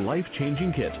newest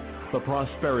life-changing kit, the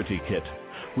Prosperity Kit.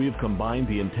 We have combined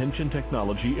the intention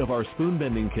technology of our spoon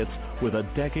bending kits with a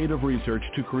decade of research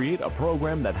to create a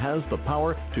program that has the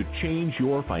power to change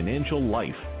your financial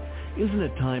life. Isn't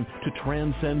it time to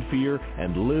transcend fear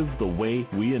and live the way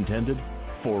we intended?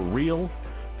 For real?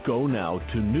 Go now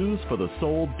to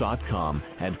newsforthesoul.com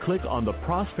and click on the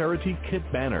Prosperity Kit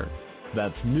banner.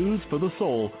 That's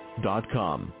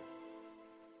newsforthesoul.com.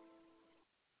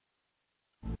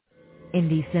 In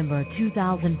December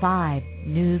 2005,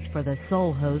 News for the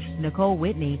Soul host Nicole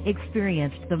Whitney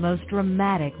experienced the most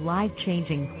dramatic,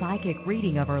 life-changing psychic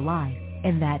reading of her life.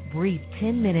 In that brief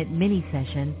 10-minute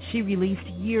mini-session, she released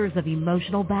years of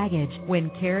emotional baggage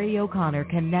when Carrie O'Connor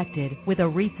connected with a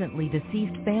recently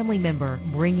deceased family member,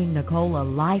 bringing Nicole a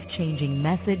life-changing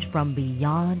message from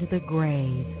beyond the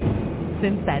grave.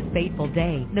 Since that fateful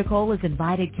day, Nicole has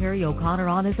invited Carrie O'Connor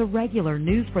on as a regular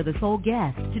News for the Soul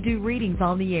guest to do readings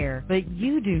on the air. But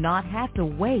you do not have to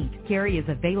wait. Carrie is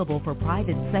available for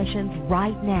private sessions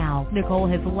right now. Nicole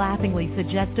has laughingly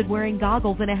suggested wearing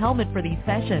goggles and a helmet for these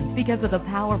sessions because of the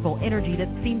powerful energy that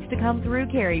seems to come through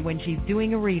Carrie when she's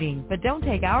doing a reading. But don't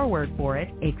take our word for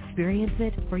it. Experience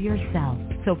it for yourself.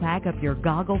 So pack up your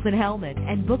goggles and helmet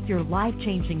and book your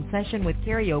life-changing session with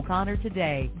Carrie O'Connor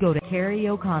today. Go to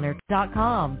CarrieO'Connor.com.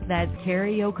 That's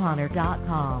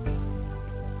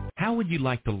CarrieO'Connor.com. How would you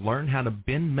like to learn how to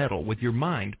bend metal with your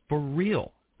mind for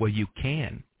real? Well, you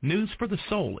can. News for the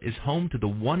Soul is home to the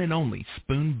one and only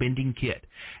Spoon Bending Kit,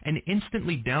 an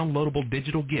instantly downloadable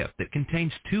digital gift that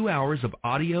contains 2 hours of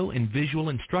audio and visual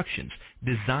instructions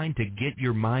designed to get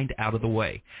your mind out of the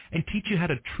way and teach you how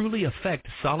to truly affect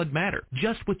solid matter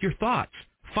just with your thoughts.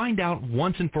 Find out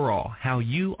once and for all how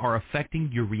you are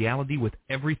affecting your reality with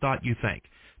every thought you think.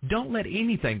 Don't let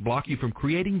anything block you from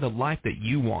creating the life that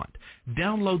you want.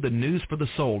 Download the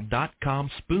newsforthesoul.com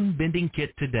Spoon Bending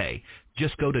Kit today.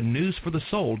 Just go to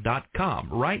newsforthesoul.com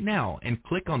right now and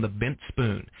click on the bent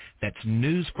spoon. That's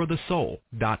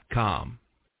newsforthesoul.com.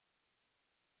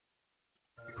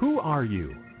 Who are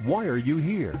you? Why are you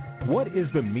here? What is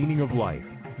the meaning of life?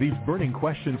 These burning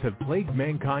questions have plagued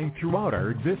mankind throughout our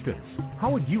existence.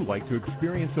 How would you like to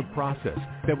experience a process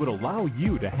that would allow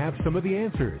you to have some of the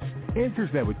answers?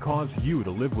 Answers that would cause you to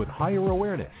live with higher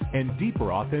awareness and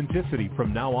deeper authenticity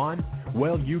from now on?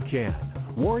 Well, you can.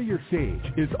 Warrior Sage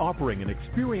is offering an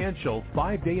experiential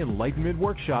 5-day enlightenment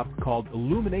workshop called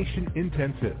Illumination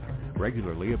Intensive.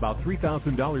 Regularly about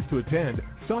 $3,000 to attend,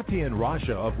 Satya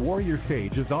Raja of Warrior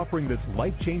Sage is offering this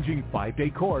life-changing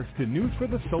 5-day course to News for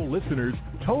the Soul listeners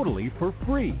totally for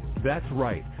free. That's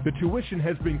right. The tuition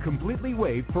has been completely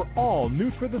waived for all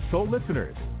News for the Soul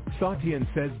listeners. Satyan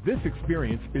says this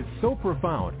experience is so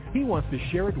profound, he wants to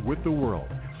share it with the world.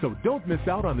 So don't miss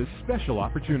out on this special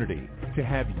opportunity. To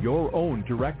have your own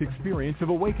direct experience of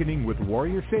awakening with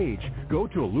Warrior Sage, go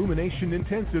to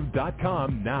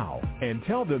illuminationintensive.com now and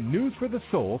tell them News for the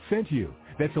Soul sent you.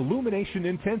 That's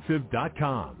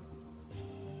illuminationintensive.com.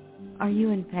 Are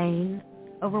you in pain,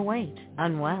 overweight,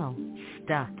 unwell,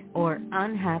 stuck, or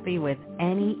unhappy with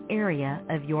any area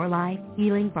of your life?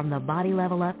 Healing from the Body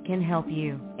Level Up can help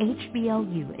you.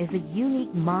 HBLU is a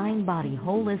unique mind-body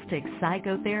holistic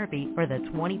psychotherapy for the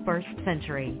 21st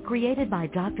century. Created by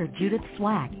Dr. Judith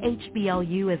Swack,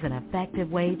 HBLU is an effective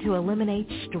way to eliminate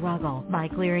struggle by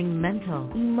clearing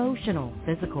mental, emotional,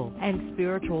 physical, and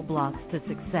spiritual blocks to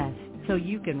success. so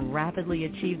you can rapidly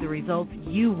achieve the results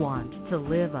you want to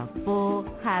live a full,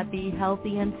 happy,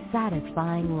 healthy, and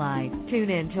satisfying life. Tune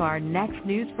in to our next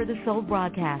News for the Soul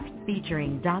broadcast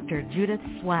featuring Dr. Judith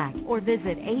Swack, or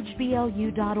visit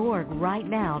hblu.org right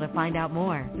now to find out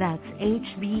more. That's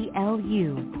hblu.org.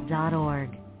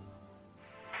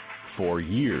 For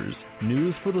years,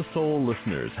 News for the Soul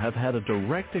listeners have had a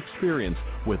direct experience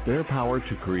with their power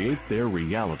to create their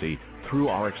reality through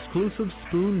our exclusive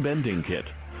Spoon Bending Kit,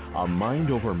 a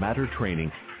mind-over-matter training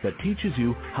that teaches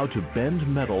you how to bend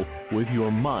metal with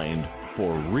your mind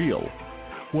for real.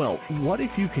 Well, what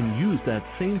if you can use that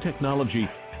same technology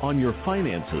on your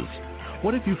finances?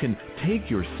 What if you can take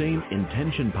your same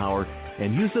intention power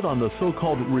and use it on the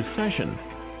so-called recession?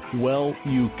 Well,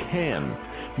 you can.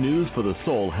 News for the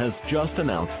Soul has just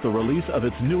announced the release of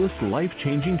its newest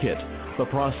life-changing kit, the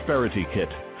Prosperity Kit.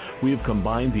 We have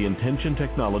combined the intention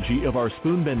technology of our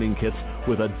spoon bending kits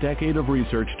with a decade of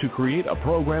research to create a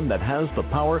program that has the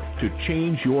power to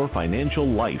change your financial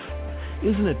life.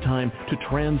 Isn't it time to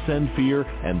transcend fear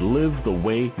and live the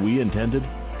way we intended?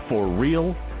 For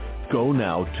real? Go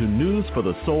now to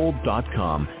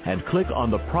newsforthesoul.com and click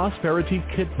on the Prosperity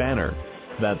Kit banner.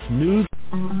 That's news.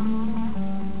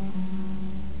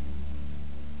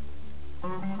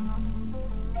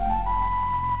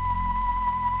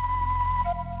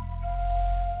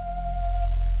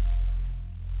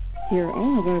 Hear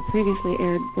all of our previously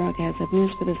aired broadcasts of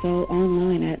News for the Soul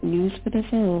online at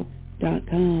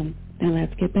newsforthesoul.com. Now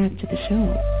let's get back to the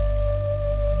show.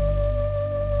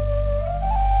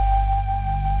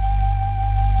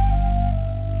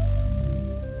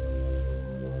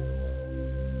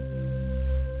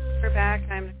 We're back.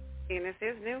 I'm and this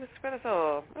is News for the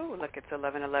Soul. Oh, look, it's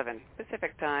 11:11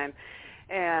 Pacific time.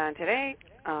 And today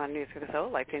on News for the Soul,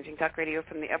 life-changing talk radio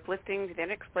from the uplifting to the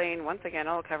unexplained, once again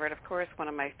all covered, of course, one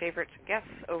of my favorite guests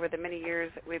over the many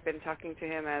years that we've been talking to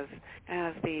him as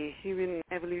the human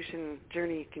evolution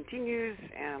journey continues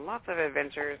and lots of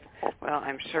adventures. Well,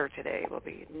 I'm sure today will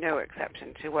be no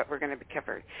exception to what we're going to be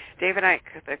covering. David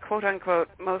Icke, the quote-unquote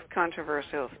most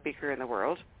controversial speaker in the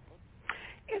world,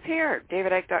 is here.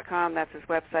 DavidIcke.com, that's his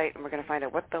website, and we're going to find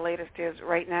out what the latest is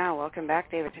right now. Welcome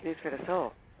back, David, to News for the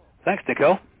Soul. Thanks,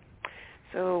 Nicole.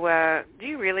 So do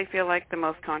you really feel like the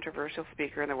most controversial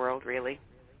speaker in the world, really?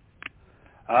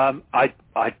 I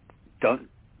don't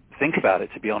think about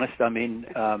it, to be honest. I mean,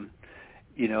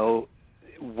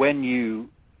 when you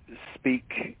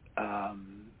speak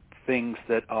things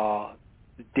that are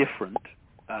different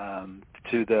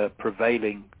to the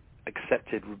prevailing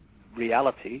accepted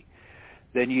reality,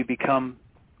 then you become,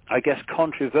 I guess,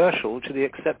 controversial to the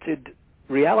accepted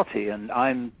reality. And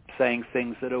I'm saying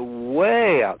things that are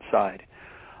way outside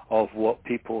of what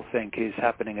people think is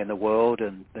happening in the world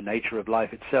and the nature of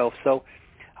life itself. So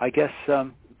I guess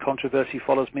controversy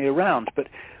follows me around. But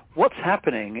what's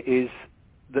happening is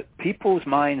that people's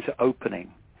minds are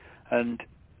opening and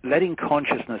letting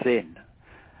consciousness in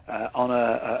on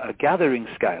a gathering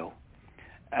scale.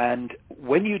 And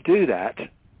when you do that,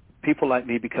 people like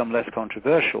me become less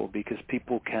controversial because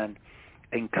people can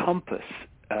encompass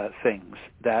things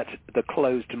that the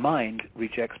closed mind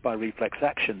rejects by reflex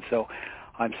action. So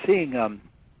I'm seeing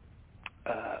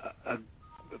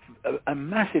a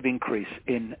massive increase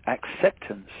in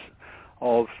acceptance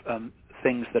of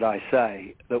things that I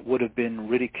say that would have been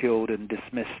ridiculed and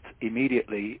dismissed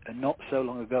immediately not so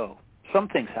long ago. Some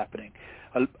things happening.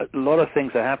 A lot of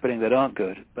things are happening that aren't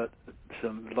good, but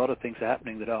a lot of things are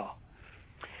happening that are.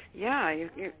 Yeah,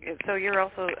 so you're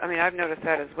also, I mean, I've noticed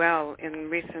that as well in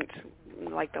recent,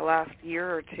 like the last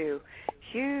year or two,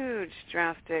 huge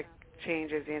drastic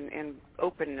changes in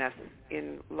openness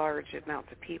in large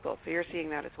amounts of people. So you're seeing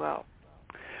that as well.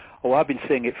 Oh, I've been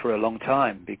seeing it for a long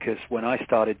time, because when I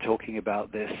started talking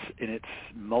about this in its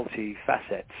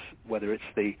multi-facets, whether it's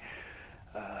the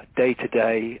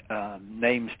day-to-day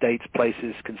names, dates,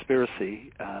 places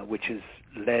conspiracy, which has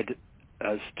led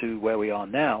us to where we are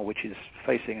now, which is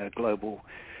facing a global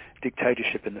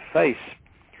dictatorship in the face,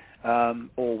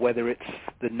 or whether it's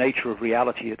the nature of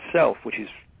reality itself, which is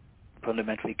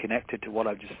fundamentally connected to what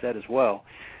I've just said as well.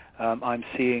 I'm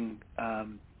seeing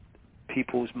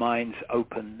people's minds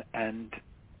open and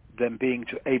them being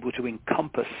able to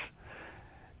encompass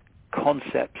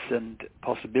concepts and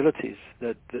possibilities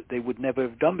that they would never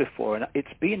have done before. And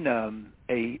it's been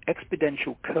a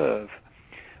exponential curve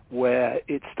where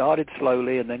it started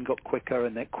slowly and then got quicker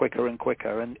and then quicker and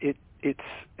quicker. And it's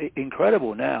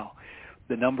incredible now,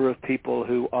 the number of people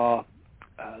who are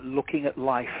looking at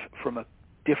life from a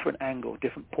different angle,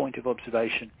 different point of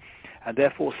observation, and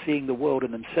therefore seeing the world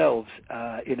and themselves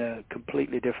in a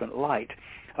completely different light.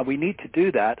 And we need to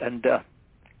do that. And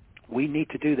we need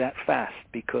to do that fast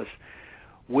because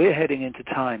we're heading into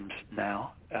times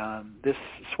now. This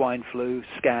swine flu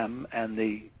scam and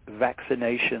the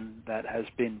vaccination that has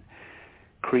been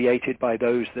created by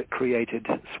those that created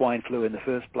swine flu in the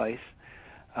first place,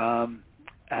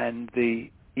 and the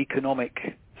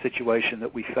economic situation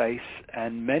that we face,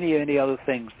 and many other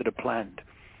things that are planned,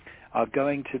 are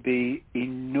going to be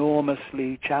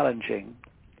enormously challenging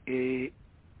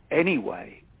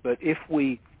anyway. But if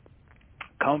we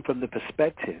come from the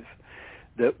perspective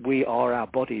that we are our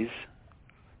bodies,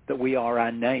 that we are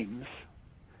our names,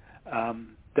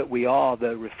 that we are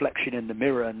the reflection in the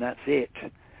mirror and that's it,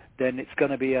 then it's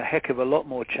going to be a heck of a lot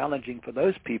more challenging for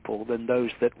those people than those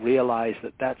that realize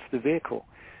that that's the vehicle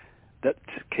that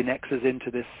connects us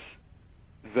into this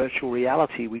virtual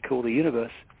reality we call the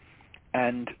universe.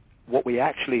 And what we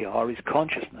actually are is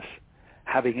consciousness,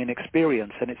 having an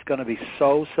experience. And it's going to be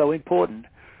so important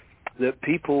that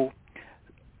people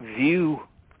view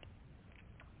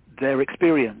their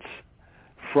experience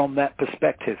from that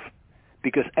perspective,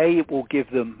 because A, it will give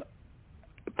them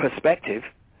perspective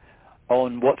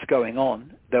on what's going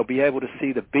on. They'll be able to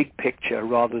see the big picture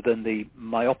rather than the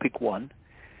myopic one,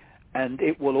 and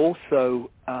it will also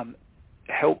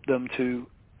help them to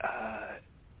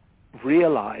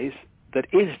realize that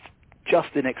is just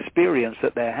an experience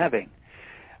that they're having,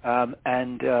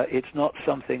 and it's not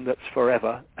something that's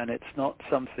forever, and it's not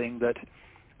something that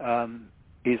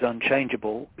is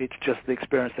unchangeable. It's just the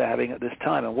experience they're having at this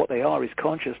time, and what they are is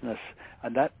consciousness,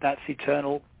 and that's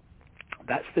eternal.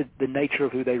 That's the nature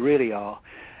of who they really are,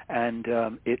 and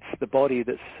it's the body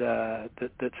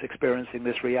that's experiencing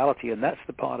this reality, and that's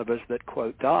the part of us that,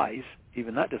 quote, dies.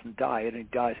 Even that doesn't die, and it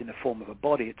dies in the form of a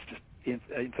body. It's just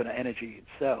infinite energy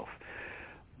itself.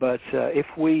 But if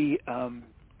we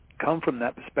come from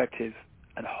that perspective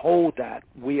and hold that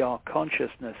we are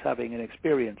consciousness having an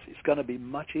experience, it's going to be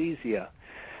much easier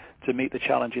to meet the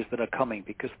challenges that are coming,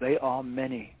 because they are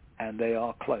many and they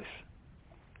are close.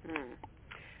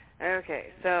 Okay,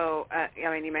 so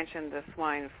you mentioned the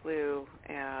swine flu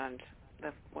and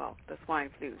the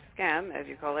swine flu scam, as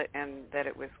you call it, and that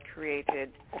it was created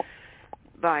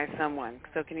by someone.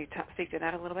 So can you speak to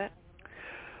that a little bit?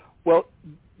 Well,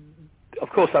 of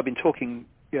course, I've been talking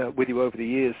with you over the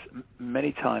years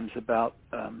many times about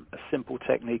a simple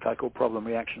technique I call problem,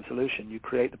 reaction, solution. You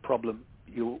create the problem,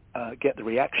 you get the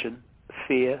reaction,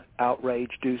 fear,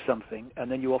 outrage, do something,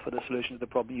 and then you offer the solution to the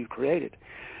problem you've created.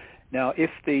 Now,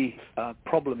 if the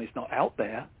problem is not out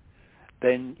there,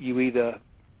 then you either,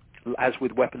 as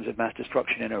with weapons of mass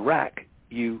destruction in Iraq,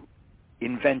 you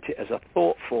invent it as a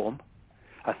thought form,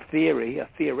 a theory, a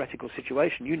theoretical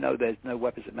situation. You know there's no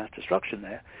weapons of mass destruction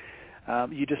there.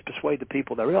 You just persuade the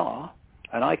people there are,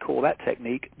 and I call that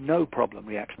technique no problem,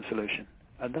 reaction, solution.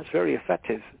 And that's very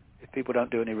effective if people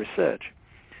don't do any research.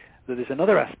 But there's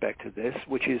another aspect of this,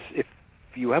 which is if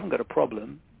you haven't got a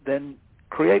problem, then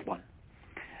create one.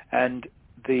 And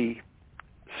the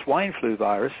swine flu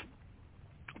virus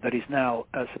that is now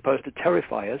supposed to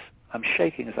terrify us, I'm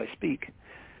shaking as I speak,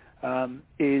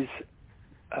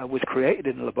 was created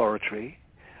in a laboratory.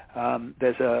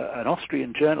 There's an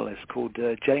Austrian journalist called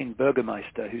Jane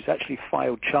Burgermeister who's actually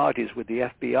filed charges with the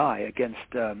FBI against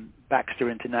Baxter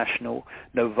International,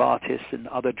 Novartis, and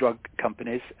other drug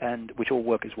companies, and which all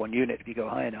work as one unit if you go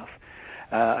high enough,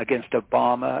 against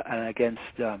Obama and against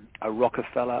a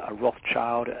Rockefeller, a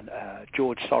Rothschild, and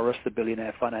George Soros, the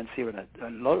billionaire financier, and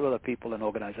a lot of other people and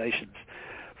organizations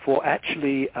for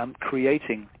actually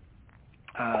creating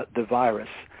the virus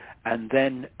and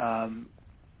then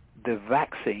the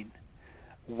vaccine,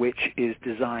 which is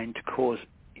designed to cause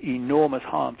enormous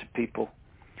harm to people.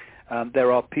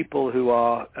 There are people who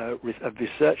have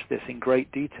researched this in great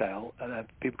detail.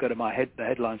 People go to the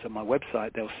headlines on my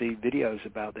website, they'll see videos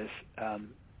about this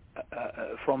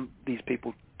from these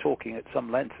people talking at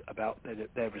some length about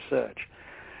their research.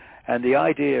 And the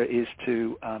idea is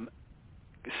to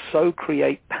so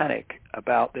create panic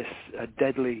about this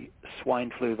deadly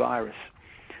swine flu virus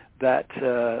that,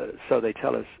 so they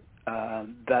tell us,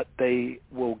 that they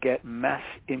will get mass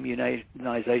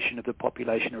immunization of the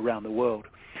population around the world.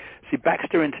 See,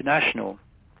 Baxter International,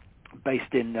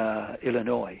 based in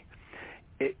Illinois,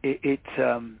 it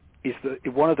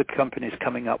is one of the companies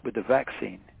coming up with the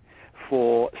vaccine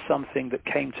for something that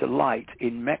came to light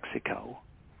in Mexico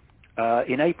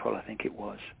in April, I think it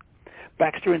was.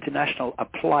 Baxter International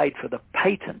applied for the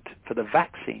patent for the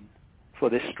vaccine for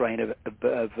this strain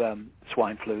of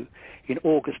swine flu in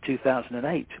August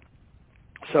 2008.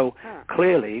 So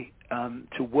clearly,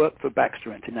 to work for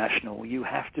Baxter International, you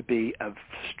have to be an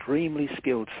extremely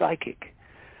skilled psychic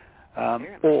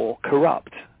or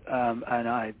corrupt. and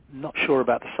I'm not sure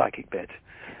about the psychic bit.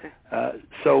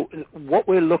 So what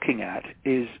we're looking at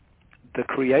is the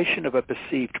creation of a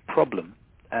perceived problem,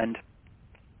 and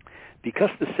because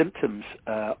the symptoms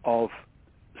of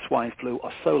swine flu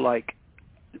are so like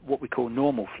what we call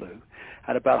normal flu,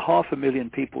 and about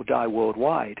 500,000 people die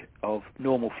worldwide of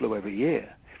normal flu every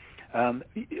year. I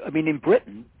mean, in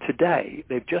Britain today,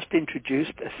 they've just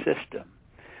introduced a system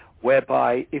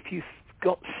whereby if you've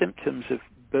got symptoms of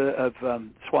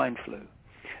swine flu,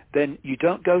 then you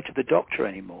don't go to the doctor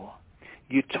anymore.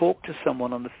 You talk to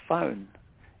someone on the phone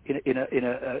in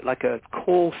a like a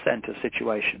call center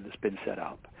situation that's been set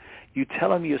up. You tell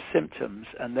them your symptoms,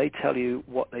 and they tell you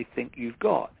what they think you've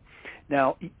got.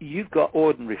 Now, you've got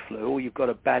ordinary flu, or you've got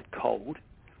a bad cold.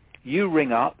 You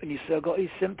ring up and you say, I've got these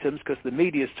symptoms because the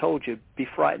media's told you be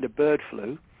frightened of bird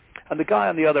flu. And the guy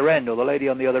on the other end, or the lady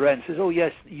on the other end, says, oh,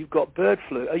 yes, you've got bird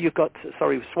flu. Oh, you've got,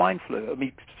 swine flu. I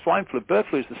mean, swine flu, bird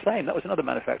flu is the same. That was another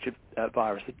manufactured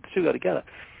virus. The two go together.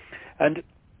 And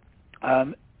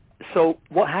so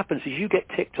what happens is you get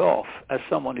ticked off as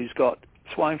someone who's got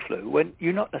swine flu when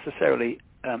you not necessarily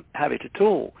have it at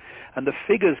all. And the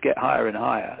figures get higher and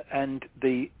higher. And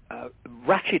the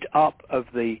ratchet up of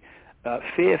the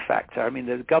fear factor, I mean,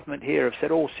 the government here have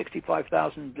said,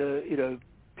 65,000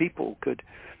 people could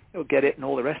get it and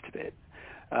all the rest of it.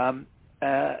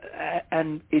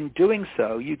 And in doing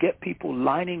so, you get people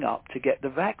lining up to get the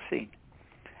vaccine.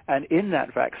 And in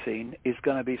that vaccine is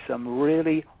going to be some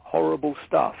really horrible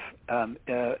stuff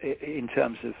in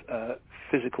terms of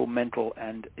physical, mental,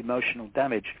 and emotional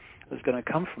damage that's going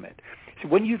to come from it. So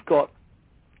when you've got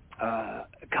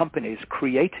companies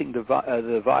creating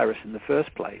the virus in the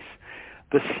first place,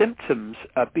 the symptoms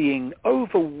are being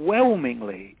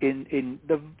overwhelmingly, in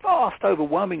the vast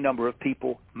overwhelming number of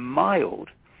people, mild,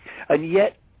 and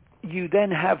yet you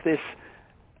then have this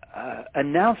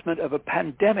announcement of a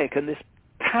pandemic and this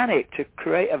panic to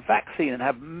create a vaccine and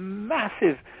have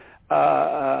massively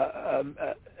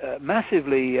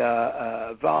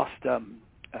vast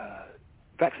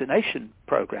vaccination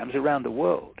programs around the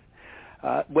world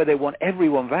where they want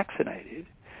everyone vaccinated,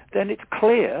 then it's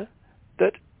clear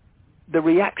that the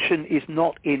reaction is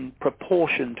not in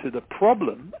proportion to the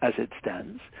problem as it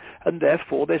stands, and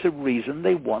therefore there's a reason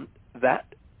they want that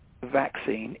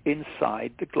vaccine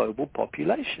inside the global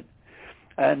population.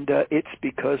 And it's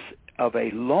because of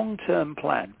a long-term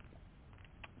plan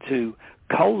to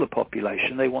cull the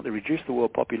population. They want to reduce the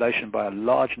world population by a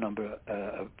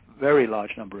very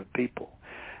large number of people,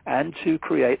 and to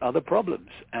create other problems.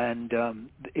 And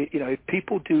if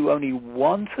people do only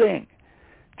one thing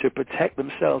to protect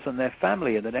themselves and their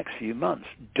family in the next few months,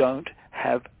 don't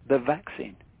have the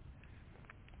vaccine.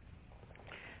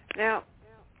 Now,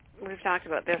 we've talked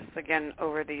about this again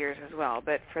over the years as well,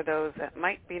 but for those that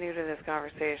might be new to this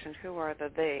conversation, who are the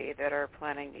they that are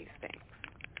planning these things?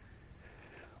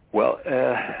 Well,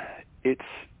 it's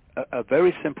a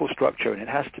very simple structure, and it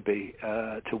has to be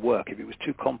to work. If it was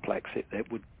too complex, it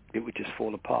would just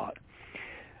fall apart.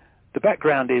 The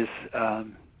background is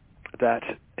that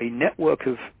a network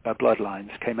of bloodlines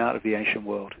came out of the ancient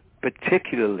world,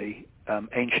 particularly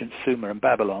ancient Sumer and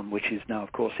Babylon, which is now,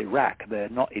 of course, Iraq. They're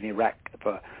not in Iraq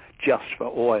just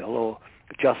for oil or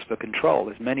just for control.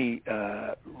 There's many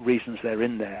reasons they're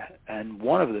in there, and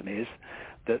one of them is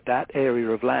that area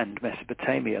of land,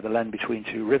 Mesopotamia, the land between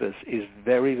two rivers, is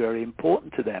very, very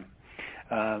important to them,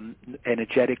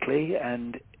 energetically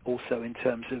and also in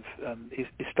terms of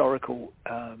historical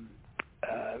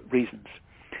reasons.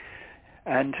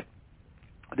 And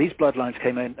these bloodlines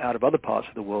came in out of other parts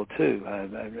of the world too,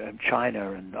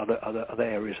 China and other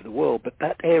areas of the world. But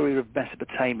that area of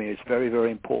Mesopotamia is very,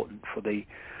 very important for the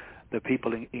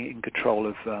people in control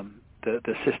of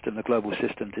the system, the global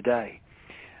system today.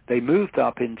 They moved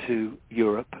up into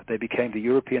Europe. They became the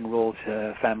European royal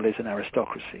families and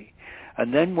aristocracy.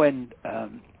 And then when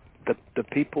the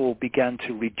people began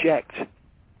to reject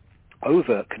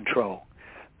over control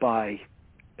by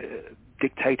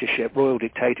royal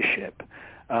dictatorship,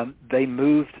 they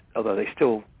moved, although they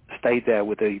still stayed there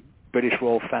with the British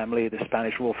royal family, the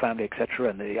Spanish royal family, etc.,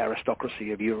 and the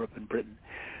aristocracy of Europe and Britain.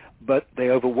 But they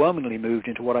overwhelmingly moved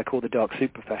into what I call the dark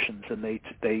suit professions, and they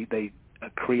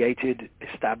created,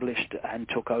 established, and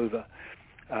took over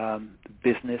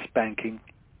business, banking,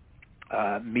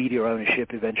 media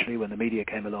ownership eventually when the media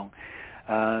came along,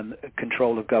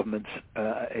 control of governments,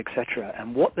 etc.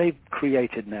 And what they've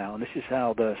created now, and this is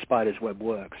how the spider's web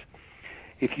works,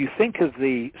 if you think of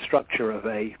the structure of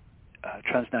a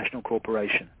transnational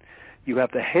corporation, you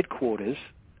have the headquarters,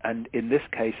 and in this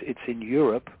case it's in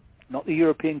Europe, not the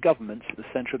European governments at the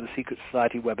center of the secret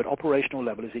society web, but operational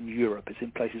level is in Europe. It's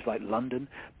in places like London,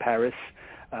 Paris,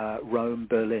 Rome,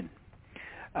 Berlin,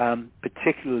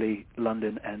 particularly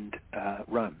London and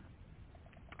Rome,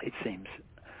 it seems.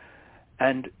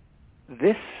 And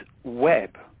this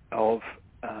web of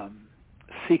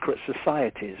secret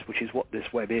societies, which is what this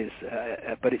web is,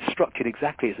 but it's structured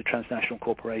exactly as a transnational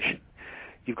corporation.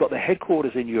 You've got the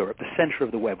headquarters in Europe, the center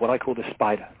of the web, what I call the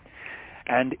spider.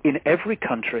 And in every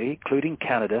country, including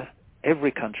Canada,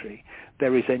 every country,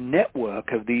 there is a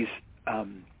network of these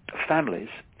families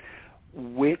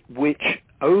which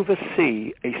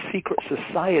oversee a secret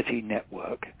society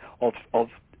network of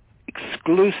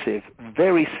exclusive,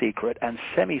 very secret, and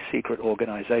semi-secret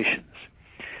organizations.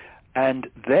 And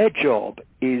their job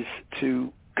is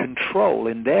to control,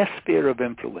 in their sphere of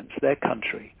influence, their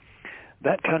country,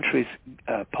 that country's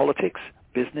politics,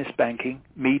 business, banking,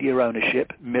 media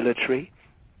ownership, military,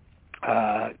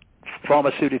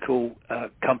 pharmaceutical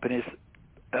companies,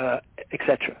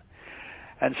 etc.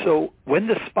 And so when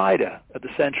the spider at the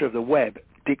center of the web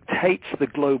dictates the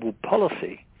global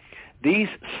policy, these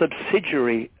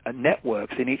subsidiary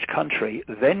networks in each country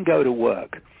then go to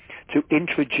work to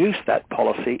introduce that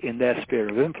policy in their sphere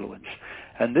of influence.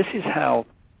 And this is how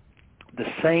the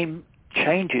same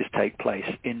changes take place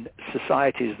in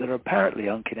societies that are apparently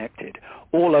unconnected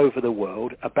all over the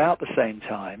world about the same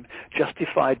time,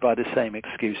 justified by the same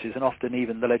excuses, and often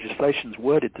even the legislation's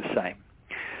worded the same.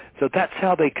 So that's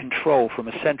how they control from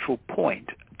a central point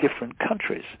different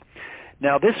countries.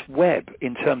 Now this web,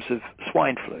 in terms of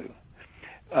swine flu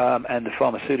and the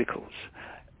pharmaceuticals,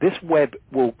 this web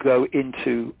will go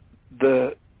into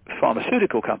the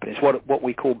pharmaceutical companies, what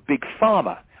we call big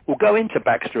pharma. Will go into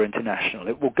Baxter International.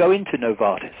 It will go into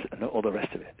Novartis and all the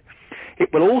rest of it.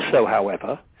 It will also,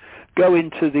 however, go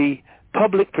into the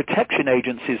public protection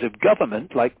agencies of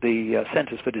government, like the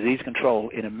Centers for Disease Control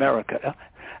in America,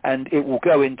 and it will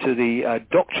go into the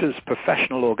doctors'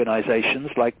 professional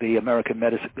organizations, like the American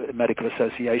Medical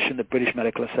Association, the British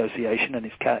Medical Association, and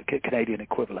its Canadian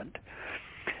equivalent.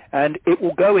 And it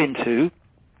will go into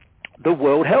the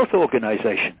World Health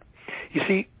Organization. You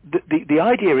see, the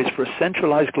idea is for a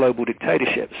centralized global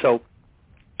dictatorship. So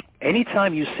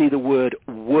anytime you see the word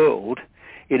world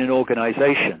in an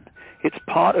organization, it's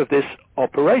part of this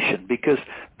operation, because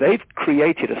they've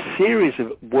created a series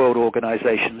of world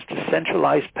organizations to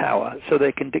centralize power so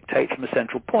they can dictate from a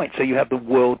central point. So you have the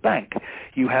World Bank,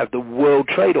 you have the World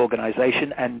Trade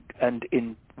Organization, and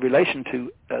in relation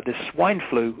to this swine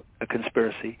flu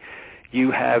conspiracy,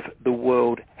 you have the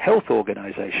World Health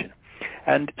Organization.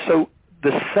 And so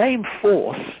the same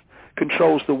force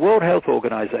controls the World Health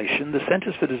Organization, the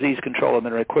Centers for Disease Control and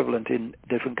their equivalent in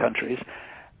different countries,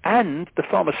 and the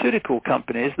pharmaceutical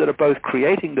companies that are both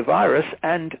creating the virus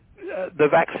and the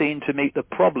vaccine to meet the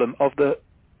problem of the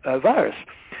virus.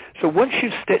 So once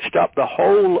you've stitched up the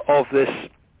whole of this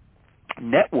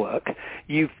network,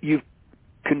 you've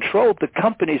controlled the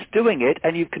companies doing it,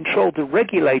 and you've controlled the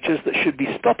regulators that should be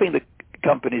stopping the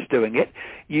companies doing it.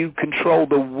 You control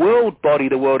the world body,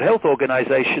 the World Health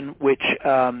Organization, which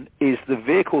is the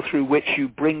vehicle through which you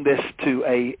bring this to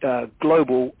a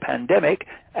global pandemic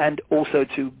and also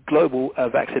to global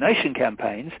vaccination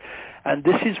campaigns. And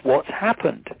this is what's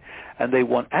happened. And they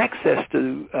want access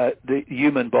to the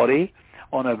human body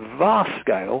on a vast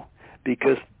scale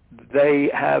because they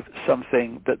have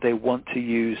something that they want to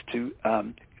use to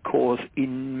cause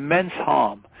immense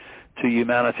harm to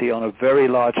humanity on a very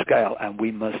large scale, and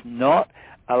we must not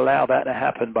allow that to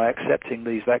happen by accepting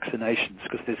these vaccinations,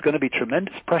 because there's going to be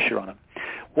tremendous pressure on them.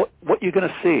 What you're going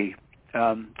to see,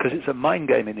 because it's a mind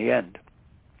game in the end,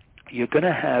 you're going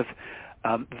to have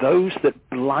those that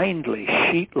blindly,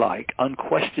 sheep-like,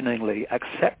 unquestioningly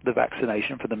accept the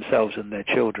vaccination for themselves and their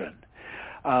children,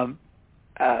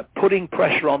 putting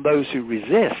pressure on those who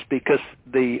resist, because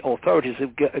the authorities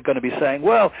are going to be saying,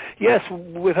 well, yes,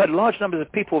 we've had large numbers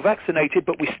of people vaccinated,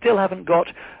 but we still haven't got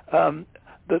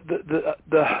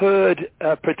the herd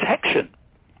protection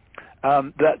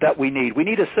that we need. We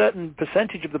need a certain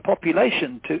percentage of the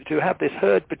population to have this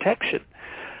herd protection.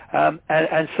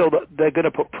 And so they're going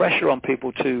to put pressure on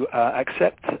people to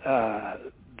accept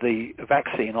the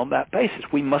vaccine on that basis.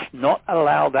 We must not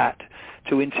allow that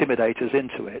to intimidate us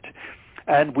into it.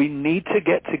 And we need to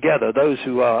get together, those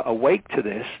who are awake to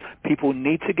this, people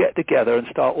need to get together and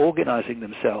start organizing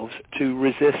themselves to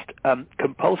resist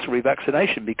compulsory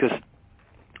vaccination, because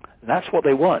that's what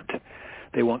they want.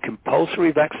 They want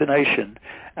compulsory vaccination.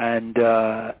 And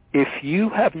if you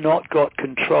have not got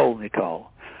control, Nicole,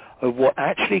 of what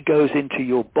actually goes into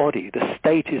your body, the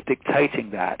state is dictating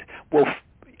that. Well,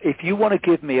 if you want to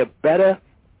give me a better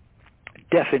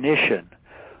definition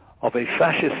of a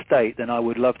fascist state, then I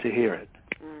would love to hear it.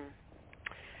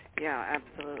 Yeah,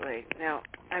 absolutely. Now,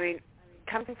 I mean,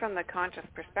 coming from the conscious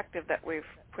perspective that we've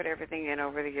put everything in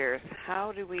over the years,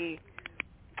 how do we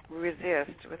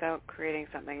resist without creating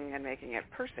something and making it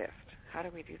persist? How do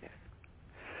we do this?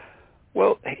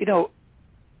 Well, you know,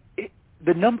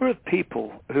 the number of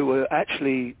people who are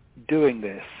actually doing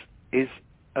this is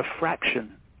a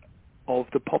fraction of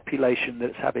the population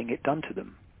that's having it done to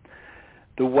them.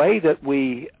 The way that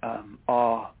we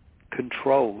are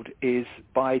controlled is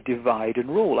by divide and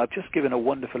rule. I've just given a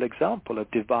wonderful example of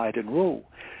divide and rule.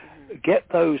 Get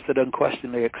those that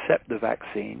unquestionably accept the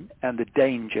vaccine and the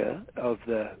danger of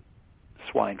the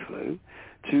swine flu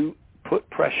to put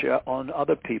pressure on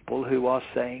other people who are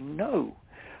saying no.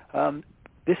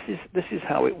 This is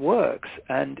how it works.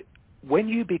 And when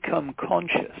you become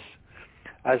conscious,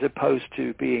 as opposed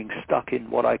to being stuck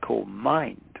in what I call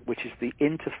mind, which is the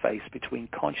interface between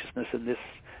consciousness and this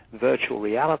virtual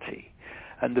reality,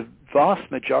 and the vast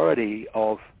majority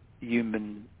of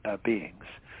human beings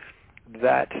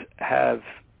that have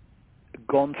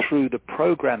gone through the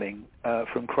programming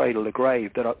from cradle to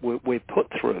grave that we're put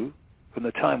through from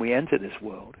the time we enter this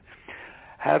world,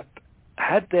 have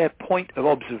had their point of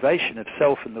observation of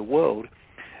self and the world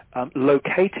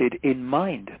located in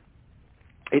mind.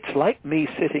 It's like me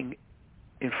sitting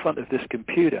in front of this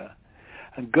computer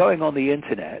and going on the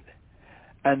internet,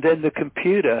 and then the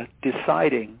computer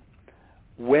deciding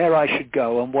where I should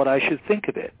go and what I should think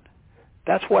of it.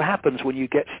 That's what happens when you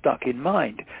get stuck in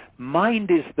mind.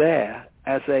 Mind is there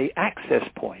as an access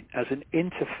point, as an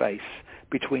interface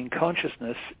between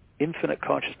consciousness, infinite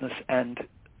consciousness, and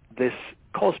this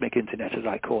cosmic internet, as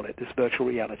I call it, this virtual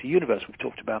reality universe we've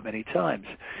talked about many times.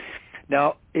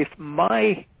 Now, if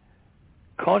my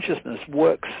consciousness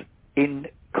works in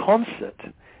concert,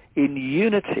 in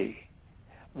unity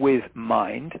with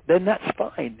mind, then that's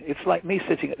fine. It's like me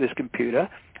sitting at this computer,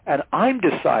 and I'm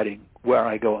deciding where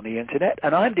I go on the internet,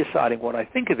 and I'm deciding what I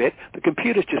think of it. The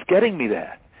computer's just getting me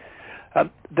there.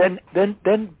 Then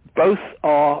both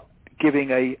are giving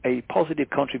a positive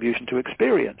contribution to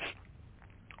experience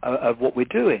of what we're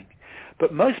doing.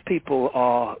 But most people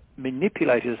are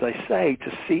manipulated, as I say,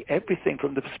 to see everything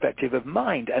from the perspective of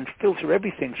mind and filter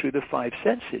everything through the five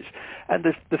senses. And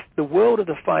the world of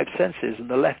the five senses and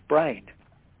the left brain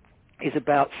is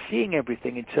about seeing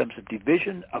everything in terms of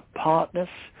division, apartness,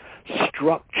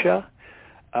 structure,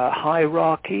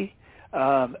 hierarchy,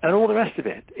 and all the rest of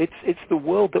it. It's the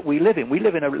world that we live in. We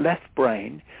live in a left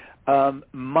brain,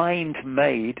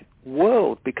 mind-made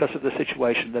world because of the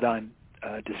situation that I'm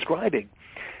describing.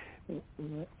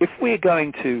 If we're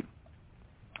going to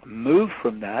move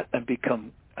from that and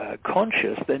become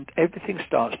conscious, then everything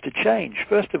starts to change.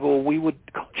 First of all,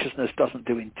 consciousness doesn't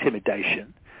do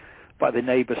intimidation by the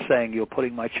neighbor saying, you're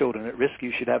putting my children at risk,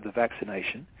 you should have the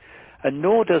vaccination. And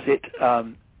nor does it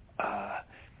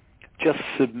just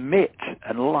submit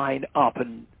and line up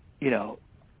and,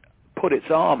 put its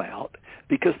arm out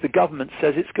because the government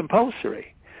says it's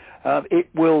compulsory. It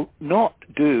will not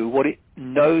do what it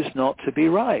knows not to be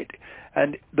right.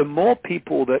 And the more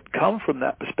people that come from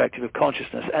that perspective of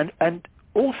consciousness and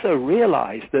also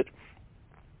realize that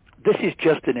this is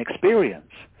just an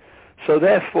experience, so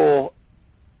therefore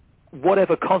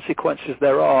whatever consequences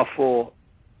there are for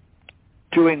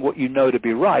doing what you know to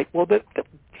be right, well, that's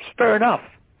fair enough.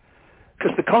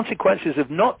 Because the consequences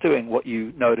of not doing what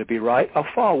you know to be right are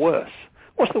far worse.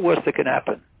 What's the worst that can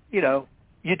happen? You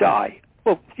die.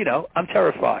 Well, I'm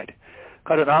terrified.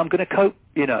 I don't know, I'm going to cope,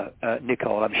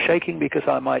 Nicole. I'm shaking because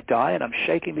I might die, and I'm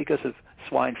shaking because of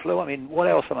swine flu. I mean, what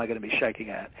else am I going to be shaking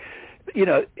at?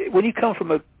 When you come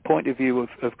from a point of view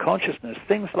of consciousness,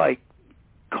 things like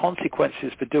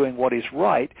consequences for doing what is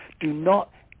right do not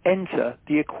enter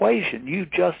the equation. You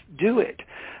just do it.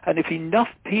 And if enough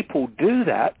people do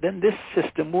that, then this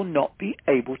system will not be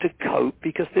able to cope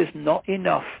because there's not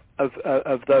enough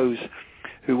of those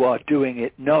who are doing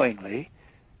it knowingly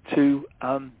to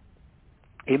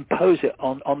impose it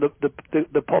on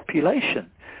the population.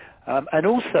 And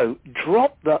also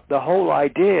drop the whole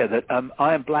idea that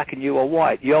I am black and you are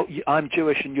white. I'm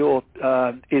Jewish and you're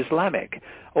Islamic.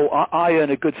 Or I earn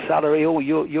a good salary. Or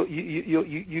you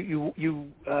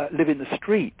live in the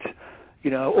street.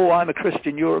 Or I'm a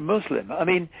Christian, you're a Muslim. I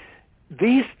mean,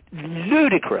 these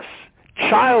ludicrous,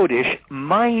 childish,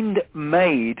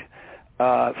 mind-made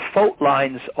fault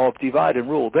lines of divide and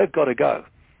rule, they've got to go.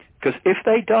 Because if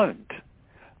they don't,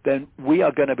 then we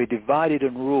are going to be divided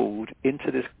and ruled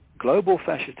into this global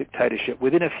fascist dictatorship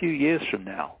within a few years from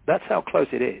now. That's how close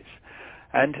it is.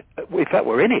 And in fact,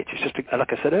 we're in it. It's just,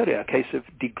 like I said earlier, a case of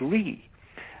degree.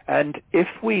 And if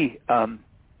we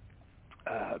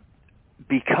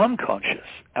become conscious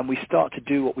and we start to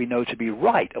do what we know to be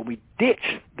right, and we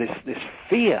ditch this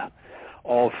fear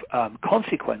of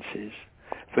consequences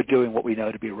for doing what we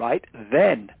know to be right,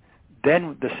 then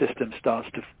the system starts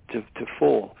to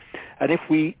fall. And if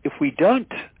we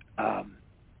don't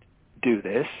do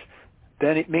this,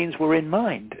 then it means we're in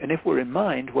mind. And if we're in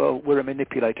mind, well, we're a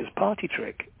manipulator's party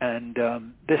trick, and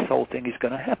this whole thing is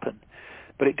going to happen.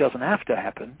 But it doesn't have to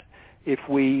happen if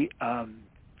we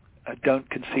don't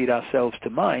concede ourselves to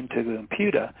mind, to the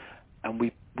computer, and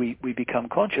we become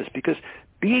conscious. Because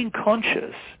being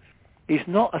conscious is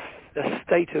not a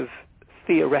state of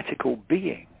theoretical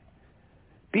being.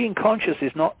 Being conscious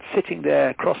is not sitting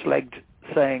there cross-legged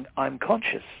saying, I'm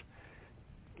conscious.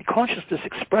 Consciousness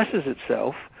expresses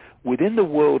itself within the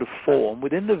world of form,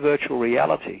 within the virtual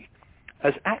reality,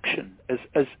 as action, as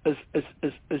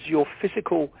your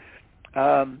physical,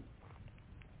 what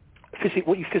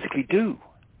you physically do.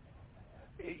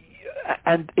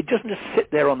 And it doesn't just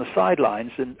sit there on the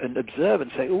sidelines and observe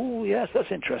and say, oh, yes,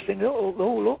 that's interesting.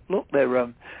 Oh, look,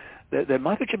 they're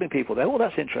microchipping people there. Oh,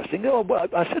 that's interesting. Oh, well,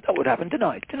 I said that would happen, didn't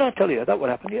I? Didn't I tell you that would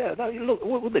happen? Yeah,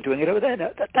 look, they're doing it over there.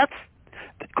 Now,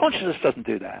 consciousness doesn't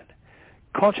do that.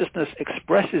 Consciousness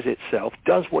expresses itself,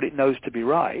 does what it knows to be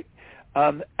right,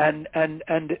 and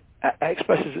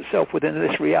expresses itself within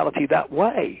this reality that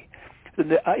way.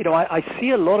 I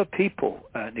see a lot of people,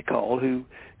 Nicole, who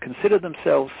consider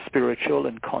themselves spiritual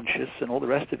and conscious and all the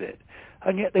rest of it,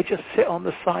 and yet they just sit on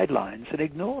the sidelines and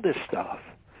ignore this stuff,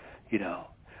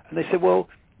 And they say, well,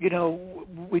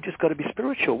 we just got to be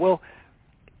spiritual. Well,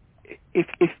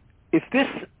 if this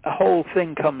whole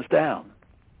thing comes down,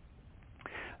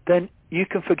 then you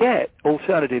can forget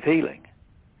alternative healing.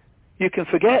 You can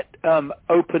forget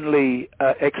openly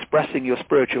expressing your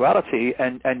spirituality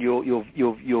and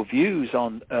your views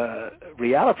on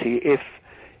reality if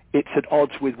it's at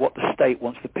odds with what the state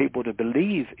wants the people to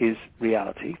believe is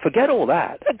reality. Forget all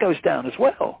that. That goes down as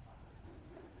well.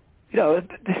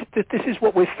 This is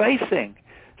what we're facing.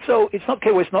 So it's not,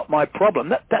 okay, well, it's not my problem.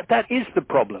 That is the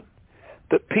problem.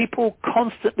 That people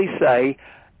constantly say,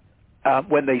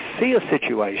 when they see a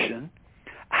situation,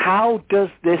 how does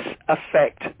this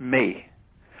affect me?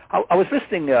 I was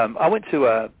listening, I went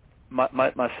to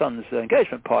my son's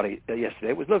engagement party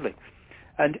yesterday. It was lovely.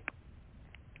 And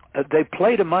they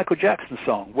played a Michael Jackson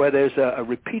song where there's a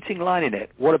repeating line in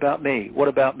it, what about me, what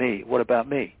about me, what about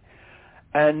me?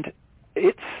 And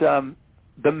it's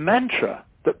the mantra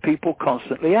that people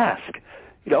constantly ask.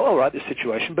 All right, this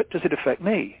situation, but does it affect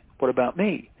me? What about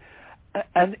me?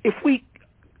 And if we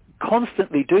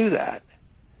constantly do that,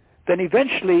 then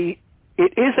eventually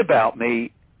it is about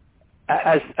me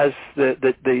as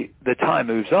the time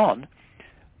moves on,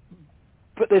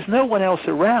 but there's no one else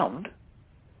around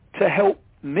to help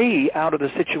me out of the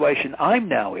situation I'm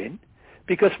now in,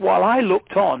 because while I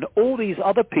looked on, all these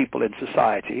other people in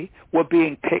society were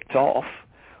being picked off.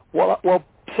 Well,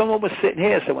 someone was sitting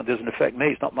here saying, well, it doesn't affect me,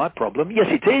 it's not my problem. Yes,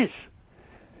 it is.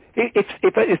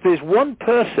 If there's one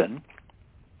person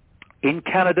in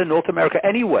Canada, North America,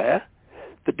 anywhere,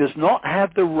 that does not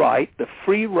have the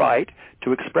free right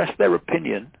to express their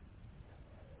opinion,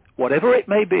 whatever it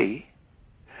may be,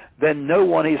 then no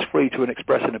one is free to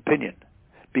express an opinion.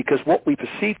 Because what we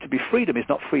perceive to be freedom is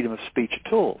not freedom of speech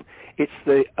at all. It's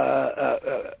the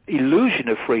illusion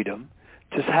of freedom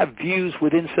to have views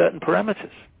within certain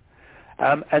parameters.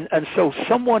 And so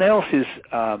someone else's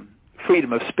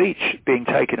freedom of speech being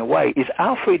taken away is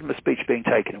our freedom of speech being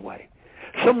taken away.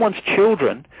 Someone's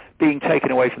children being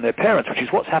taken away from their parents, which is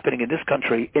what's happening in this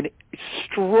country in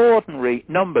extraordinary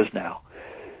numbers now.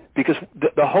 Because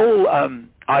the whole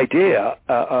idea,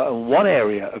 one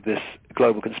area of this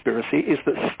global conspiracy, is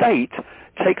that state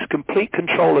takes complete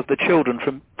control of the children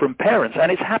from parents,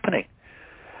 and it's happening.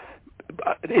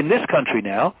 In this country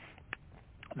now,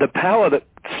 the power that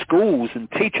schools and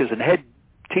teachers and head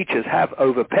teachers have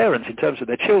over parents in terms of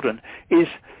their children is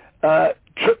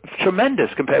tremendous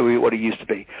compared with what it used to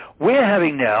be. We're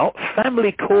having now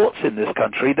family courts in this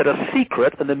country that are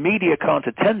secret and the media can't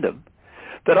attend them,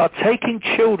 that are taking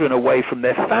children away from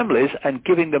their families and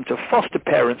giving them to foster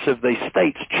parents of the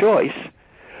state's choice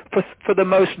for the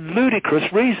most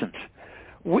ludicrous reasons.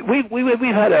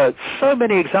 We've had so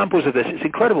many examples of this. It's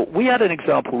incredible. We had an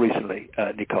example recently,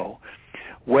 Nicole,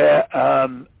 where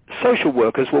social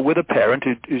workers were with a parent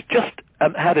who's just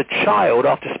had a child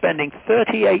after spending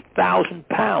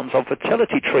 £38,000 on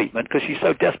fertility treatment because she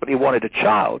so desperately wanted a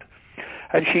child.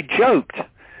 And she joked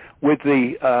with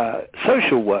the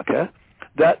social worker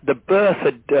that the birth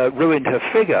had ruined her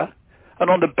figure, and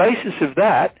on the basis of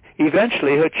that,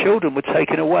 eventually her children were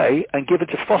taken away and given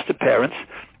to foster parents.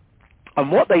 And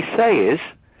what they say is,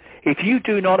 If you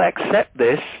do not accept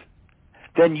this,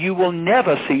 then you will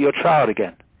never see your child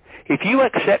again. If you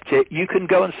accept it, you can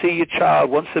go and see your child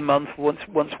once a month,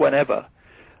 once whenever,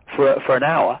 for an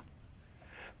hour.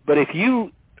 But if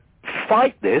you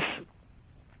fight this,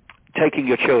 taking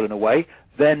your children away,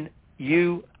 then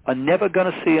you are never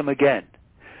going to see them again.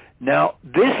 Now,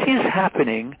 this is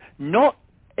happening not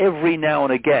every now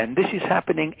and again. This is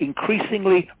happening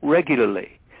increasingly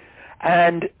regularly.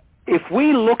 And if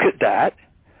we look at that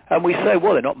and we say,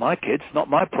 well, they're not my kids, not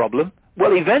my problem,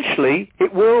 well, eventually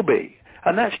it will be.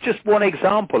 And that's just one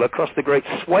example across the great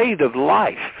swathe of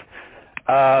life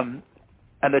and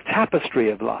the tapestry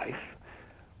of life,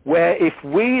 where if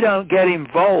we don't get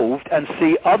involved and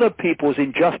see other people's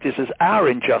injustice as our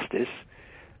injustice,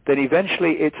 then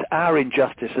eventually it's our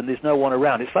injustice and there's no one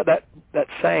around. It's like that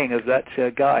saying of that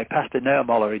guy, Pastor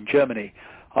Niemöller in Germany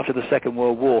after the Second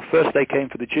World War. First they came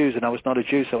for the Jews and I was not a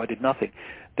Jew, so I did nothing.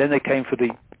 Then they came for the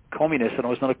communists and I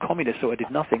was not a communist, so I did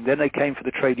nothing. Then they came for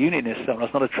the trade unionists and I was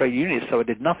not a trade unionist, so I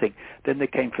did nothing. Then they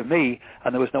came for me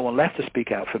and there was no one left to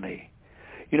speak out for me.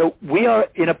 You know, we are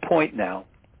in a point now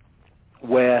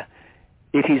where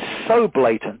it is so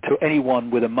blatant to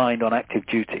anyone with a mind on active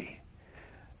duty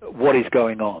what is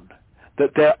going on, that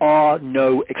there are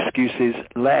no excuses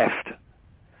left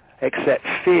except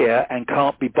fear and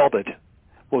can't be bothered.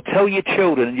 Well, tell your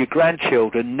children and your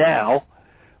grandchildren now,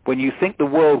 when you think the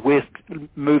world we're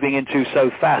moving into so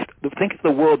fast, think of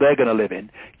the world they're going to live in.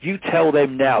 You tell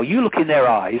them now. You look in their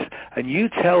eyes and you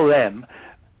tell them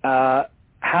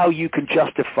how you can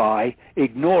justify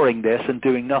ignoring this and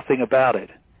doing nothing about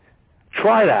it.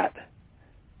 Try that.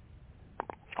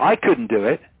 I couldn't do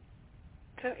it.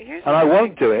 And I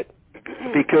won't do it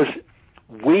because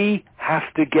we have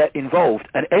to get involved.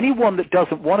 And anyone that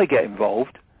doesn't want to get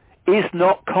involved is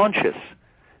not conscious,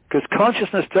 because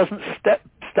consciousness doesn't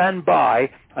stand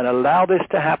by and allow this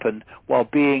to happen while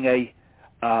being a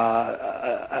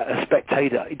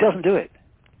spectator. It doesn't do it.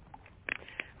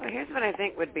 Well, here's what I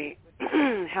think would be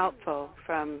helpful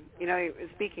from,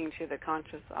 speaking to the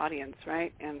conscious audience,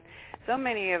 right? And so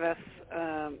many of us,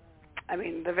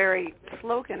 the very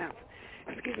slogan of,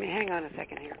 excuse me, hang on a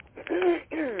second here.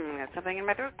 Got something in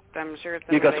my throat. I'm sure it's...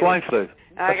 You got swine flu.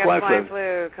 I got swine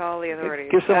flu. Call the authorities.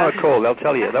 Give someone a call. They'll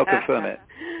tell you. They'll confirm it.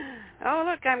 Oh,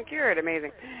 look, I'm cured.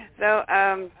 Amazing. So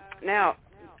now,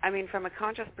 from a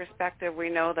conscious perspective, we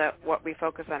know that what we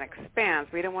focus on expands.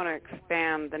 We don't want to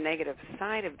expand the negative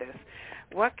side of this.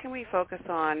 What can we focus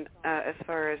on as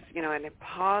far as, in a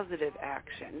positive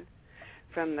action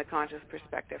from the conscious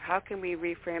perspective? How can we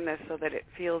reframe this so that it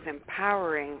feels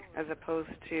empowering as opposed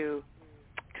to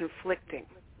conflicting?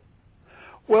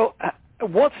 Well,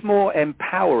 what's more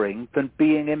empowering than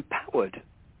being empowered?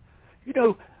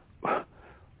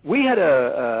 We had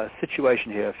a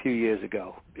situation here a few years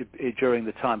ago during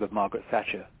the time of Margaret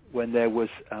Thatcher when there was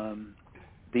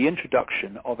the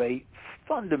introduction of a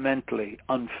fundamentally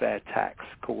unfair tax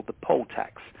called the poll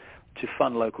tax to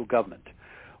fund local government.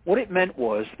 What it meant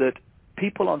was that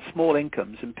people on small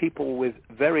incomes and people with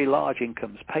very large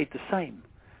incomes paid the same.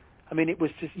 It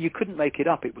was just, you couldn't make it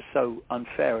up. It was so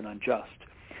unfair and unjust.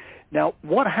 Now,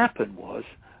 what happened was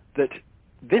that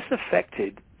this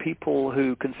affected people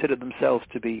who considered themselves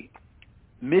to be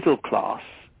middle class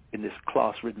in this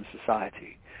class-ridden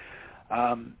society,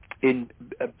 in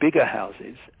bigger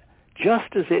houses,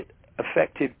 just as it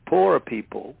affected poorer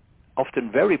people,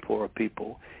 often very poor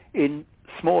people, in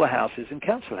smaller houses and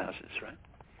council houses, right?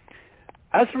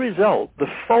 As a result, the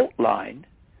fault line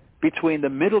between the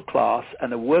middle class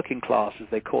and the working class, as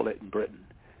they call it in Britain,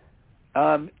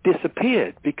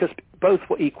 disappeared because both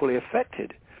were equally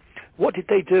affected. What did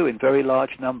they do in very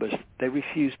large numbers? They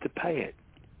refused to pay it.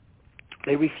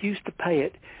 They refused to pay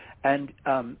it, and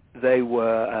they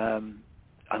were,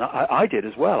 and I did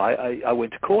as well. I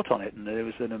went to court on it, and there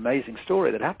was an amazing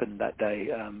story that happened that day,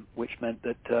 which meant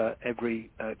that every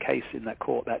case in that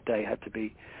court that day had to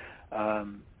be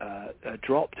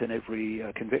dropped, and every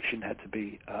conviction had to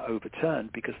be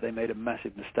overturned because they made a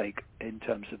massive mistake in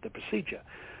terms of the procedure.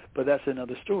 But that's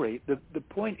another story. The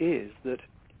point is that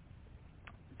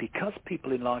because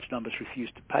people in large numbers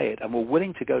refused to pay it and were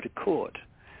willing to go to court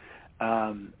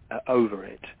over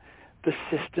it, the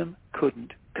system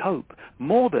couldn't cope.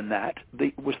 More than that,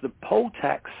 was the poll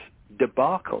tax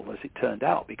debacle, as it turned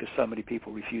out, because so many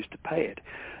people refused to pay it,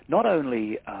 not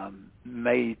only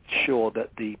made sure that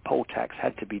the poll tax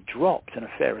had to be dropped and a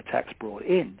fairer tax brought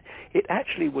in, it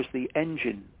actually was the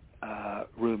engine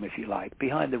room, if you like,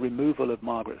 behind the removal of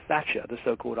Margaret Thatcher, the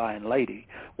so-called Iron Lady,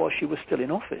 while she was still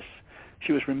in office.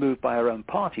 She was removed by her own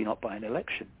party, not by an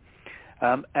election.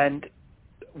 And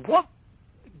what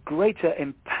greater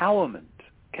empowerment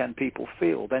can people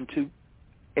feel than to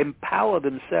empower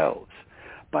themselves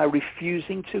by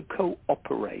refusing to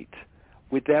cooperate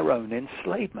with their own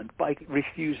enslavement, by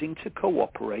refusing to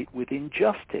cooperate with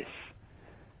injustice?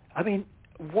 I mean,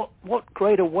 what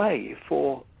greater way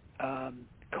for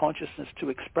consciousness to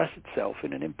express itself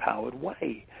in an empowered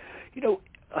way? You know,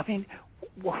 I mean,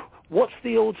 what's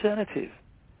the alternative?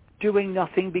 Doing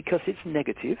nothing because it's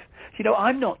negative? You know,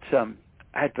 I'm not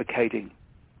advocating,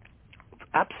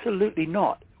 absolutely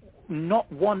not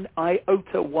 1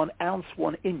 iota, 1 ounce,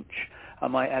 1 inch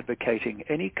am I advocating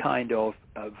any kind of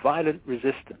violent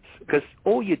resistance, because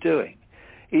all you're doing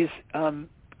is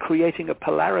creating a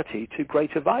polarity to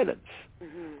greater violence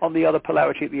on the other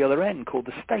polarity at the other end called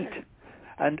the state.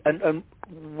 And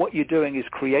what you're doing is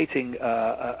creating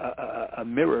a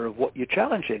mirror of what you're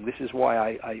challenging. This is why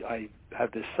I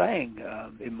have this saying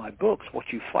in my books, what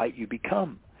you fight, you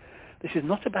become. This is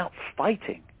not about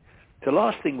fighting. The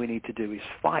last thing we need to do is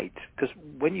fight, because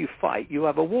when you fight, you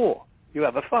have a war. You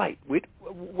have a fight.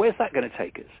 Where's that going to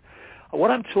take us? What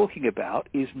I'm talking about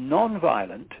is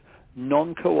non-violent,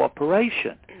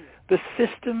 non-cooperation. The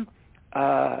system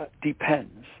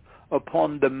depends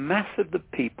upon the mass of the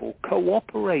people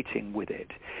cooperating with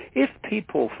it. If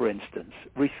people, for instance,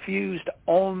 refused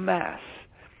en masse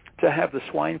to have the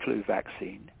swine flu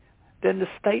vaccine, then the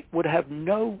state would have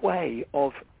no way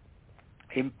of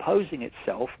imposing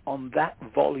itself on that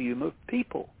volume of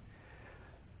people.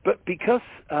 But because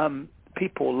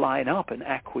people line up and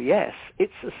acquiesce,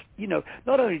 it's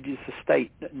not only does the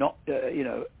state not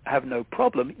have no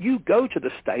problem, you go to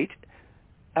the state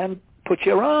and put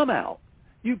your arm out.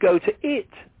 You go to it.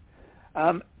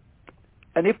 And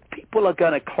if people are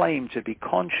going to claim to be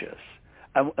conscious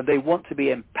and they want to be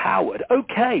empowered,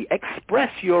 okay,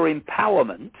 express your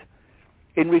empowerment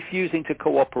in refusing to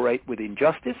cooperate with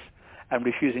injustice and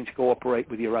refusing to cooperate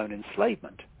with your own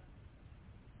enslavement.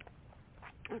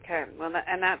 Okay, well,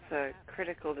 and that's a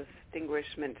critical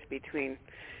distinguishment between,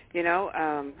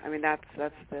 I mean, that's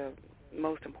the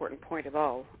most important point of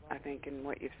all, I think, in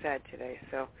what you've said today.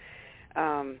 So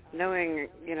knowing,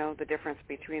 the difference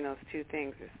between those two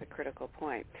things is the critical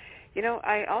point.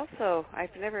 I've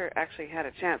never actually had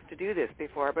a chance to do this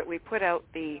before, but we put out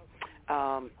the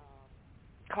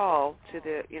call to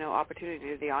the,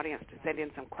 opportunity to the audience to send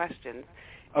in some questions.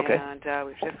 Okay. And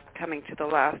we're just coming to the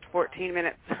last 14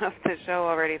 minutes of the show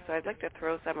already, so I'd like to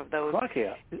throw some of those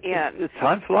in.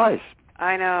 Time flies.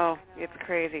 I know. It's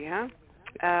crazy, huh?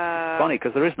 Funny,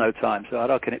 because there is no time, so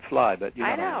how can it fly? But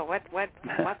I know.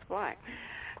 What's flying?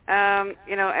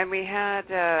 And we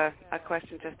had a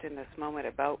question just in this moment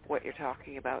about what you're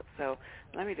talking about. So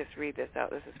let me just read this out.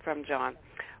 This is from John.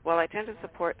 While I tend to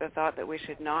support the thought that we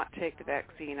should not take the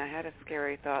vaccine, I had a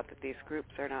scary thought that these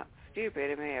groups are not stupid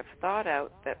and may have thought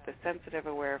out that the sensitive,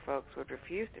 aware folks would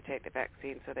refuse to take the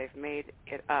vaccine, so they've made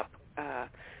it up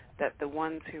that the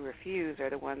ones who refuse are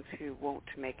the ones who won't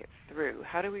make it through.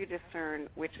 How do we discern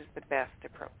which is the best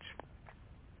approach?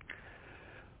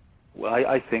 Well,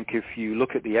 I think if you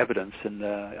look at the evidence, and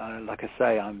like I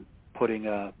say, I'm putting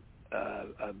a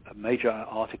major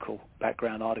article,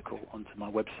 background article, onto my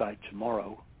website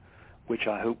tomorrow, which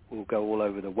I hope will go all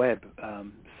over the web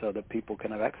so that people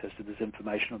can have access to this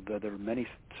information. There are many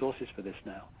sources for this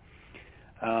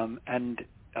now. And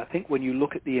I think when you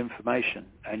look at the information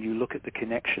and you look at the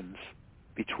connections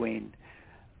between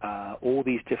all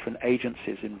these different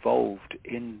agencies involved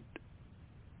in,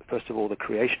 first of all, the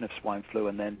creation of swine flu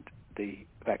and then the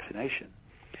vaccination,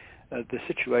 the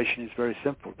situation is very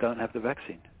simple. Don't have the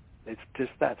vaccine. It's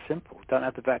just that simple. Don't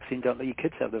have the vaccine. Don't let your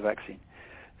kids have the vaccine,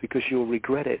 because you'll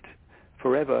regret it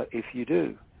forever if you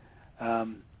do.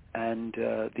 And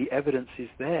the evidence is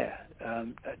there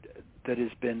that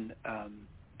has been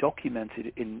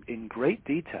documented in great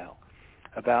detail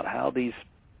about how these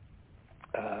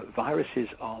viruses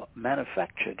are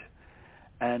manufactured,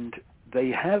 and they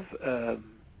have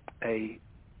a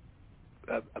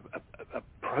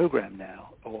program now,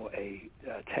 or a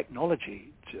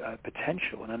technology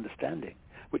potential and understanding,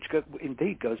 which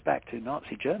indeed goes back to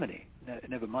Nazi Germany,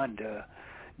 never mind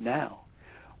now,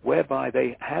 whereby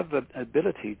they have an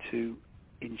ability to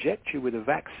inject you with a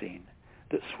vaccine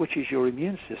that switches your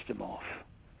immune system off.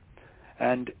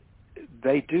 And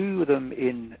they do them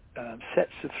in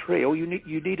sets of 3, or you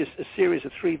need a series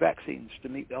of 3 vaccines to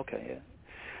meet. Okay,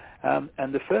 yeah.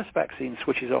 And the first vaccine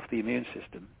switches off the immune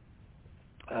system,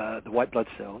 the white blood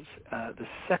cells. The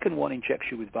second one injects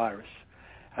you with virus,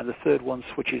 and the third one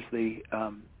switches the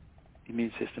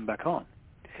immune system back on.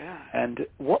 God. And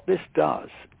what this does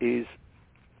is,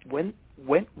 when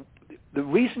the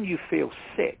reason you feel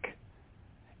sick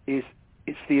is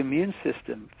it's the immune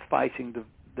system fighting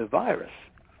the virus.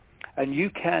 And you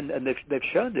can, and they've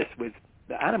shown this with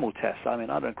the animal tests. I mean,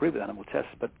 I don't agree with animal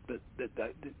tests, but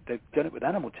they've done it with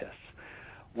animal tests,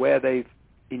 where they've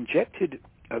injected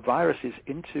viruses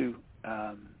into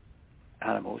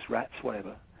animals, rats,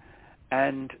 whatever,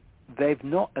 and they've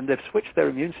switched their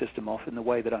immune system off in the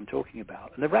way that I'm talking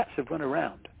about, and the rats have run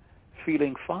around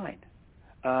feeling fine,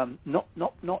 not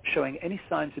showing any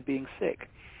signs of being sick,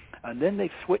 and then they've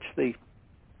switched the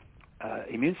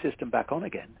immune system back on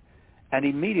again, and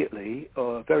immediately,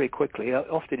 or very quickly,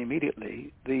 often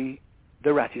immediately, the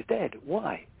rat is dead.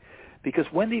 Why? Because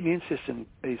when the immune system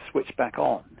is switched back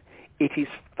on, it is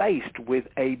faced with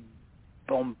a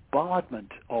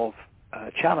bombardment of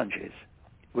challenges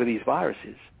with these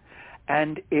viruses,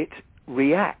 and it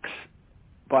reacts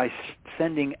by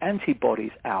sending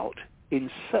antibodies out in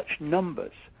such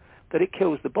numbers that it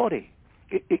kills the body.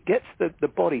 It gets the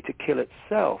body to kill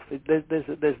itself.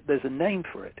 There's a name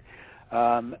for it,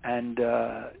 and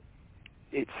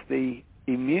it's the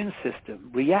immune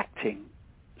system reacting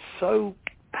so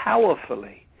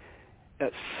powerfully,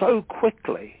 so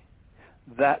quickly,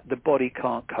 that the body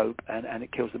can't cope, and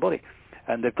it kills the body.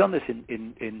 And they've done this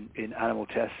in animal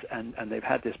tests, and they've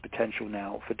had this potential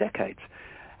now for decades.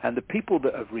 And the people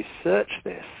that have researched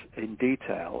this in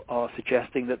detail are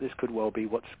suggesting that this could well be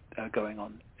what's going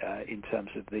on in terms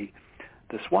of the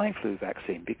swine flu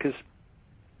vaccine, because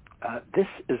this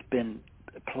has been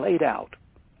played out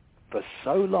for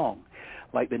so long.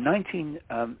 Like the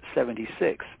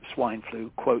 1976 swine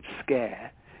flu, quote,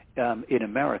 scare in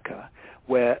America,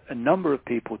 where a number of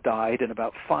people died and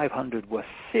about 500 were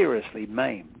seriously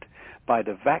maimed by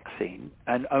the vaccine,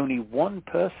 and only one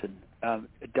person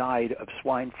died of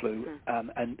swine flu,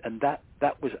 and that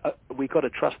was we got to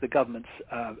trust the government's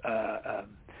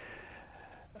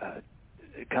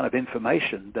kind of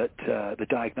information that the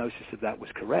diagnosis of that was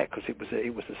correct, because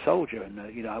it was a soldier, and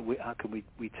how can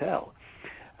we tell?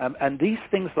 And these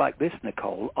things like this,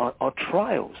 Nicole, are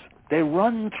trials. They're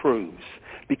run-throughs.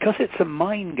 Because it's a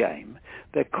mind game,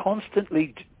 they're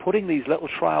constantly putting these little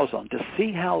trials on to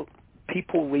see how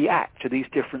people react to these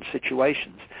different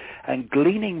situations and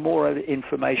gleaning more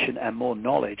information and more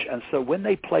knowledge. And so when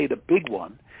they play the big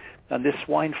one, and this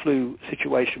swine flu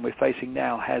situation we're facing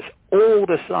now has all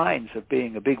the signs of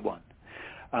being a big one,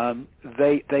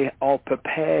 they are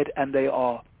prepared, and they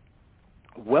are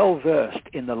well-versed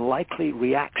in the likely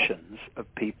reactions of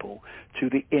people to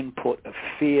the input of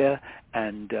fear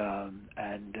and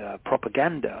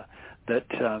propaganda that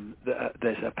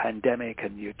there's a pandemic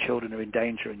and your children are in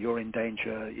danger and you're in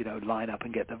danger, line up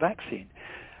and get the vaccine.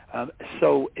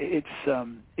 So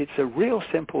it's a real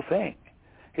simple thing.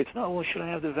 It's not, well, should I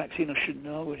have the vaccine or shouldn't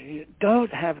I?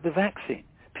 Don't have the vaccine.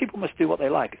 People must do what they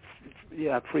like. You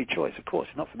have free choice, of course.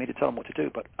 It's not for me to tell them what to do,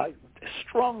 but I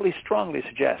strongly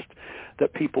suggest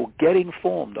that people get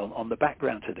informed on the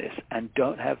background to this and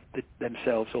don't have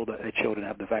themselves or their children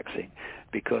have the vaccine,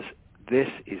 because this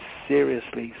is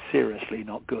seriously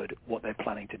not good, what they're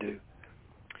planning to do.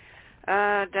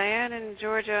 Diane in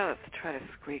Georgia, let's try to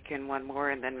squeak in one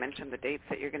more and then mention the dates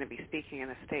that you're going to be speaking in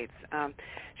the States.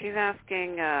 She's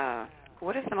asking,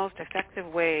 what is the most effective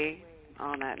way,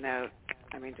 on that note,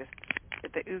 I mean, just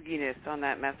the ooginess on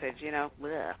that message,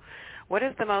 bleh. What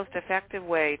is the most effective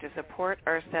way to support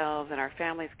ourselves and our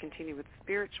families continue with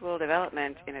spiritual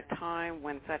development in a time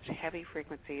when such heavy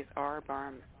frequencies are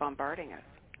bombarding us?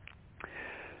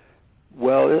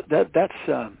 Well, that's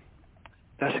a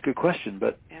good question,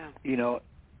 but,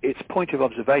 it's point of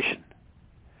observation.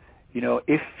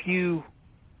 If you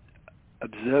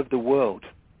observe the world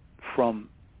from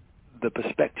the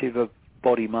perspective of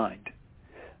body-mind,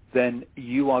 then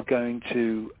you are going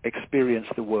to experience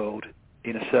the world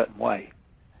in a certain way.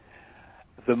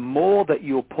 The more that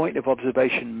your point of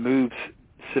observation moves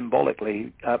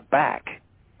symbolically back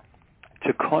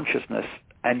to consciousness,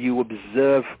 and you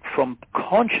observe from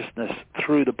consciousness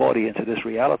through the body into this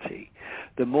reality,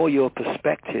 the more your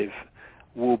perspective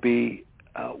will be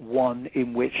one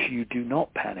in which you do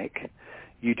not panic,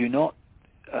 you do not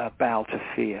bow to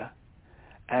fear,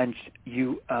 and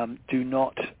you do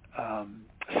not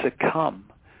succumb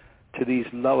to these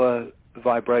lower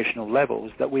vibrational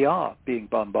levels that we are being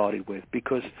bombarded with,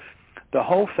 because the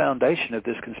whole foundation of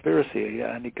this conspiracy,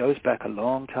 and it goes back a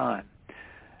long time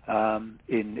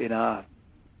in our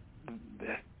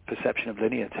perception of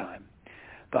linear time,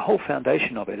 the whole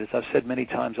foundation of it, as I've said many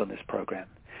times on this program,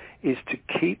 is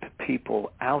to keep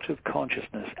people out of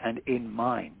consciousness and in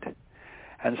mind.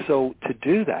 And so to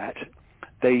do that,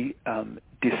 they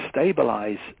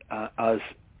destabilize us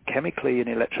chemically and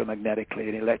electromagnetically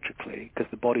and electrically, because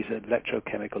the body's an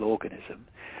electrochemical organism.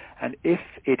 And if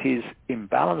it is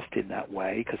imbalanced in that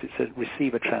way, because it's a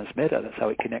receiver-transmitter, that's how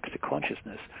it connects to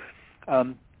consciousness,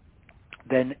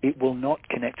 then it will not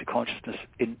connect to consciousness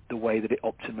in the way that it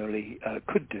optimally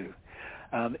could do.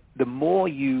 The more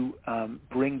you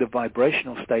bring the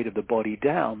vibrational state of the body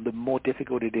down, the more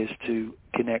difficult it is to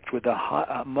connect with the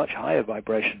much higher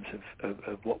vibrations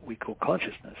of what we call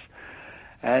consciousness.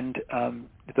 And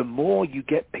the more you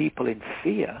get people in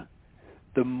fear,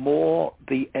 the more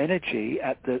the energy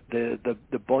at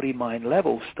the body-mind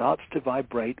level starts to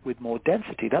vibrate with more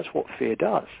density. That's what fear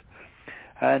does.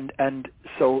 And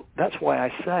so that's why I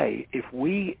say if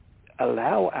we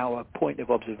allow our point of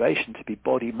observation to be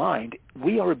body-mind,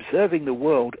 we are observing the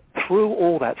world through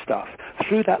all that stuff,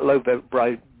 through that low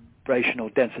vibrational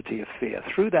density of fear,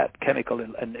 through that chemical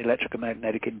and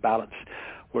electromagnetic imbalance.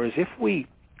 Whereas if we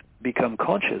become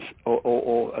conscious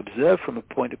or observe from a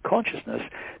point of consciousness,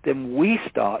 then we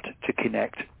start to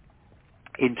connect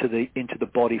into the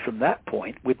body from that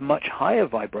point with much higher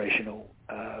vibrational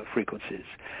frequencies,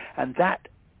 and that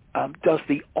does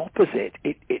the opposite.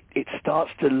 It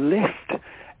starts to lift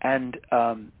and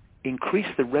increase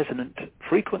the resonant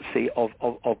frequency of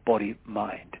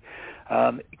body-mind.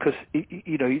 Because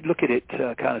you look at it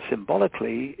kind of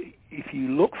symbolically. If you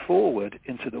look forward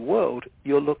into the world,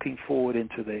 you're looking forward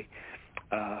into the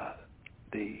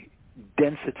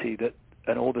density that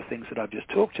and all the things that I've just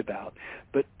talked about.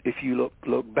 But if you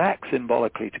look back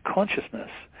symbolically to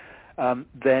consciousness,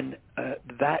 then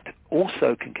that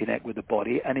also can connect with the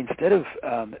body, and instead of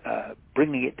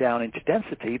bringing it down into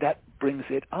density, that brings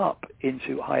it up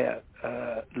into higher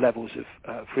levels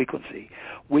of frequency,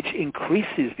 which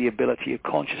increases the ability of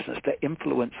consciousness to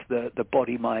influence the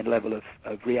body-mind level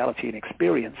of reality and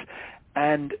experience.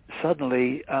 And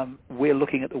suddenly we're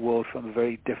looking at the world from a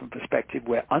very different perspective.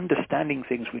 We're understanding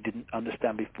things we didn't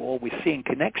understand before. We're seeing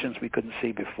connections we couldn't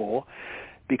see before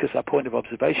because our point of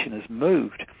observation has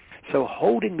moved. So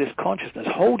holding this consciousness,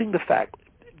 holding the fact,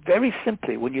 very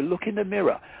simply, when you look in the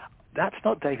mirror, that's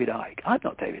not David Icke. I'm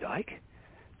not David Icke.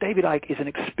 David Icke is an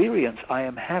experience I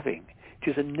am having. It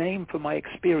is a name for my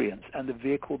experience and the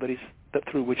vehicle that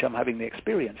through which I'm having the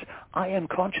experience. I am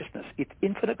consciousness. It's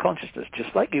infinite consciousness,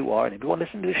 just like you are, and everyone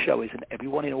listening to this show is, and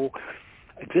everyone in all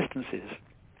existences.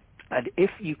 And if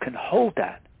you can hold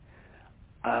that,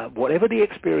 whatever the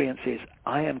experience is,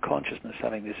 I am consciousness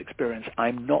having this experience.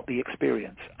 I'm not the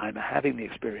experience. I'm having the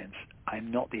experience.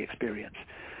 I'm not the experience.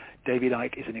 David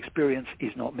Icke is an experience,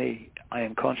 is not me. I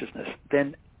am consciousness.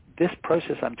 Then this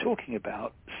process I'm talking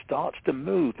about starts to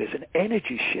move. There's an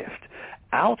energy shift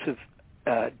out of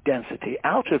density,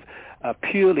 out of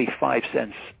purely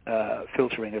five-sense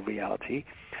filtering of reality.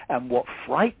 And what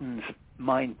frightens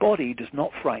mind-body does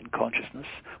not frighten consciousness.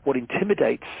 What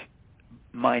intimidates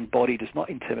mind-body does not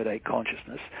intimidate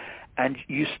consciousness. And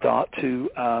you start to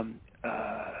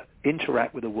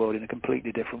interact with the world in a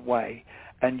completely different way.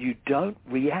 And you don't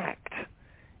react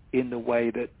in the way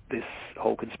that this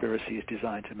whole conspiracy is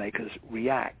designed to make us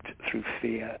react, through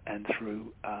fear and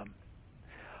through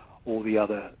all the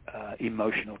other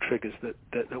emotional triggers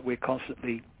that we're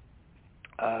constantly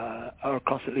are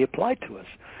constantly applied to us.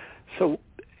 So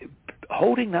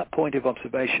holding that point of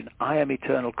observation, I am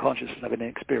eternal consciousness of an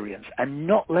experience, and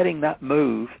not letting that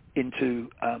move into,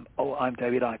 I'm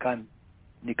David Icke, I'm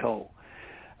Nicole,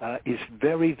 is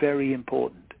very, very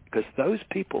important, because those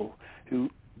people who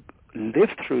live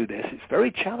through this, it's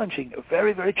very challenging, a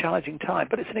very, very challenging time,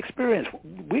 but it's an experience.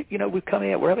 We've come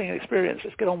here, we're having an experience,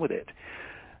 let's get on with it.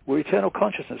 We're eternal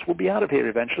consciousness. We'll be out of here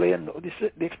eventually, and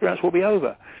the experience will be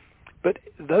over. But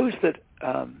those that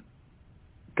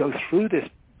go through this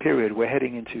period we're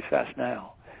heading into fast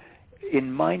now,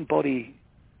 in mind-body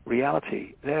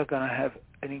reality, they're going to have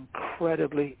an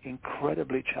incredibly,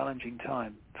 incredibly challenging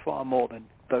time, far more than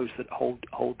those that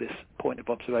hold this point of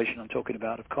observation I'm talking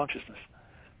about of consciousness.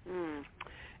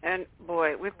 And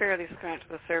boy, we've barely scratched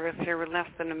the surface here. We're less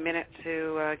than a minute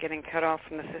to getting cut off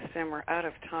from the system. We're out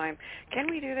of time. Can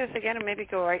we do this again and maybe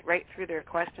go right through their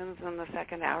questions in the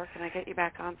second hour? Can I get you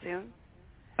back on soon?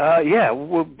 Yeah,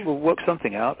 we'll work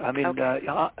something out. I mean, okay.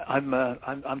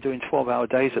 I'm doing 12-hour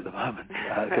days at the moment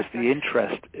because the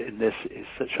interest in this is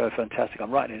so fantastic.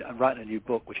 I'm writing a new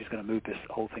book which is going to move this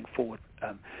whole thing forward.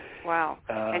 Wow!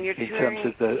 And you're in terms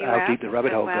of how deep the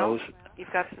rabbit hole goes.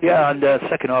 You've got and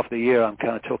second half of the year, I'm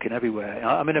kind of talking everywhere.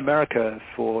 I'm in America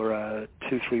for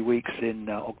 2-3 weeks in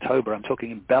October. I'm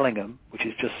talking in Bellingham, which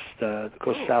is just, of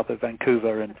course, south of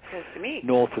Vancouver and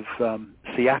north of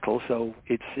Seattle. So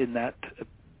it's in that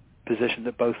position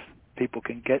that both people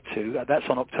can get to. That's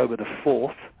on October the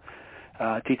 4th.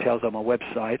 Details on my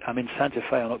website. I'm in Santa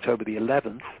Fe on October the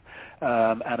 11th.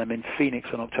 And I'm in Phoenix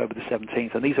on October the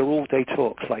 17th. And these are all-day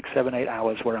talks, like 7-8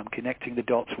 hours, where I'm connecting the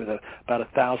dots with about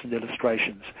 1,000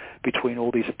 illustrations between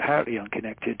all these apparently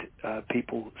unconnected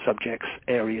people, subjects,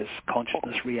 areas,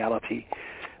 consciousness, reality,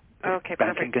 okay,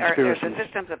 banking, perfect. conspiracies. The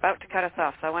system's about to cut us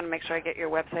off, so I want to make sure I get your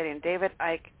website in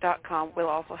davidike.com. We'll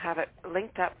also have it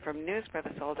linked up from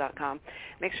newsforthesoul.com.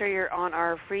 Make sure you're on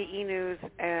our free e-news,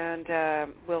 and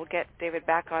we'll get David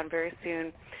back on very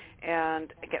soon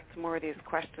and get some more of these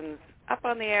questions up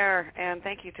on the air. And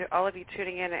thank you to all of you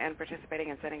tuning in and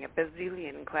participating and sending a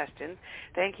bazillion questions.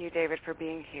 Thank you, David, for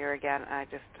being here again. I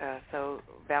just so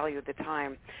value the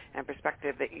time and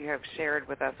perspective that you have shared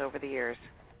with us over the years.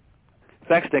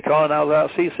 Thanks, Nicole, and I'll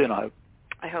see you soon, I hope.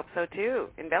 I hope so, too,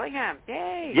 in Bellingham.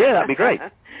 Yay! Yeah, that'd be great.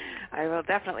 I will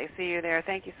definitely see you there.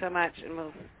 Thank you so much, and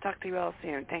we'll talk to you all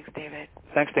soon. Thanks, David.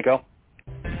 Thanks, Nicole.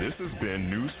 This has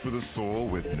been News for the Soul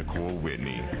with Nicole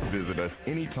Whitney. Visit us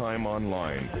anytime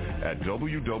online at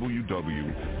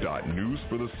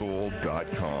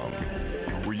www.newsforthesoul.com,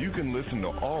 where you can listen to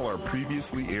all our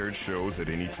previously aired shows at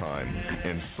any time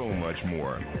and so much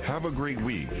more. Have a great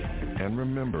week, and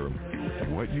remember,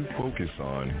 what you focus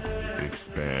on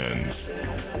expands.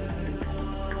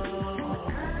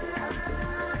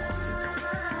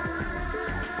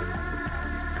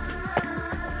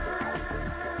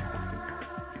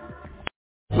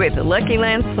 With the Lucky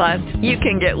Land Slots, you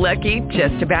can get lucky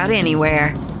just about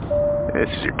anywhere. This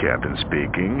is your captain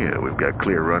speaking. We've got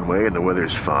clear runway and the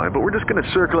weather's fine, but we're just going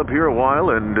to circle up here a while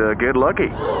and get lucky.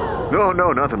 No,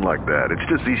 nothing like that. It's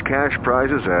just these cash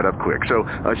prizes add up quick. So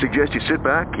I suggest you sit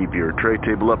back, keep your tray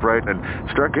table upright, and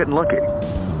start getting lucky.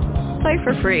 Play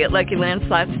for free at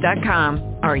LuckyLandSlots.com.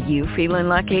 Are you feeling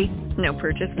lucky? No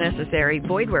purchase necessary.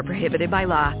 Void where prohibited by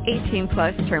law.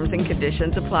 18+ terms and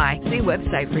conditions apply. See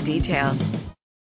website for details.